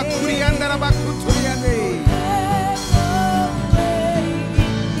 Shibaraba kuriandaraba kuturiande. Have your way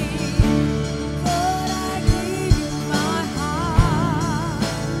in me.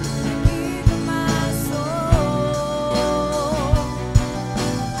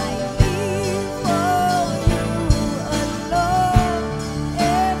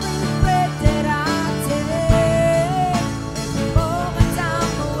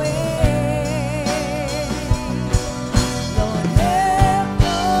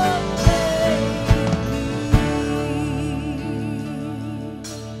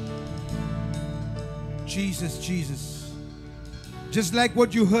 Jesus, Jesus. Just like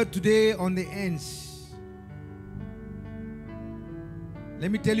what you heard today on the ants.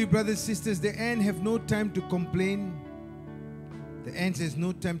 Let me tell you, brothers and sisters, the ant have no time to complain. The ants has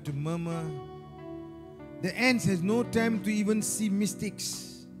no time to murmur. The ants has no time to even see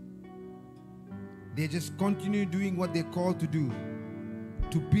mistakes. They just continue doing what they're called to do,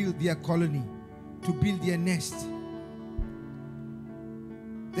 to build their colony, to build their nest.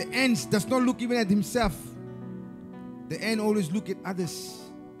 The ant does not look even at himself. The ant always look at others.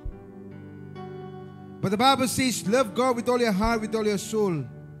 But the Bible says, love God with all your heart, with all your soul.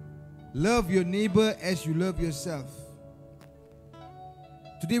 Love your neighbor as you love yourself.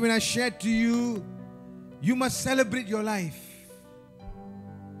 Today when I shared to you, you must celebrate your life.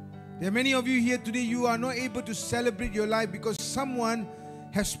 There are many of you here today, you are not able to celebrate your life because someone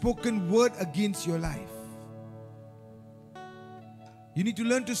has spoken word against your life. You need to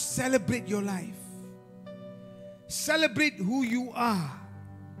learn to celebrate your life. Celebrate who you are.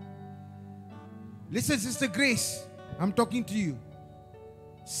 Listen, Sister Grace, I'm talking to you.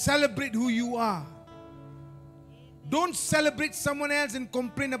 Celebrate who you are. Don't celebrate someone else and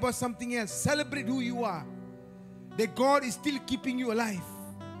complain about something else. Celebrate who you are. That God is still keeping you alive.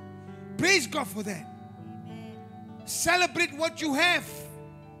 Praise God for that. Celebrate what you have.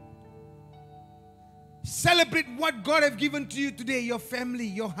 Celebrate what God has given to you today. Your family,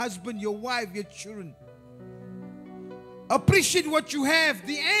 your husband, your wife, your children. Appreciate what you have.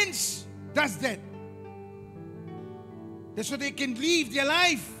 The ants does that. That's so they can live their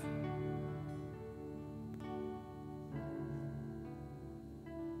life.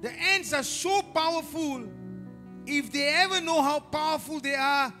 The ants are so powerful. If they ever know how powerful they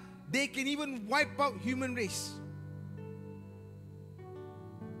are, they can even wipe out human race.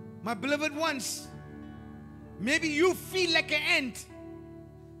 My beloved ones, maybe you feel like an ant.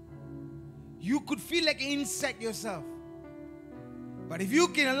 You could feel like an insect yourself. But if you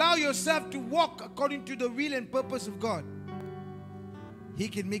can allow yourself to walk according to the will and purpose of God, He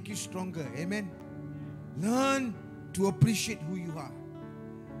can make you stronger. Amen. Learn to appreciate who you are.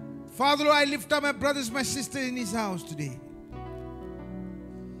 Father, Lord, I lift up my brothers, my sisters in His house today.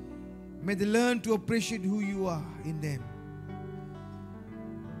 May they learn to appreciate who you are in them.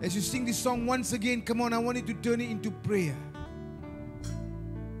 As you sing this song once again, come on, I want you to turn it into prayer.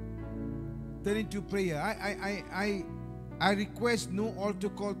 Turn it into prayer. I request no altar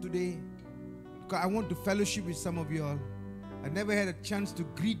call today because I want to fellowship with some of you all. I never had a chance to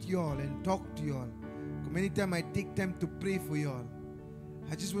greet you all and talk to you all. Many times I take time to pray for you all.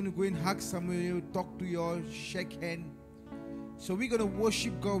 I just want to go and hug some of you, talk to you all, shake hands. So we're going to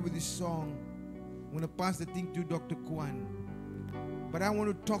worship God with this song. I'm going to pass the thing to Dr. Kwan. But I want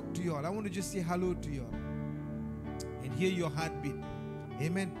to talk to you all. I want to just say hello to you all and hear your heartbeat.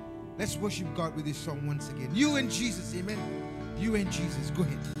 Amen. Let's worship God with this song once again. You and Jesus. Amen. You and Jesus. Go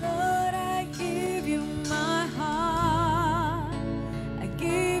ahead. Lord, I give you my heart. I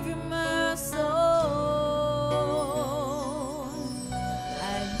give you my soul.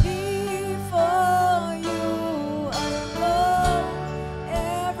 I live for you alone.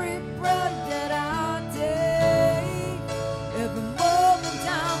 Every breath that I take, every moment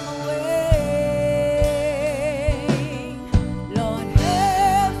I'm awake. Lord,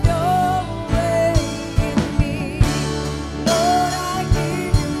 have your way in me. Lord, I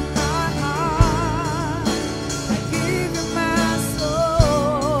give you my heart. I give you my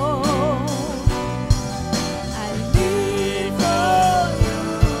soul. I live for you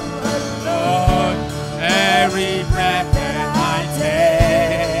alone. Every breath that I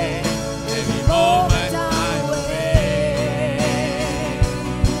take, every moment I'm awake.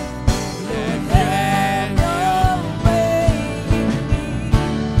 Have your way in me.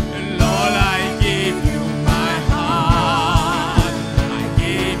 Lord, I give you my heart, I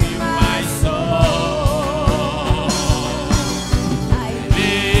give you my soul. I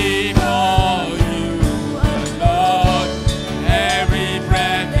Live for you alone. Every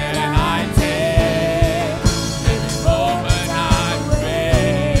breath that I take, every moment I'm awake.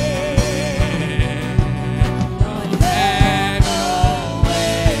 Lord, have your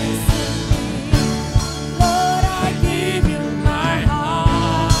way. Lord, I give you my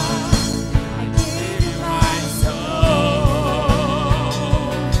heart. I give you my soul.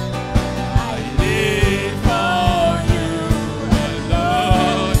 I live for you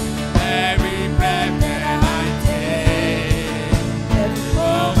alone. Every breath that I take, every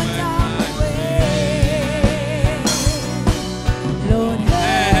moment I'm awake. Lord,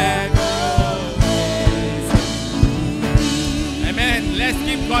 have Amen. Let's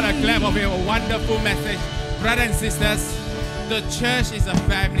give God a clap of a wonderful message. Brothers and sisters, the church is a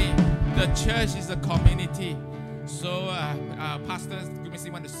family. The church is a community. So, Pastor Gurmit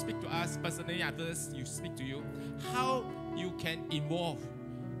Singh want to speak to us personally. After this, you speak to you. How you can involve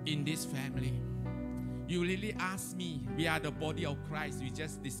in this family. You really ask me. We are the body of Christ. We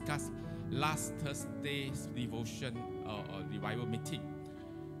just discussed last Thursday's devotion or revival meeting.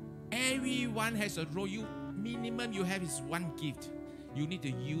 Everyone has a role. Minimum you have is one gift. You need to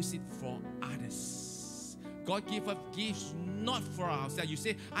use it for others. God gave us gifts not for ourselves. You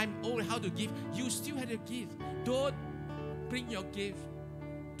say, I'm old, how to give? You still have a gift. Don't bring your gift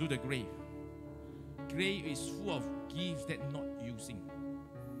to the grave. Grave is full of gifts that not using.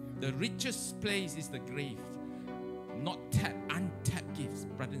 The richest place is the grave, not untapped gifts,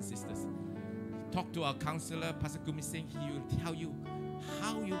 brothers and sisters. Talk to our counselor, Pastor Gurmit Singh. He will tell you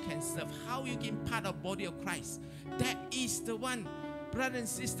how you can serve, how you can be part of the body of Christ. That is the one. Brothers and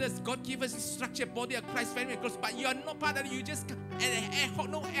sisters, God gave us a structured body of Christ, family close, but you are not part of it. You just ad hoc,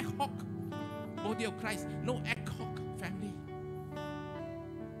 no ad hoc. Body of Christ, no ad hoc family.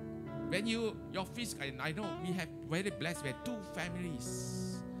 When your physical, and I know we have very blessed, we have two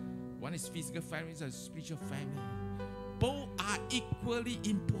families. One is physical family, and spiritual family. Both are equally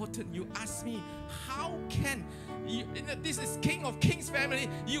important. You ask me, how can you, this is King of Kings family,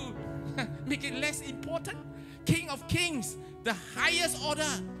 you make it less important? King of Kings, the highest order.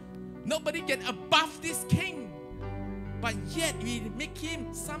 Nobody get above this king. But yet we make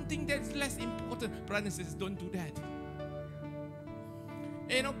him something that's less important. Brothers and sisters, don't do that.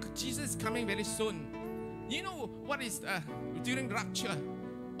 You know, Jesus is coming very soon. You know what is during rapture?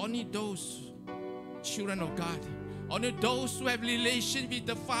 Only those children of God, only those who have relation with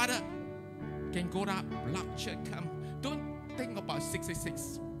the Father can go up. Rapture come. Don't think about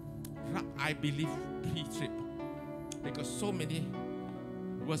 666. I believe pre-trip. Because so many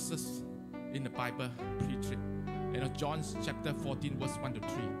verses in the Bible pre-trip. You know, John chapter 14 verse 1 to 3,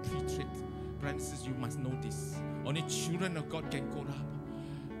 pre-trip. Brothers, you must know this. Only children of God can go up.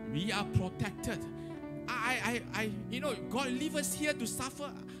 We are protected. You know, God leave us here to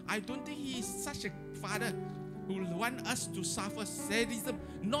suffer. I don't think He is such a father who want us to suffer sadism.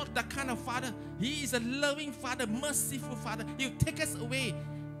 Not the kind of father. He is a loving father, merciful father. He'll take us away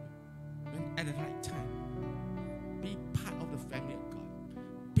when at the right time. Be part of the family of God.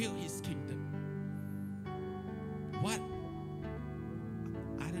 Build His kingdom. What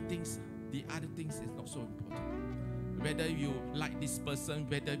other things? The other things is not so important. Whether you like this person,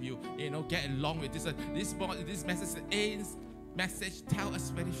 whether you get along with this message tell us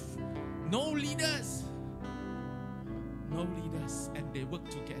very. No leaders, and they work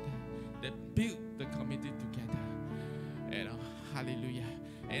together. They build the community together. Hallelujah.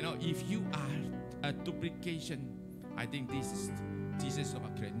 If you are a duplication, I think this is Jesus of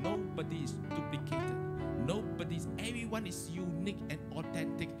Christ. Nobody is duplicated. Everyone is unique and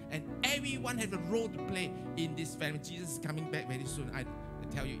authentic, and everyone has a role to play in this family. Jesus is coming back very soon. I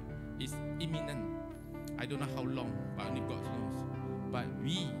tell you, it's imminent. I don't know how long, but only God knows. But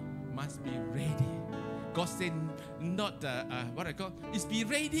we must be ready. God said, not what I call is be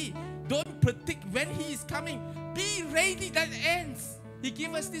ready. Don't predict when He is coming. Be ready. That ends. He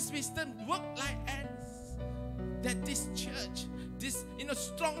gave us this wisdom. Work like ants. That this church, this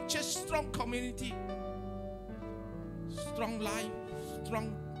strong church, strong community, strong life,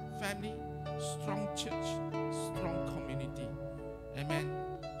 strong family, strong church, strong community. Amen.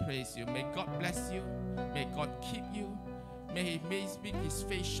 Praise you. May God bless you. May God keep you. May He make His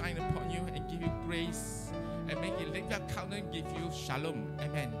face shine upon you and give you grace. And may He lift up countenance and give you shalom.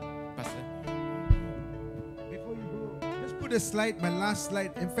 Amen. Pastor. Before you go, just put a slide, my last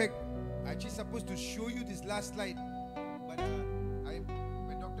slide. In fact, I'm actually supposed to show you this last slide. But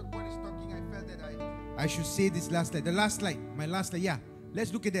when Dr. Kwan is talking, I felt that I should say this last slide. The last slide, my last slide. Yeah,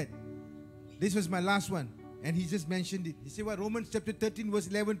 let's look at that. This was my last one. And he just mentioned it. He said what? Romans chapter 13 verse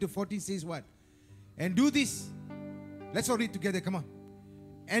 11 to 14 says what? And do this. Let's all read together. Come on.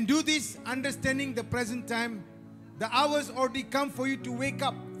 And do this, understanding the present time. The hours already come for you to wake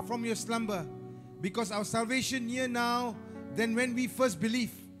up from your slumber. Because our salvation near now than when we first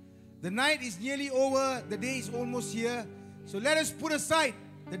believed. The night is nearly over. The day is almost here. So let us put aside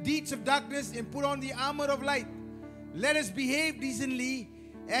the deeds of darkness and put on the armor of light. Let us behave decently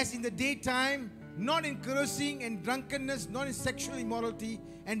as in the daytime, not in carousing and drunkenness, not in sexual immorality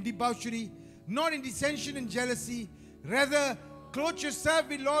and debauchery, not in dissension and jealousy. Rather, clothe yourself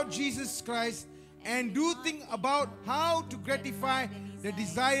with Lord Jesus Christ and do think about how to gratify the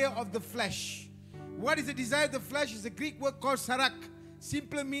desire of the flesh. What is the desire of the flesh? Is a Greek word called sarak.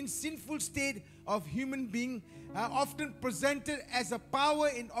 Simply means sinful state of human being, often presented as a power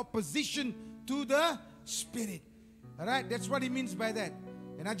in opposition to the Spirit. All right, that's what he means by that.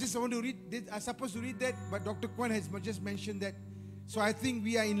 And I just want to read this. I'm supposed to read that, but Dr. Kwan has just mentioned that. So I think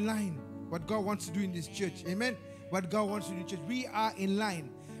we are in line what God wants to do in this church. Amen. What God wants to do in church. We are in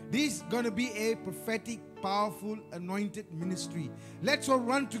line. This is going to be a prophetic, powerful, anointed ministry. Let's all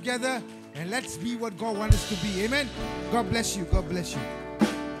run together and let's be what God wants us to be. Amen. God bless you. God bless you.